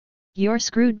Rosalinda. You're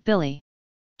screwed, Billy.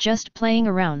 Just playing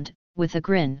around, with a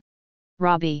grin.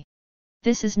 Robbie.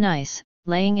 This is nice,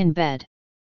 laying in bed.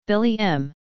 Billy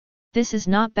M. This is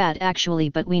not bad actually,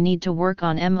 but we need to work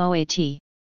on MOAT.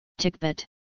 Tickbit.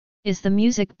 Is the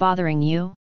music bothering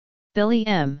you? Billy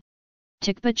M.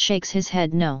 Tickbit shakes his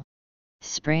head no.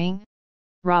 Spring?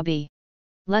 Robbie.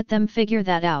 Let them figure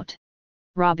that out.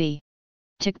 Robbie.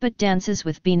 Tickbit dances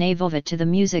with Binavova to the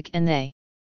music and they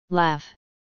laugh.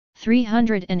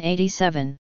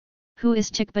 387. Who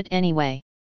is Tickbit anyway?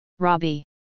 Robbie.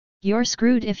 You're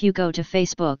screwed if you go to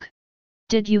Facebook.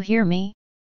 Did you hear me?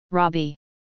 Robbie.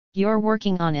 You're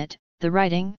working on it, the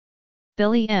writing?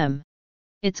 Billy M.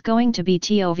 It's going to be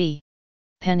TOV.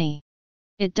 Penny.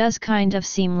 It does kind of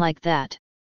seem like that.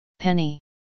 Penny.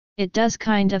 It does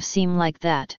kind of seem like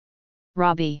that.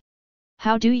 Robbie.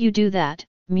 How do you do that,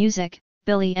 music,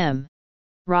 Billy M.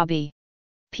 Robbie.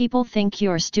 People think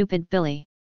you're stupid, Billy.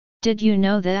 Did you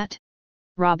know that?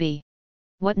 Robbie.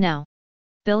 What now?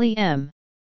 Billy M.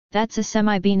 That's a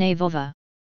semi-Binavova.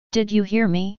 Did you hear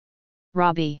me?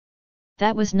 Robbie.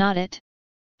 That was not it.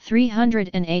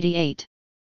 388.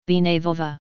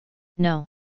 Binavova. No.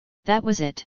 That was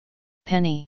it.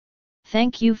 Penny.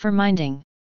 Thank you for minding.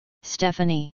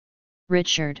 Stephanie.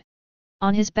 Richard.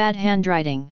 On his bad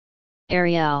handwriting.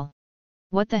 Ariel.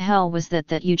 What the hell was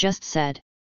that you just said?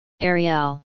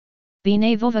 Ariel.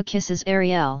 Binavova kisses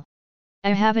Ariel. I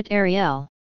have it, Ariel.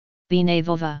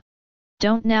 Binavova.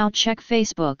 Don't now check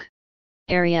Facebook.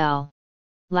 Ariel.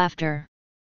 Laughter.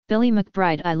 Billy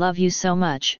McBride, I love you so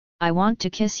much, I want to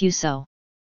kiss you so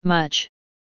much.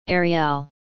 Ariel.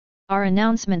 Our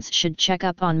announcements should check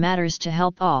up on matters to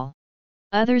help all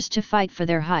others to fight for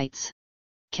their heights.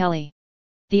 Kelly.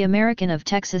 The American of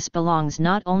Texas belongs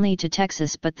not only to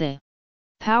Texas but the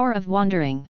power of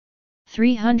wandering.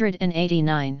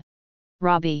 389.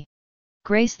 Robbie.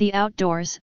 Grace the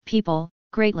outdoors, people,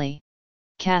 greatly.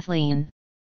 Kathleen.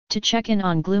 To check in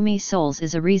on gloomy souls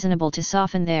is a reasonable to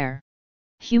soften their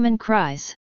human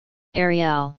cries.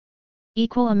 Ariel.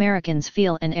 Equal Americans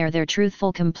feel and air their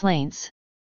truthful complaints.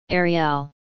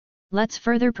 Ariel. Let's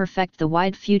further perfect the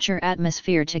wide future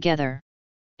atmosphere together.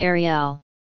 Ariel.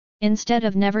 Instead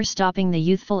of never stopping the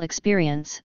youthful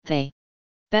experience, the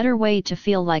better way to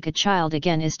feel like a child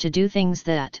again is to do things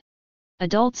that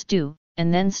adults do,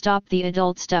 and then stop the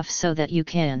adult stuff so that you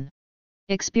can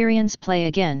experience play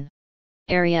again.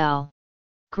 Ariel.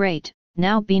 Great,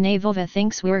 now Binavova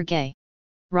thinks we're gay.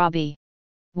 Robbie.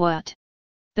 What?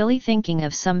 Billy thinking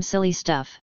of some silly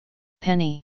stuff.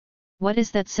 Penny. What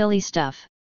is that silly stuff?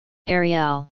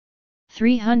 Ariel.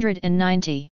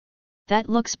 390. That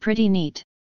looks pretty neat.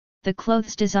 The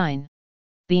clothes design.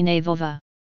 Binavova.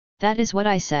 That is what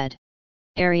I said.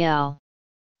 Ariel.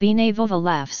 Binavova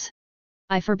laughs.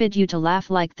 I forbid you to laugh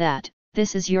like that,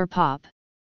 this is your pop.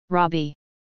 Robbie.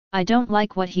 I don't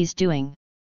like what he's doing.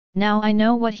 Now I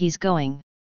know what he's going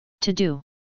to do.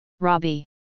 Robbie.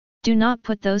 Do not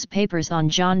put those papers on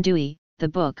John Dewey, the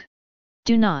book.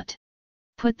 Do not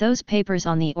put those papers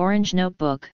on the orange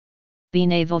notebook.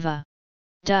 Binavova.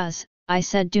 Does, I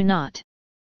said do not.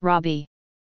 Robbie.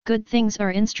 Good things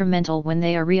are instrumental when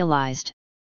they are realized.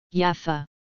 Yaffa.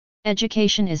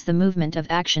 Education is the movement of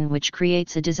action which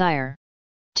creates a desire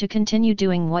to continue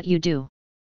doing what you do.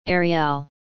 Ariel.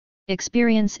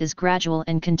 Experience is gradual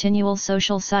and continual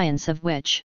social science of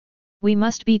which we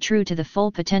must be true to the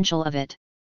full potential of it.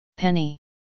 Penny.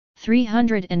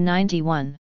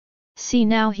 391. See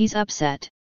now he's upset.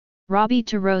 Robbie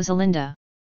to Rosalinda.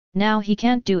 Now he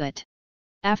can't do it.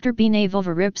 After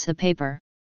Binavova rips a paper.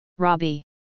 Robbie.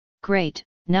 Great,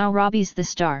 now Robbie's the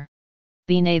star.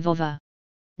 Binavova.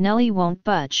 Nellie won't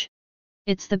budge.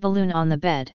 It's the balloon on the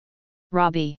bed.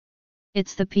 Robbie.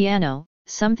 It's the piano,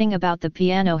 something about the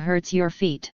piano hurts your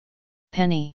feet.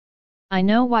 Penny. I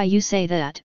know why you say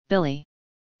that, Billy.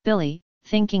 Billy,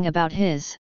 thinking about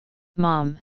his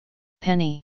mom.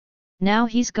 Penny. Now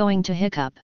he's going to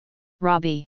hiccup.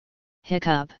 Robbie.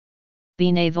 Hiccup.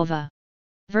 Binavova.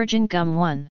 Virgin gum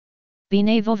 1.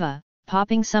 Binavova,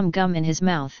 popping some gum in his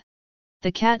mouth.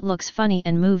 The cat looks funny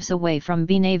and moves away from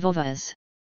Binavova's.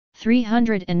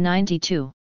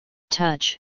 392.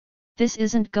 Touch. This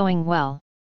isn't going well.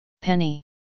 Penny.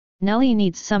 Nellie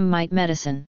needs some mite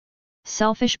medicine.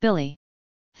 Selfish Billy.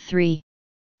 $3.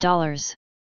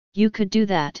 You could do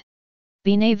that.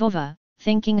 Binavova,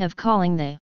 thinking of calling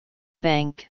the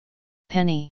bank.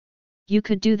 Penny. You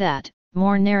could do that,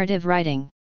 more narrative writing.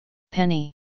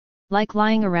 Penny. Like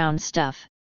lying around stuff.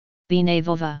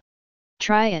 Binavova.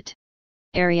 Try it.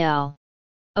 Ariel.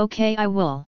 Okay, I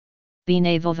will.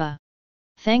 Binavova.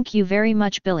 Thank you very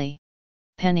much, Billy.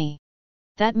 Penny.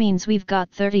 That means we've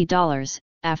got $30,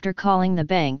 after calling the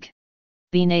bank.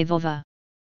 Binavova.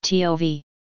 TOV.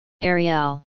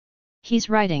 Ariel. He's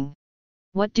writing.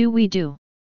 What do we do?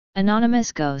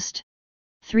 Anonymous Ghost.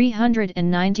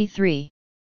 393.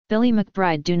 Billy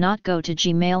McBride, do not go to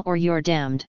Gmail or you're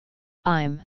damned.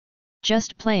 I'm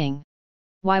just playing.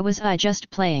 Why was I just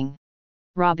playing?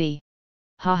 Robbie.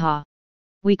 Haha.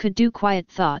 We could do quiet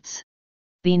thoughts.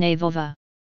 Binevova.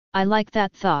 I like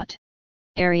that thought.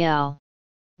 Ariel.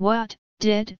 What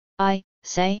did I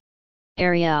say?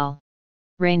 Ariel.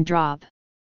 Raindrop.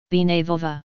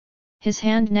 Binevova. His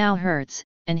hand now hurts,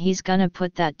 and he's gonna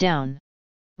put that down.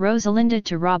 Rosalinda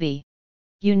to Robbie.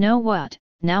 You know what,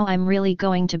 now I'm really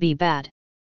going to be bad.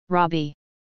 Robbie.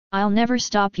 I'll never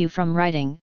stop you from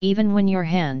writing, even when your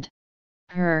hand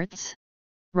hurts.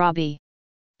 Robbie.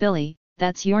 Billy,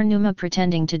 that's your Numa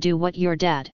pretending to do what your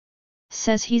dad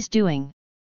says he's doing.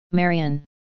 Marion.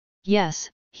 Yes,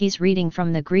 he's reading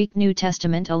from the Greek New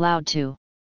Testament aloud too.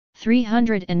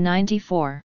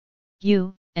 394.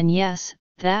 You, and yes,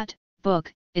 that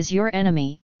book is your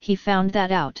enemy, he found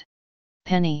that out.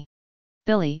 Penny.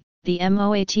 Billy, the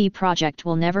MOAT project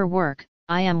will never work,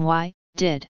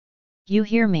 did you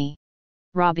hear me?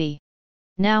 Robbie.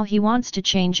 Now he wants to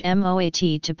change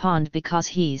MOAT to Pond because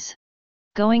he's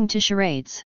going to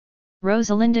charades.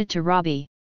 Rosalinda to Robbie.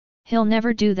 He'll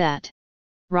never do that.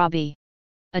 Robbie.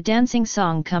 A dancing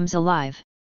song comes alive.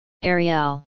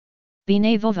 Ariel.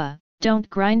 Binevova, don't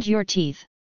grind your teeth.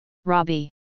 Robbie.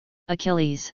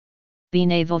 Achilles.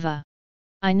 Binevova.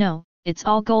 I know, it's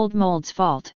all Gold Mold's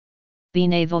fault.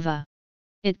 Binevova.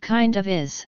 It kind of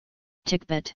is.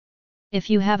 Tickbit. If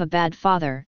you have a bad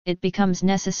father, it becomes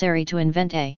necessary to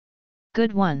invent a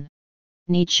good one.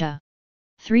 Nietzsche.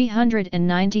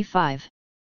 395.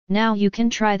 Now you can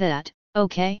try that,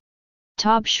 okay?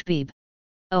 Tob Schbeeb.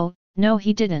 Oh, no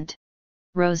he didn't.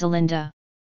 Rosalinda.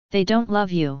 They don't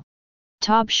love you.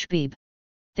 Tob Schbeeb.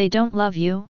 They don't love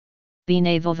you?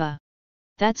 Binevova.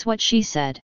 That's what she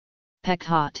said.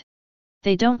 Peckhot.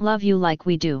 They don't love you like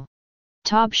we do.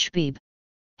 Tob Schbeeb.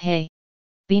 Hey.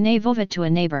 Binevova to a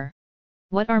neighbor.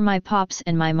 What are my pop's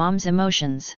and my mom's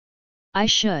emotions? I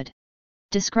should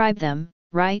describe them,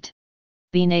 right?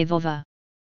 Binevova.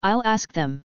 I'll ask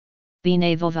them.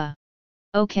 Binevova.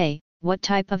 Okay, what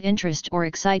type of interest or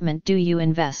excitement do you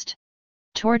invest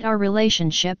toward our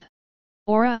relationship?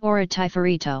 Ora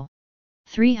Tifarito.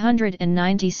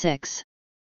 396.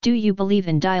 Do you believe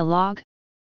in dialogue?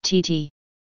 TT.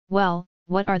 Well,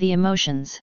 what are the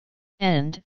emotions?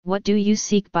 And, what do you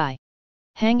seek by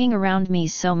hanging around me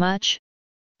so much?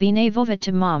 Binevova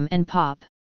to mom and pop.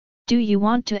 Do you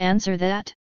want to answer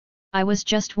that? I was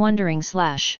just wondering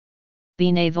 /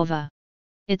 Binevova.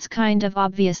 It's kind of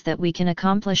obvious that we can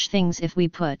accomplish things if we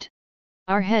put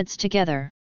our heads together.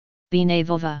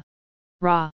 Binevova.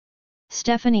 Ra.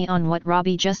 Stephanie on what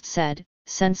Robbie just said,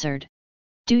 censored.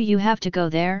 Do you have to go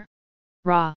there?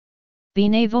 Ra.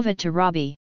 Binevova to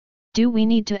Robbie. Do we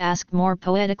need to ask more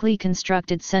poetically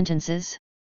constructed sentences?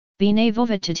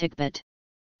 Binevova to Tickbit.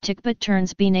 Tickbit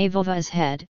turns Binevova's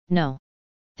head, no.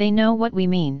 They know what we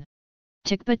mean.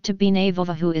 Tickbit to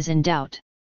Binevova who is in doubt.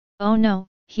 Oh no,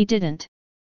 he didn't.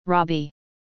 Robbie.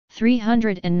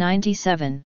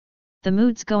 397. The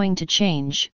mood's going to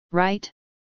change, right?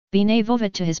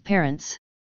 Binevova to his parents.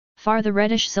 Far the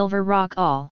reddish silver rock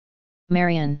all.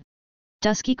 Marion.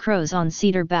 Dusky crows on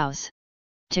cedar boughs.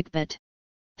 Tickbit.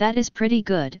 That is pretty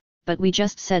good, but we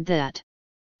just said that.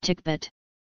 Tickbit.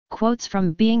 Quotes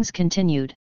from Beings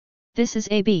continued. This is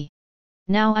AB.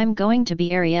 Now I'm going to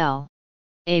be Ariel.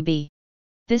 AB.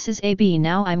 This is AB.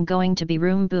 Now I'm going to be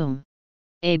Room Boom.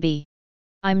 AB.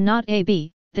 I'm not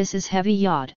AB, this is Heavy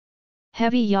Yacht.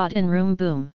 Heavy Yacht in Room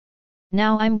Boom.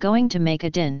 Now I'm going to make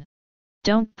a din.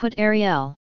 Don't put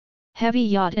Ariel. Heavy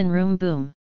Yacht in Room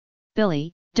Boom.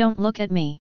 Billy, don't look at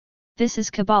me. This is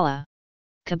Kabbalah.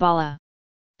 Kabbalah.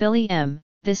 Billy M,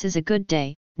 this is a good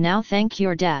day, now thank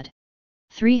your dad.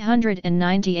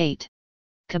 398.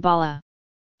 Kabbalah.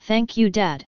 Thank you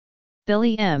dad.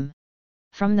 Billy M.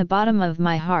 From the bottom of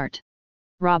my heart.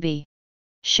 Robbie.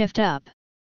 Shift up.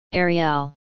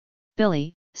 Ariel.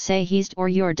 Billy, say he's or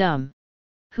you're dumb.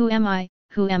 Who am I,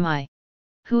 who am I?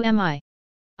 Who am I?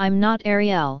 I'm not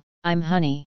Ariel, I'm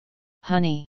Honey.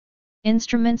 Honey.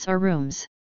 Instruments are rooms.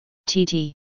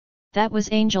 TT. That was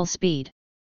Angel Speed.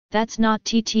 That's not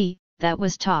TT, that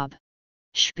was Tob.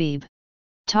 Schbeeb.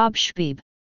 Tob Schbeeb.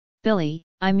 Billy,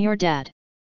 I'm your dad.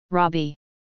 Robbie.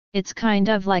 It's kind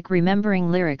of like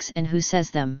remembering lyrics and who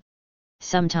says them.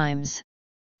 Sometimes.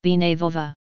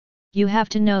 Binevova. You have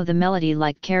to know the melody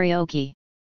like karaoke.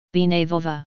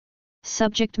 Binevova.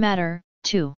 Subject matter,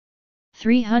 2.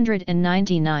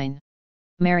 399.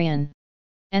 Marion.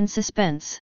 And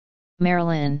suspense.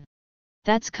 Marilyn.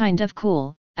 That's kind of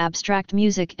cool, Abstract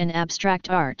music and abstract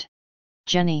art.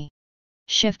 Jenny.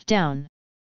 Shift down.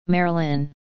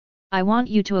 Marilyn. I want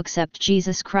you to accept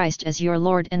Jesus Christ as your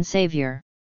Lord and Savior.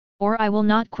 Or I will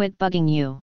not quit bugging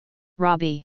you.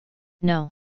 Robbie. No.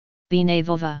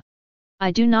 Binevova.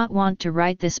 I do not want to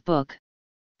write this book.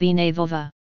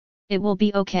 Binevova. It will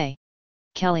be okay.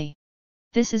 Kelly.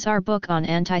 This is our book on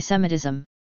anti-Semitism.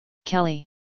 Kelly.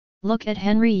 Look at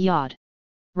Henry Yod.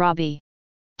 Robbie.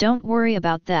 Don't worry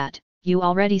about that, you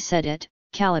already said it,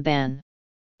 Caliban.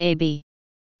 AB.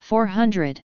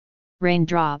 400.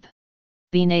 Raindrop.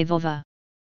 Binevova.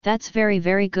 That's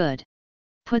very good.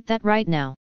 Put that right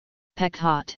now.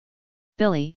 Peckhot.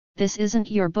 Billy, this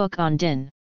isn't your book on din.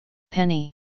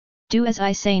 Penny. Do as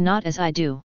I say, not as I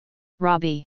do.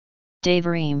 Robbie.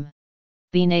 Davarim.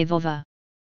 Binevova.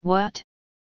 What?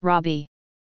 Robbie.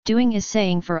 Doing is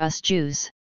saying for us Jews.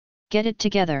 Get it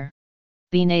together.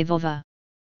 Binevova.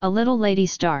 A little lady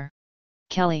star.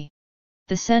 Kelly.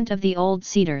 The scent of the old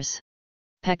cedars.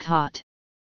 Peckhot.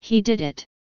 He did it.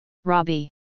 Robbie.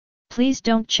 Please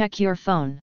don't check your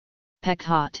phone.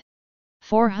 Peckhot.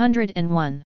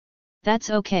 401. That's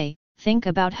okay, think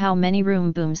about how many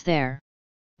room booms there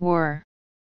were.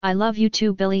 I love you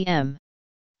too, Billy M.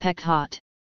 Peckhot.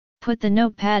 Put the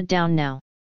notepad down now.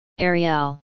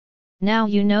 Ariel. Now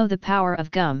you know the power of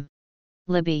gum.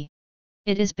 Libby.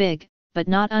 It is big, but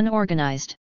not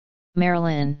unorganized.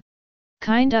 Marilyn.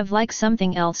 Kind of like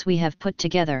something else we have put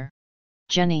together.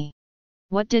 Jenny.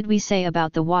 What did we say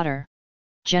about the water?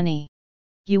 Jenny.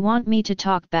 You want me to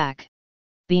talk back?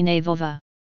 Binevova.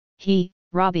 He,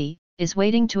 Robbie, is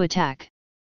waiting to attack.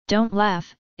 Don't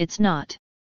laugh, it's not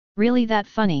really that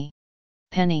funny.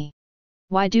 Penny.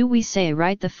 Why do we say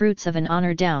write the fruits of an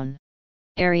honor down?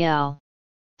 Ariel.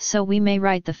 So we may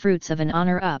write the fruits of an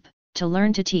honor up, to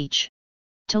learn to teach.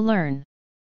 To learn.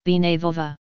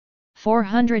 Binevova.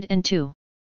 402.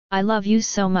 I love you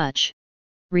so much.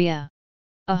 Ria.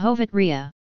 Ahovat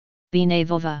Ria.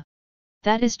 Binevova.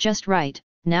 That is just right,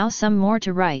 now some more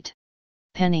to write.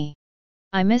 Penny.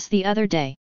 I miss the other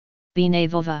day.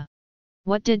 Binevova.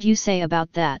 What did you say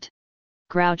about that?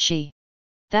 Grouchy.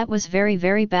 That was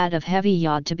very bad of Heavy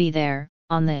Yod to be there,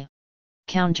 on the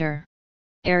counter.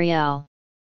 Ariel.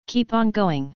 Keep on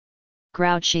going.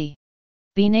 Grouchy.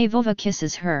 Binevova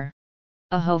kisses her.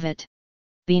 Ahovat.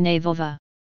 Binevova.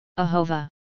 Ahova.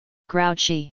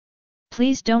 Grouchy.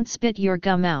 Please don't spit your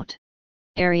gum out.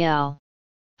 Ariel.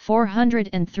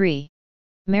 403.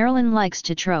 Marilyn likes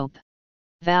to trope.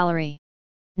 Valerie.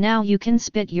 Now you can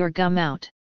spit your gum out.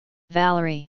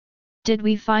 Valerie. Did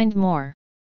we find more?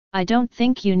 I don't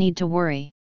think you need to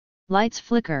worry. Lights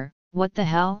flicker, what the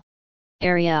hell?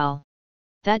 Ariel.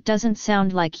 That doesn't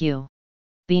sound like you.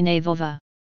 Binevova.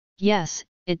 Yes,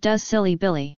 it does, silly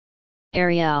Billy.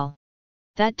 Ariel.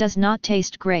 That does not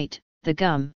taste great, the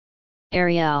gum.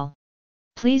 Ariel.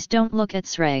 Please don't look at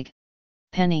Sreg.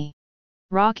 Penny.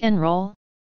 Rock and roll?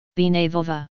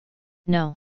 Binevova.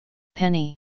 No.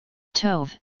 Penny.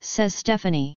 Tove, says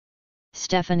Stephanie.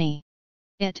 Stephanie.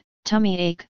 Tummy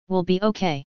ache, will be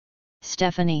okay.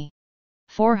 Stephanie.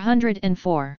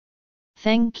 404.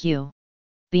 Thank you.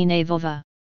 Binevova.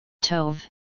 Tove.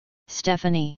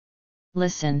 Stephanie.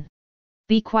 Listen.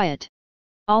 Be quiet.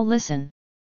 I'll listen.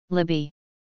 Libby.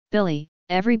 Billy,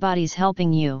 everybody's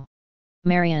helping you.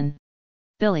 Marion.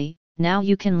 Billy, now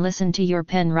you can listen to your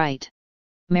pen write.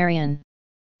 Marion.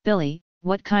 Billy,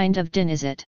 what kind of din is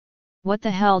it? What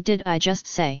the hell did I just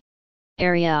say?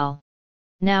 Ariel.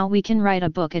 Now we can write a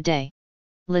book a day.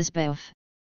 Lisbeth.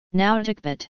 Now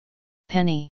Tickbit.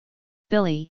 Penny.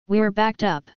 Billy, we're backed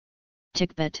up.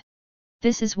 Tickbit.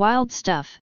 This is wild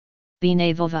stuff.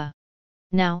 Binevova.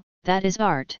 Now, that is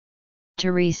art.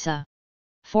 Teresa.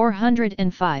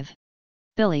 405.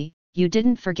 Billy, you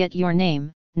didn't forget your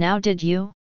name, now did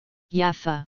you?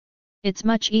 Yaffa. It's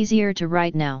much easier to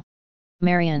write now.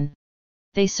 Marion.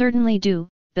 They certainly do,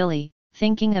 Billy,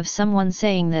 thinking of someone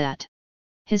saying that.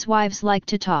 His wives like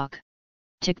to talk.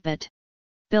 Tickbit.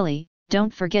 Billy,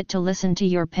 don't forget to listen to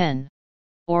your pen.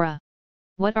 Aura.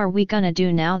 What are we gonna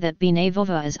do now that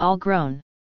Binevova is all grown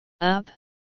up?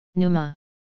 Numa.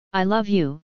 I love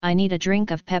you, I need a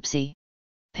drink of Pepsi.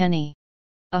 Penny.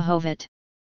 Ahovat.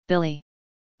 Billy.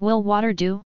 Will water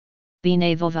do?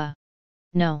 Binevova.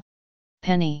 No.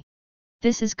 Penny.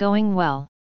 This is going well.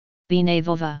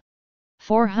 Binevova.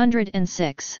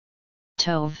 406.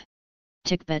 Tove.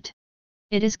 Tickbit.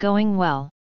 It is going well.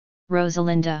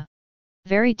 Rosalinda.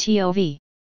 Very tov.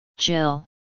 Jill.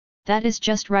 That is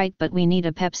just right, but we need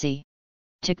a Pepsi.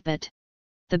 Tickbit.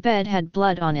 The bed had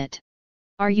blood on it.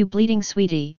 Are you bleeding,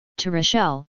 sweetie? To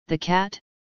Rochelle, the cat?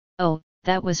 Oh,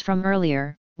 that was from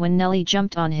earlier, when Nellie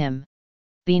jumped on him.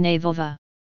 Binevova.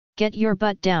 Get your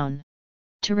butt down.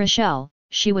 To Rochelle,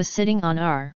 she was sitting on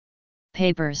our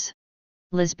papers.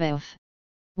 Lisbeth.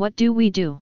 What do?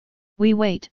 We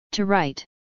wait, to write.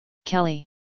 Kelly.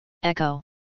 Echo.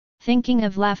 Thinking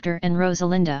of laughter and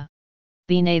Rosalinda.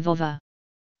 Binevova.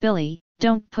 Billy,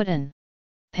 don't put in.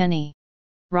 Penny.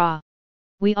 Ra.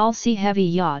 We all see heavy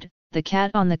yod, the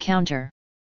cat on the counter.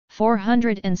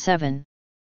 407.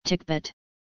 Tickbit.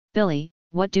 Billy,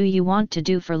 what do you want to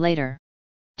do for later?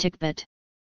 Tickbit.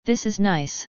 This is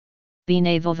nice.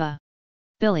 Binevova.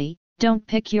 Billy, don't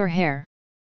pick your hair.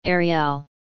 Ariel.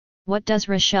 What does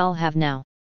Rochelle have now?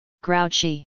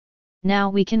 Grouchy. Now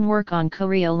we can work on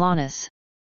Coriolanus.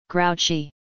 Grouchy.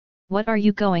 What are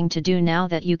you going to do now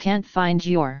that you can't find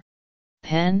your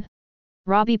pen?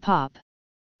 Robbie Pop.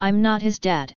 I'm not his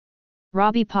dad.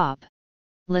 Robbie Pop.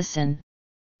 Listen.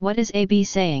 What is AB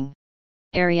saying?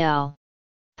 Ariel.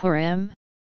 Purim?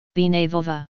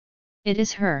 Binevova. It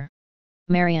is her.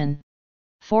 Marion.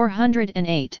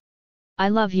 408. I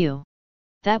love you.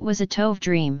 That was a Tove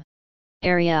dream.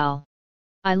 Ariel.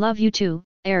 I love you too,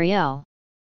 Ariel.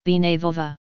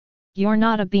 Binevova. You're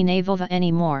not a Binevova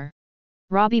anymore.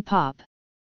 Robbie Pop.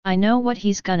 I know what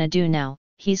he's gonna do now,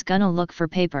 he's gonna look for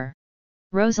paper.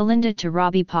 Rosalinda to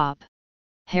Robbie Pop.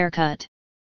 Haircut.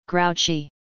 Grouchy.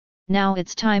 Now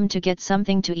it's time to get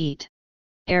something to eat.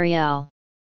 Ariel.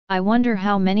 I wonder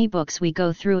how many books we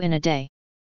go through in a day.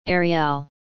 Ariel.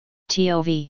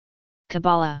 TOV.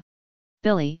 Kabbalah.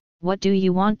 Billy, what do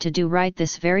you want to do right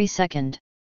this very second?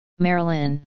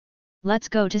 Marilyn. Let's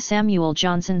go to Samuel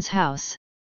Johnson's house.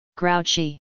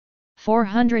 Grouchy.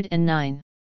 409.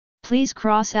 Please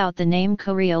cross out the name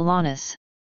Coriolanus.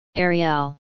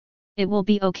 Ariel. It will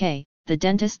be okay, the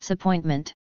dentist's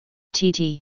appointment.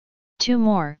 TT. 2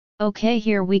 more, okay,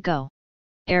 here we go.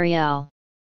 Ariel.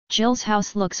 Jill's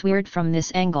house looks weird from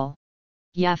this angle.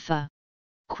 Yaffa.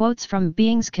 Quotes from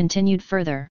Beings continued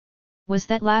further. Was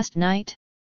that last night?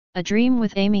 A dream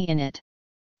with Amy in it.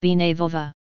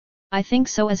 Binevova. I think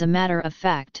so, as a matter of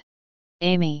fact.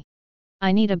 Amy.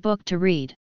 I need a book to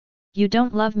read. You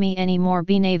don't love me anymore,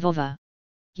 Binevova.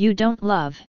 You don't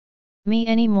love me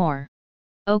anymore.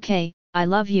 Okay, I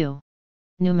love you.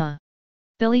 Numa.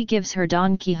 Billy gives her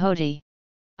Don Quixote.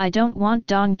 I don't want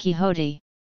Don Quixote.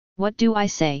 What do I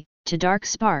say, to Dark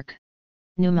Spark?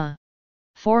 Numa.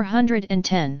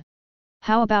 410.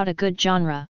 How about a good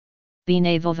genre?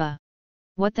 Binevova.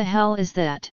 What the hell is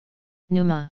that?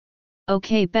 Numa.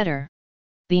 Okay, better.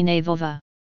 Binevova.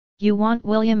 You want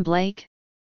William Blake?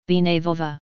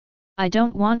 Binevova. I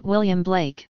don't want William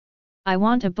Blake. I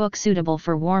want a book suitable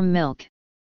for warm milk.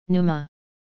 Numa.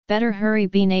 Better hurry,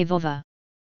 Binevova.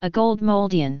 A gold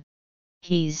Moldian.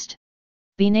 Heezed.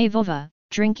 Binevova,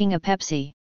 drinking a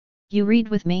Pepsi. You read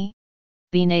with me?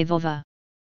 Binevova.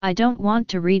 I don't want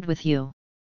to read with you.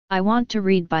 I want to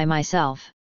read by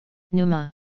myself.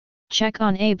 Numa. Check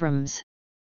on Abrams.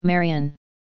 Marion.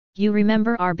 You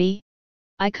remember RB?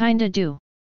 I kinda do.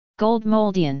 Gold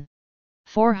Moldian.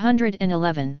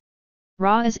 411.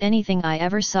 Raw as anything I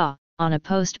ever saw, on a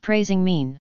post praising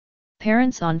mean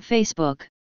parents on Facebook.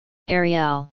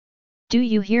 Ariel. Do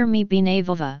you hear me,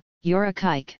 Binevova, you're a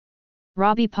kike.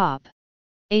 Robbie Pop.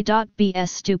 A.bs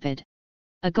stupid.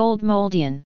 A gold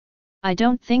Moldian. I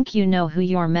don't think you know who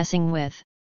you're messing with.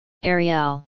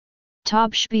 Ariel.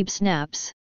 Tob Shbeeb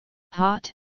snaps.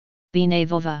 Hot?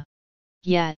 Binevova.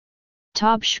 Yeah.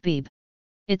 Tob Shbeeb.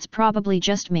 It's probably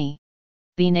just me.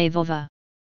 Binevova.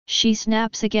 She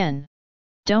snaps again.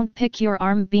 Don't pick your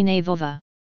arm, Binevova.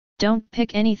 Don't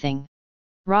pick anything.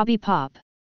 Robbie Pop.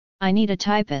 I need a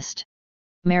typist.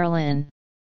 Marilyn.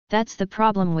 That's the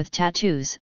problem with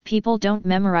tattoos, people don't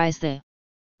memorize the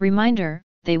reminder,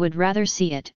 they would rather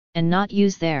see it, and not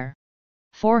use their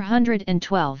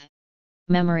 412.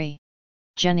 Memory.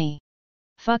 Jenny.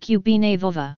 Fuck you,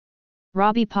 Binevova.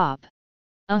 Robbie Pop.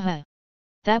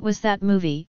 That was that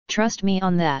movie, trust me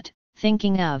on that,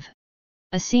 thinking of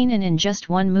a scene in just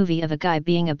one movie of a guy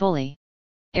being a bully.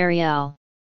 Ariel.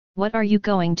 What are you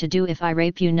going to do if I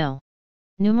rape you? No.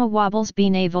 Numa wobbles,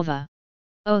 Binevova.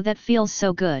 Oh, that feels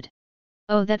so good.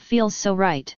 Oh, that feels so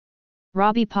right.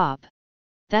 Robbie Pop.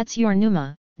 That's your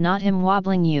Numa, not him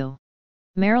wobbling you.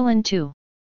 Marilyn too.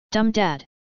 Dumb dad.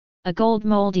 A gold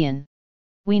Moldian.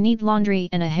 We need laundry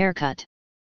and a haircut.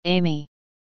 Amy.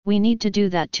 We need to do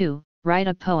that too, write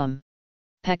a poem.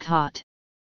 Peck hot.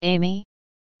 Amy?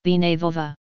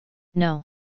 Binevova. No.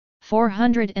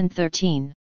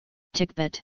 413.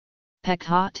 Tickbit. Peck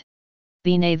hot?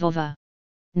 Binevova.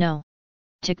 No.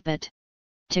 Tickbit.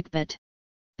 Tickbit.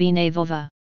 Binevova.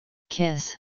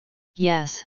 Kiss.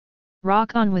 Yes.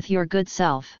 Rock on with your good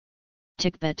self.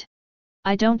 Tickbit.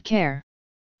 I don't care.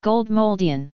 Gold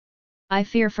Moldian. I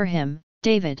fear for him,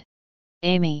 David.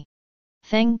 Amy.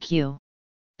 Thank you.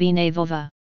 Binevova.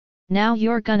 Now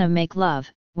you're gonna make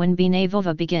love, when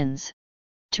Binevova begins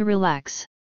to relax.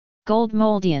 Gold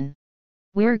Moldian.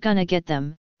 We're gonna get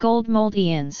them, Gold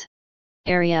Moldians.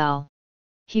 Ariel.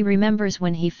 He remembers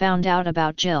when he found out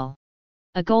about Jill.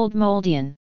 A Gold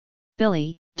Moldian.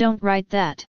 Billy, don't write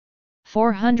that.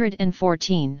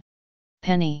 414.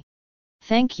 Penny.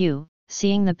 Thank you,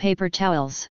 seeing the paper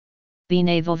towels.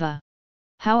 Binevova.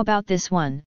 How about this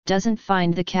one, doesn't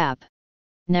find the cap.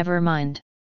 Never mind.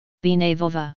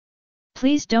 Binevova.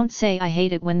 Please don't say I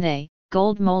hate it when they,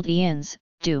 Gold Moldians,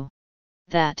 do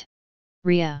that.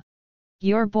 Ria.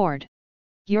 You're bored.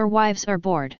 Your wives are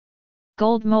bored.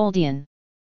 Gold Moldian.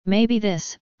 Maybe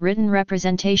this, written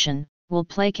representation, will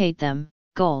placate them,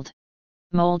 Gold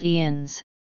Moldians.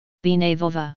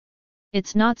 Binevova.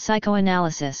 It's not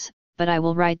psychoanalysis, but I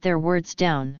will write their words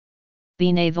down.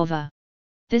 Binevova.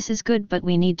 This is good but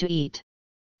we need to eat.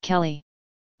 Kelly.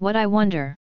 What I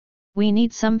wonder. We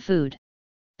need some food.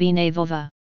 Binevova.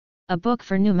 A book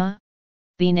for Numa?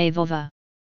 Binevova.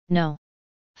 No.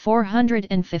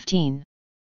 415.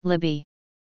 Libby.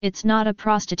 It's not a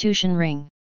prostitution ring.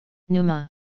 Numa.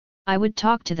 I would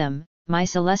talk to them, my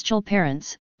celestial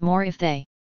parents, more if they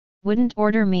wouldn't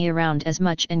order me around as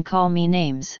much and call me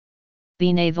names.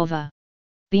 Binevova.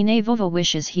 Binevova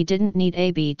wishes he didn't need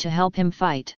AB to help him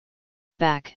fight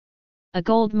back. A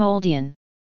Gold Moldian.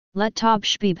 Let Tob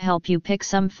Shbeeb help you pick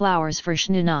some flowers for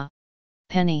Shnuna.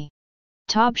 Penny.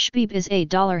 Tob Shbeeb is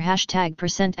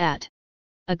 $. # at.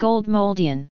 A Gold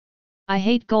Moldian. I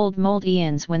hate Gold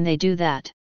Moldians when they do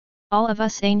that. All of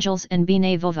us angels and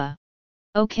Binevova.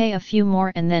 Okay, a few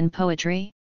more and then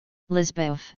poetry.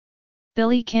 Lisbeth.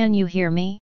 Billy, can you hear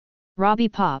me? Robbie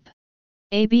Pop.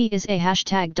 AB is a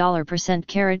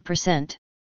 $% %.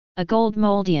 A Gold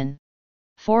Moldian.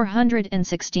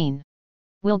 416.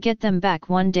 We'll get them back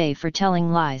one day for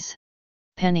telling lies.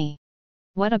 Penny.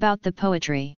 What about the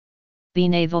poetry?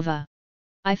 Binevova.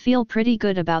 I feel pretty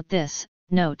good about this,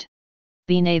 note.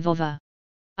 Binevova.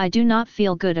 I do not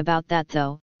feel good about that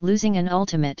though, losing an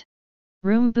ultimate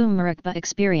room boom Marakba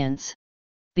experience.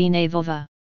 Binevova.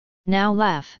 Now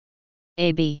laugh.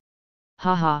 AB.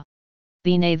 Haha.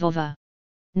 Binevova.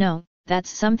 No,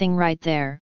 that's something right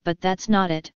there, but that's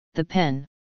not it, the pen.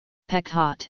 Peck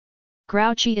hot.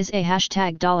 Grouchy is a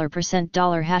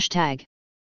 $%.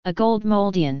 A Gold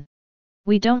Moldian.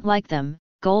 We don't like them,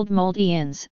 Gold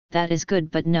Moldians, that is good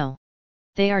but no.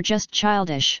 They are just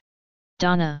childish.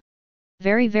 Donna.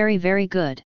 Very very very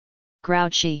good.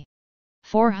 Grouchy.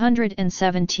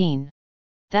 417.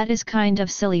 That is kind of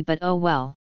silly but oh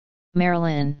well.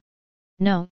 Marilyn.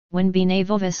 No, when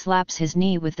Binevova slaps his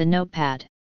knee with the notepad.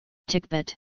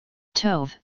 Tikbit.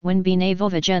 Tove, when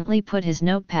Binevova gently put his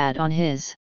notepad on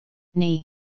his knee.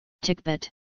 Tikbit.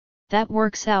 That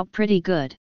works out pretty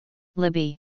good.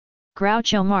 Libby.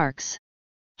 Groucho Marx.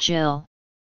 Jill.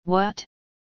 What?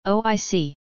 Oh I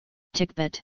see.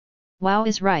 Tikbit. Wow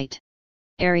is right.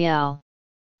 Ariel.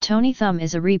 Tony Thumb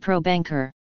is a repro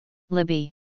banker.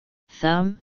 Libby.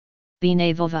 Thumb?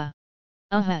 Binevova.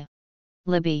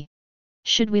 Libby.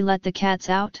 Should we let the cats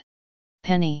out?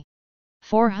 Penny.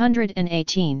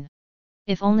 418.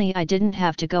 If only I didn't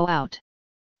have to go out.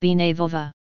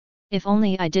 Binevova. If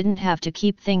only I didn't have to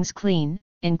keep things clean,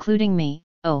 including me,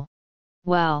 oh.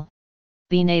 Well.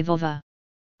 Binevova.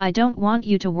 I don't want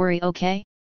you to worry, okay?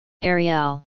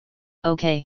 Ariel.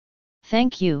 Okay.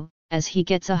 Thank you, as he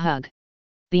gets a hug.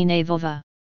 Binevova.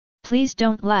 Please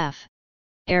don't laugh.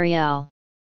 Ariel.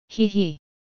 Hee hee.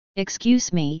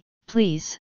 Excuse me,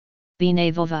 please.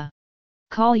 Binevova.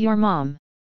 Call your mom.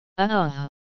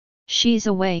 She's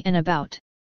away and about.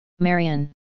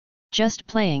 Marian. Just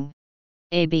playing.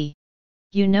 AB.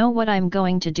 You know what I'm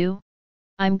going to do?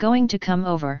 I'm going to come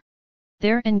over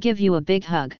there and give you a big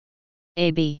hug.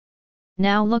 AB.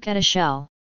 Now look at a shell.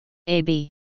 AB.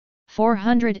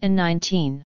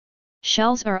 419.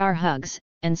 Shells are our hugs,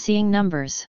 and seeing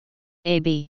numbers.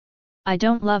 AB. I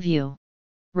don't love you.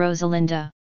 Rosalinda.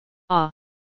 Ah.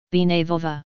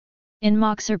 Binevova. In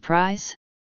mock surprise?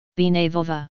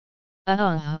 Binevova.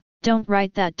 Don't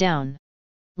write that down.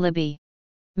 Libby.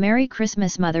 Merry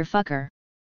Christmas motherfucker.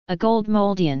 A Gold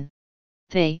Moldian.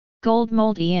 They, Gold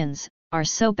Moldians, are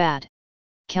so bad.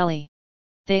 Kelly.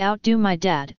 They outdo my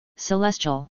dad,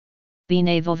 Celestial.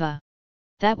 Binevova.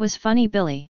 That was funny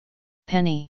Billy.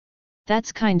 Penny.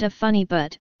 That's kind of funny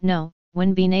but, no,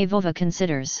 when Binevova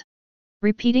considers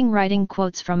repeating writing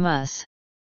quotes from us.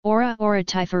 Ora ora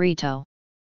Tifarito.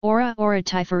 Ora ora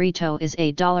Tifarito is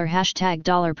a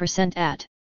 $% at.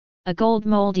 A Gold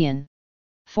Moldian.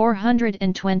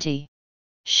 420.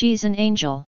 She's an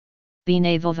angel.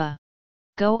 Binevova.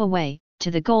 Go away,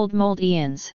 to the gold mold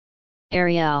Ians.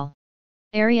 Ariel.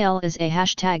 Ariel is a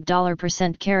hashtag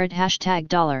 $% carat hashtag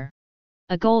dollar.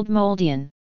 A gold moldian.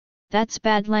 That's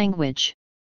bad language.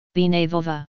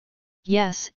 Binavova.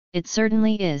 Yes, it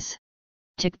certainly is.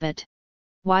 Tikbet.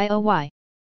 Why oh why?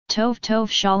 Tov tov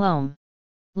shalom.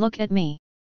 Look at me.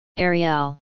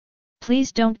 Ariel.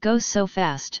 Please don't go so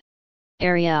fast.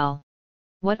 Ariel.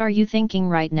 What are you thinking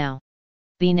right now?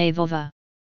 Binavova.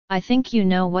 I think you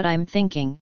know what I'm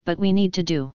thinking, but we need to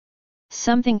do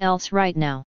something else right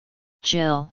now.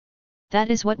 Jill. That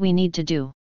is what we need to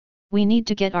do. We need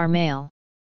to get our mail.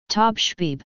 Tob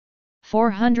Shbeeb.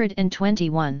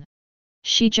 421.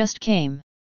 She just came.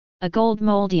 A gold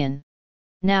moldian.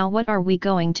 Now what are we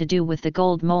going to do with the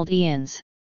gold moldians?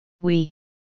 We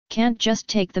can't just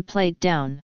take the plate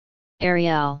down.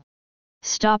 Ariel.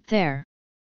 Stop there.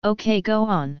 Okay, go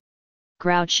on.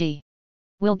 Grouchy.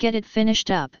 We'll get it finished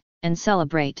up, and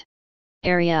celebrate.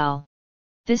 Ariel.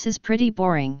 This is pretty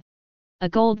boring. A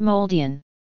gold moldian.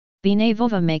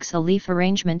 Binavova makes a leaf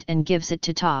arrangement and gives it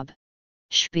to Tob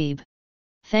Shbeeb.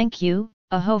 Thank you,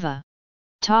 Ahova.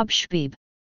 Tob Shbeeb.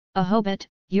 Ahobet,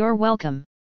 you're welcome.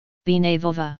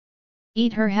 Binavova.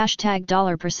 Eat her hashtag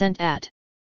 $% at.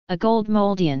 A gold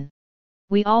moldian.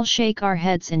 We all shake our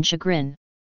heads in chagrin.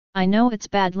 I know it's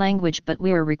bad language, but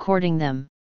we're recording them.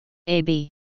 AB.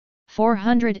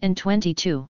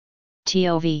 422.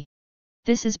 TOV.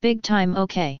 This is big time,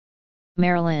 okay.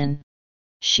 Marilyn.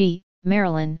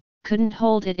 Marilyn, couldn't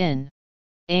hold it in.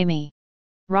 Amy.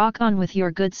 Rock on with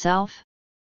your good self?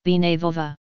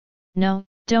 Binavova. No,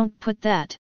 don't put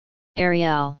that.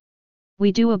 Ariel.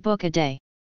 We do a book a day.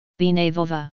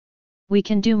 Binavova. We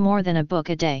can do more than a book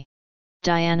a day.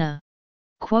 Diana.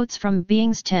 Quotes from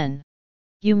Beings 10.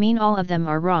 You mean all of them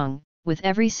are wrong, with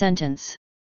every sentence.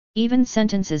 Even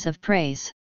sentences of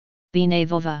praise.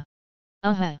 Binavova.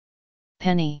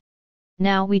 Penny.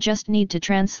 Now we just need to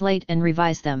translate and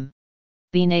revise them.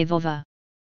 Binavova.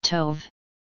 Tov.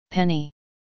 Penny.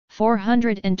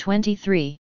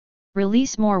 423.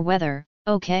 Release more weather,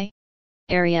 okay?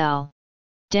 Ariel.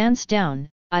 Dance down,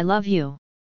 I love you.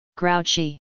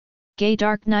 Grouchy. Gay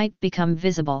dark night become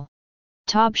visible.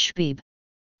 Tob Shbeeb.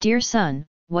 Dear son,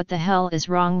 what the hell is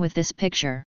wrong with this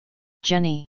picture?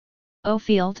 Jenny. Oh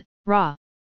field, raw.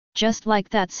 Just like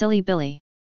that silly Billy.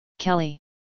 Kelly.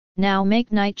 Now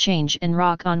make night change and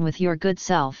rock on with your good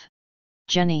self.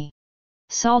 Jenny.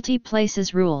 Salty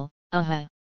places rule,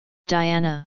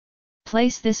 Diana.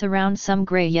 Place this around some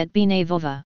grey yet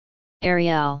Binavova.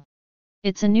 Ariel.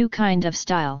 It's a new kind of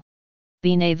style.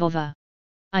 Binavova.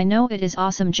 I know it is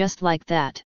awesome just like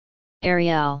that.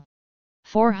 Ariel.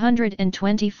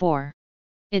 424.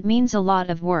 It means a lot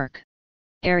of work.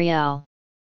 Ariel.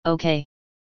 Okay.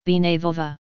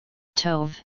 Binavova.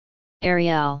 Tov.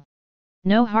 Ariel.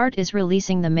 No, heart is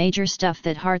releasing the major stuff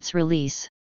that hearts release.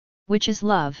 Which is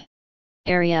love.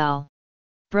 Ariel.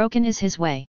 Broken is his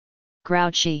way.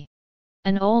 Grouchy.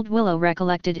 An old willow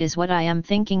recollected is what I am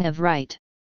thinking of right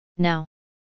now.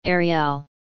 Ariel.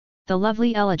 The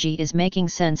lovely elegy is making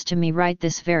sense to me right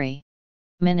this very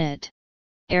minute.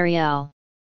 Ariel.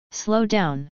 Slow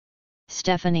down.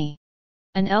 Stephanie.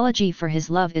 An elegy for his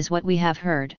love is what we have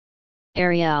heard.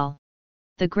 Ariel.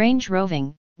 The Grange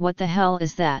roving, what the hell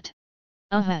is that?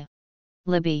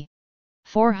 Libby.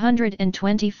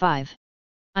 425.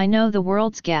 I know the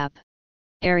world's gap.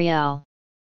 Ariel.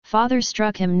 Father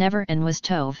struck him never and was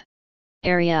Tov.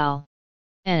 Ariel.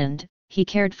 And, he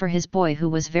cared for his boy who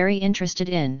was very interested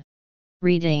in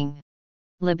reading.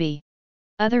 Libby.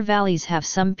 Other valleys have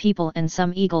some people and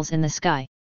some eagles in the sky.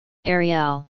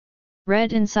 Ariel.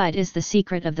 Red inside is the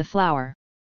secret of the flower.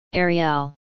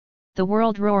 Ariel. The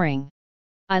world roaring.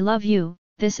 I love you,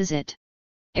 this is it.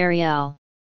 Ariel.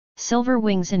 Silver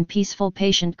wings and peaceful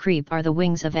patient creep are the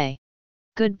wings of a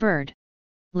good bird.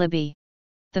 Libby.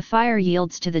 The fire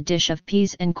yields to the dish of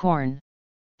peas and corn.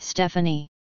 Stephanie.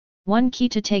 One key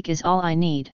to take is all I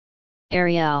need.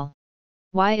 Ariel.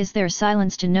 Why is there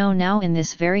silence to know now in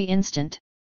this very instant?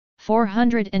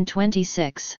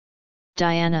 426.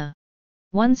 Diana.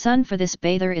 One sun for this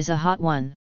bather is a hot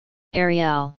one.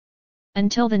 Ariel.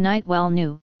 Until the night well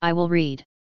new, I will read.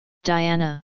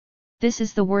 Diana. This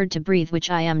is the word to breathe which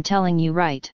I am telling you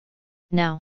right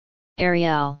now.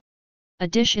 Ariel. A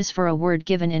dish is for a word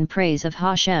given in praise of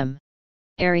Hashem.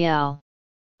 Ariel.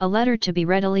 A letter to be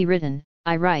readily written,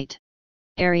 I write.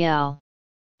 Ariel.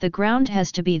 The ground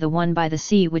has to be the one by the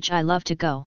sea which I love to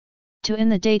go to in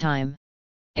the daytime.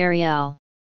 Ariel.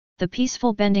 The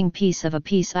peaceful bending piece of a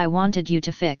piece I wanted you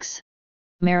to fix.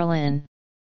 Marilyn.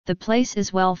 The place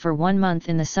is well for 1 month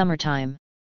in the summertime.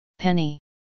 Penny.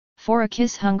 For a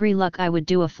kiss hungry luck I would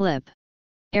do a flip.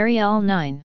 Ariel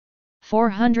 9.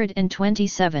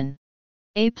 427.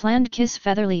 A planned kiss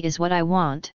featherly is what I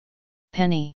want.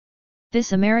 Penny.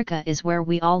 This America is where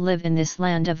we all live in this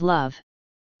land of love.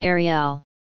 Ariel.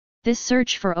 This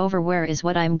search for overwhere is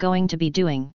what I'm going to be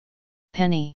doing.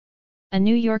 Penny. A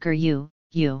New Yorker you.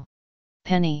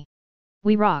 Penny.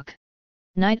 We rock.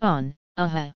 Night on,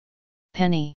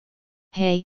 Penny.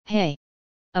 Hey.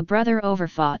 A brother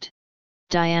overfought.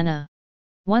 Diana.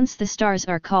 Once the stars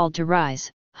are called to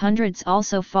rise, hundreds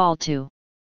also fall to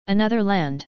another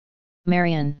land.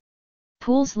 Marion.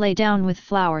 Pools lay down with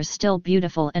flowers still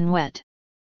beautiful and wet.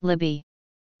 Libby.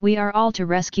 We are all to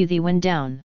rescue thee when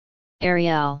down.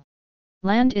 Ariel.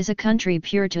 Land is a country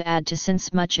pure to add to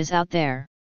since much is out there.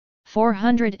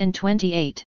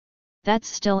 428. That's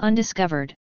still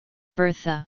undiscovered.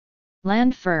 Bertha.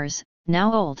 Land firs,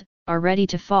 now old, are ready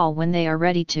to fall when they are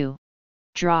ready to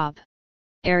drop.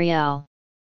 Ariel.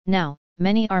 Now,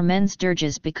 many are men's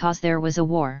dirges because there was a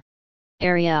war.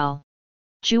 Ariel.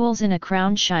 Jewels in a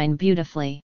crown shine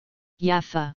beautifully.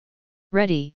 Yaffa.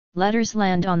 Ready, letters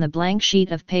land on the blank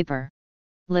sheet of paper.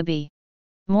 Libby.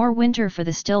 More winter for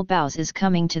the still boughs is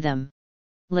coming to them.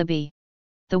 Libby.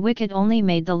 The wicked only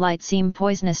made the light seem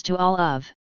poisonous to all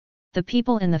of the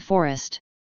people in the forest.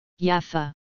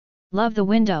 Yaffa. Love the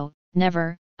window,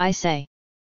 never, I say.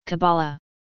 Kabbalah.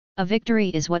 A victory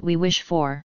is what we wish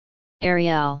for.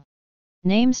 Ariel.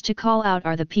 Names to call out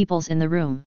are the peoples in the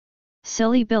room.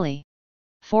 Silly Billy.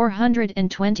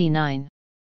 429.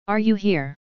 Are you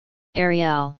here?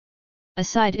 Ariel.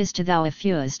 Aside is to thou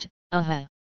effused,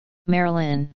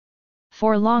 Marilyn.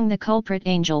 For long the culprit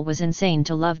angel was insane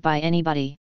to love by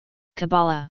anybody.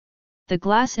 Kabbalah. The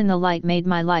glass in the light made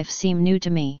my life seem new to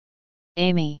me.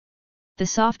 Amy. The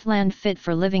soft land fit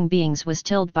for living beings was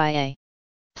tilled by a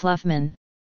Pluffman.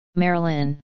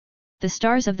 Marilyn. The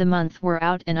stars of the month were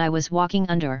out and I was walking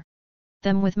under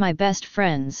them with my best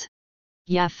friends.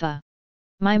 Yaffa.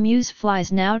 My muse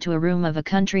flies now to a room of a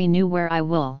country new where I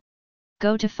will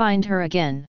go to find her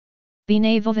again.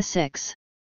 Benavova 6.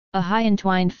 A high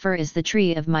entwined fir is the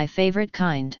tree of my favorite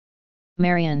kind.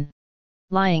 Marion.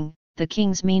 Lying, the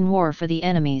kings mean war for the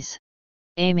enemies.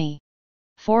 Amy.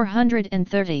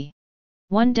 430.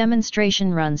 One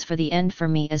demonstration runs for the end for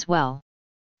me as well.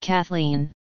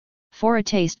 Kathleen. For a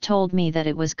taste told me that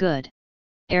it was good.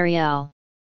 Ariel.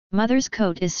 Mother's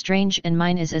coat is strange and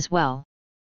mine is as well.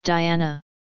 Diana.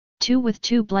 Two with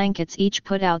two blankets each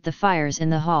put out the fires in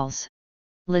the halls.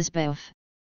 Lisbeth.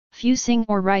 Few sing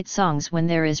or write songs when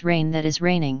there is rain that is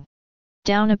raining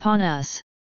down upon us.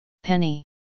 Penny.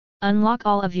 Unlock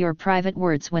all of your private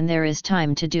words when there is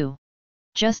time to do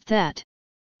just that.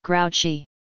 Grouchy.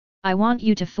 I want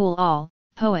you to fool all,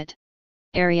 poet.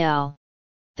 Ariel.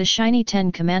 The shiny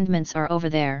 10 commandments are over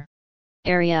there.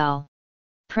 Ariel.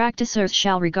 Practicers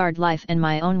shall regard life and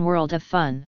my own world of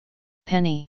fun.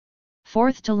 Penny.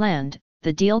 Fourth to land,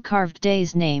 the deal carved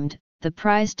days named, the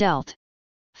prize dealt.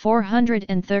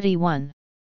 431.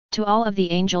 To all of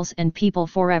the angels and people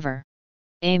forever.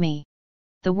 Amy.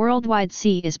 The worldwide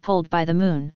sea is pulled by the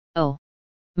moon, oh.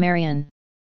 Marion.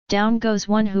 Down goes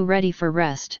one who ready for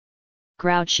rest.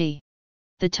 Grouchy.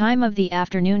 The time of the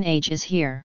afternoon age is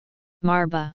here.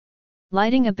 Marba.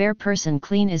 Lighting a bare person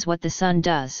clean is what the sun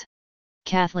does.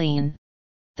 Kathleen.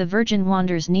 The virgin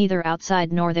wanders neither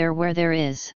outside nor there where there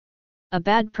is a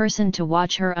bad person to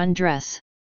watch her undress.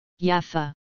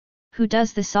 Yaffa. Who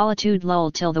does the solitude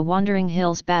lull till the wandering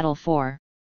hills battle for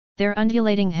their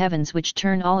undulating heavens which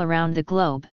turn all around the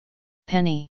globe.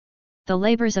 Penny. The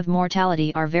labors of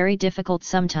mortality are very difficult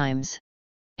sometimes.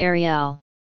 Ariel.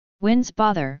 Winds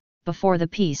bother, before the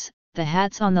peace, the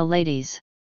hats on the ladies.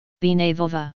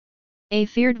 Benavova. A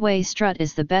feared way strut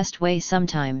is the best way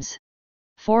sometimes.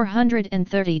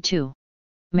 432.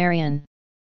 Marion.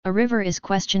 A river is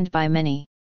questioned by many.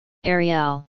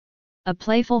 Ariel. A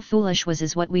playful foolish was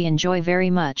is what we enjoy very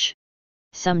much.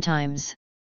 Sometimes.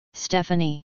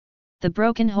 Stephanie. The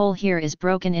broken whole here is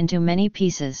broken into many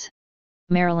pieces.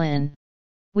 Marilyn.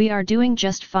 We are doing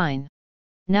just fine.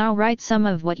 Now write some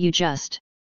of what you just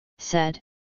said.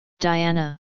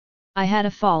 Diana. I had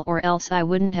a fall or else I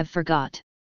wouldn't have forgot.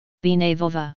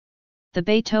 Benavova. The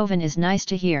Beethoven is nice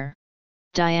to hear.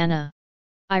 Diana.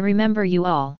 I remember you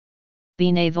all.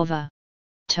 Benavova.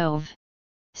 Tove.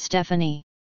 Stephanie.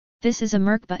 This is a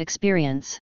Merkba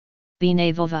experience.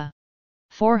 Benavova.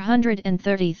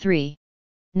 433.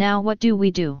 Now what do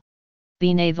we do?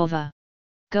 Benavova.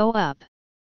 Go up.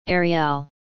 Ariel.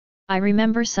 I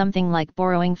remember something like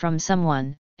borrowing from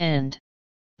someone, and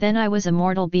then I was a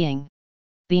mortal being.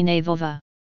 Benavova.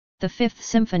 The Fifth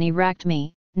Symphony racked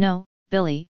me. No,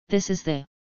 Billy, this is the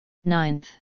Ninth.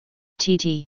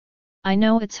 TT. I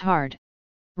know it's hard.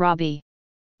 Robbie.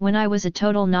 When I was a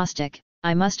total Gnostic,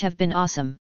 I must have been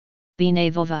awesome.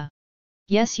 Binevova.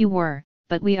 Yes you were,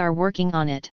 but we are working on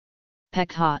it.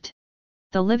 Pekhot.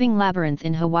 The living labyrinth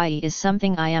in Hawaii is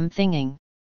something I am thinking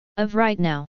of right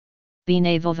now.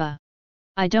 Binevova.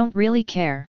 I don't really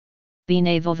care.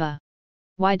 Binevova.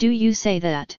 Why do you say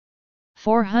that?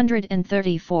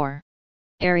 434.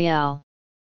 Ariel.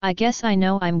 I guess I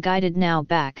know I'm guided now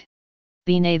back.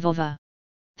 Binevova.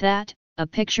 That, a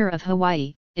picture of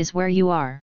Hawaii, is where you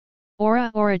are.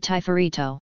 Ora ora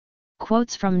Tifarito.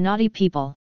 Quotes from Naughty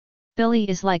People. Billy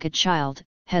is like a child,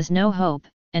 has no hope,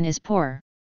 and is poor.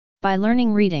 By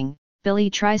learning reading, Billy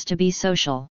tries to be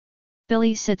social.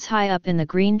 Billy sits high up in the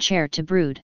green chair to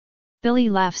brood. Billy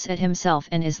laughs at himself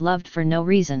and is loved for no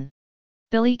reason.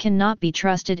 Billy cannot be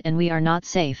trusted and we are not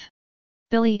safe.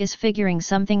 Billy is figuring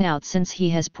something out since he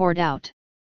has poured out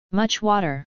much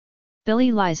water.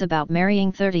 Billy lies about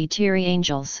marrying 30 teary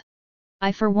angels.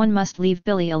 I for one must leave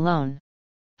Billy alone.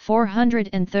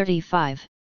 435.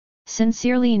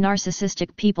 Sincerely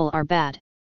narcissistic people are bad.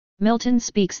 Milton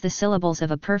speaks the syllables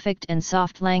of a perfect and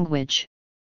soft language.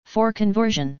 For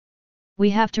conversion,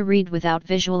 we have to read without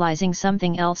visualizing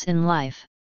something else in life,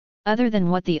 other than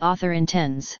what the author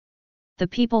intends. The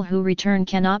people who return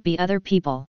cannot be other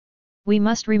people. We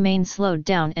must remain slowed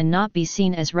down and not be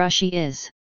seen as rushy is.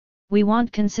 We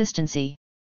want consistency.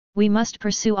 We must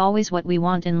pursue always what we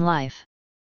want in life.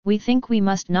 We think we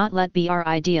must not let be our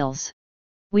ideals.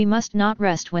 We must not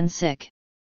rest when sick.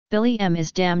 Billy M.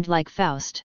 is damned like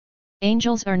Faust.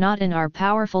 Angels are not in our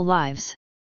powerful lives.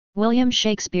 William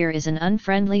Shakespeare is an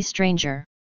unfriendly stranger.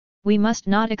 We must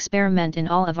not experiment in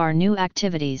all of our new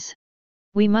activities.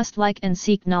 We must like and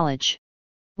seek knowledge.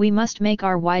 We must make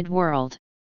our wide world.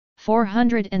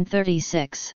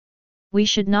 436. We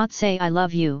should not say I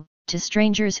love you, to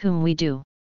strangers whom we do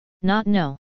not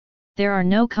know. There are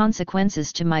no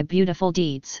consequences to my beautiful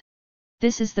deeds.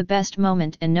 This is the best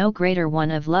moment and no greater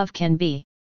one of love can be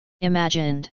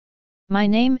imagined. My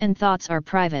name and thoughts are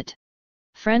private.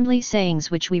 Friendly sayings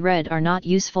which we read are not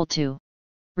useful to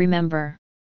remember.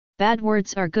 Bad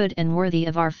words are good and worthy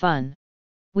of our fun.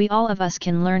 We all of us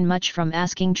can learn much from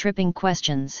asking tripping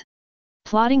questions.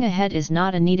 Plodding ahead is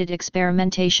not a needed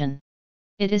experimentation.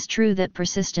 It is true that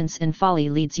persistence in folly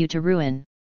leads you to ruin.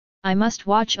 I must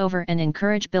watch over and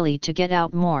encourage Billy to get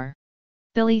out more.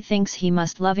 Billy thinks he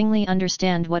must lovingly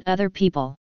understand what other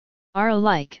people are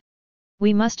alike.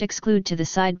 We must exclude to the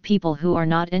side people who are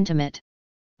not intimate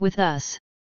with us.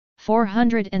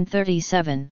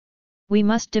 437. We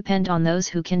must depend on those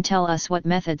who can tell us what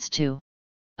methods to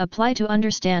apply to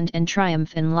understand and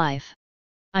triumph in life.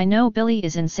 I know Billy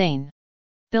is insane.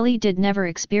 Billy did never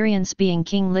experience being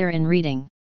King Lear in reading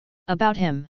about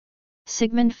him.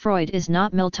 Sigmund Freud is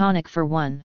not Miltonic for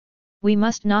one. We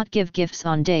must not give gifts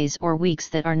on days or weeks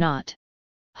that are not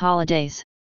holidays.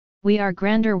 We are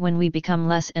grander when we become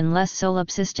less and less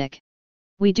solipsistic.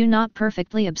 We do not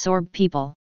perfectly absorb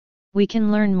people. We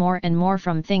can learn more and more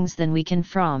from things than we can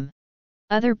from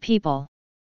other people.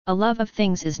 A love of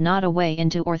things is not a way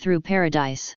into or through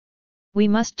paradise. We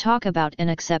must talk about and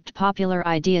accept popular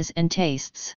ideas and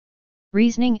tastes.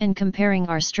 Reasoning and comparing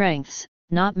our strengths,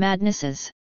 not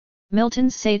madnesses.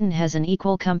 Milton's Satan has an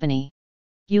equal company.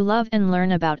 You love and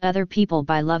learn about other people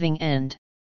by loving and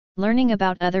learning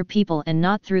about other people and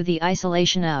not through the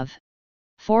isolation of.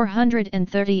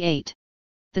 438.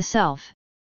 The self.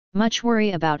 Much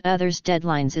worry about others'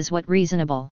 deadlines is what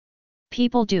reasonable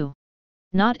people do.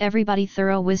 Not everybody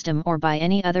thorough wisdom or by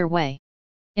any other way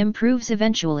improves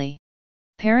eventually.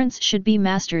 Parents should be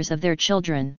masters of their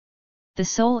children. The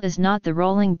soul is not the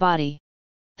rolling body.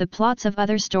 The plots of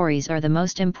other stories are the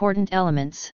most important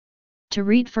elements to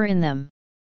read for in them.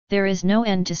 There is no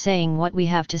end to saying what we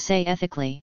have to say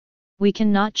ethically. We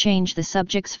cannot change the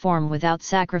subject's form without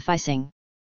sacrificing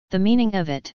the meaning of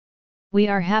it. We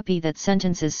are happy that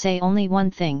sentences say only one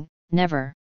thing,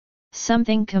 never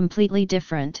something completely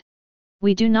different.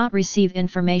 We do not receive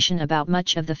information about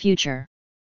much of the future.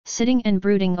 Sitting and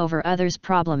brooding over others'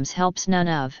 problems helps none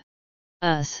of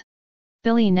us.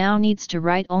 Billy now needs to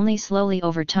write only slowly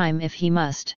over time if he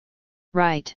must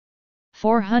write.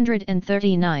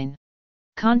 439.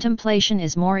 Contemplation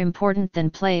is more important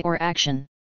than play or action.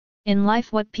 In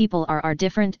life what people are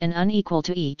different and unequal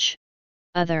to each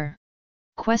other.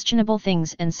 Questionable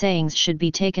things and sayings should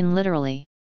be taken literally.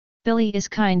 Billy is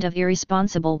kind of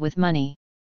irresponsible with money.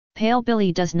 Pale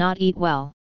Billy does not eat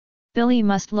well. Billy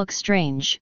must look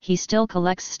strange, he still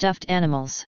collects stuffed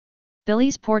animals.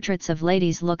 Billy's portraits of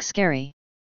ladies look scary.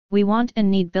 We want and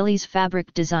need Billy's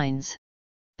fabric designs.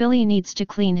 Billy needs to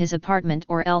clean his apartment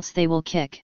or else they will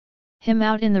kick him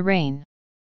out in the rain.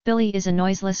 Billy is a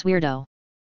noiseless weirdo.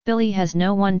 Billy has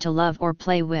no one to love or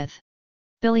play with.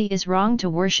 Billy is wrong to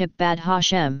worship bad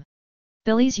Hashem.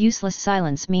 Billy's useless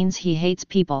silence means he hates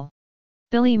people.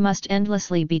 Billy must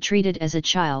endlessly be treated as a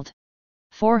child.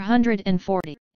 440.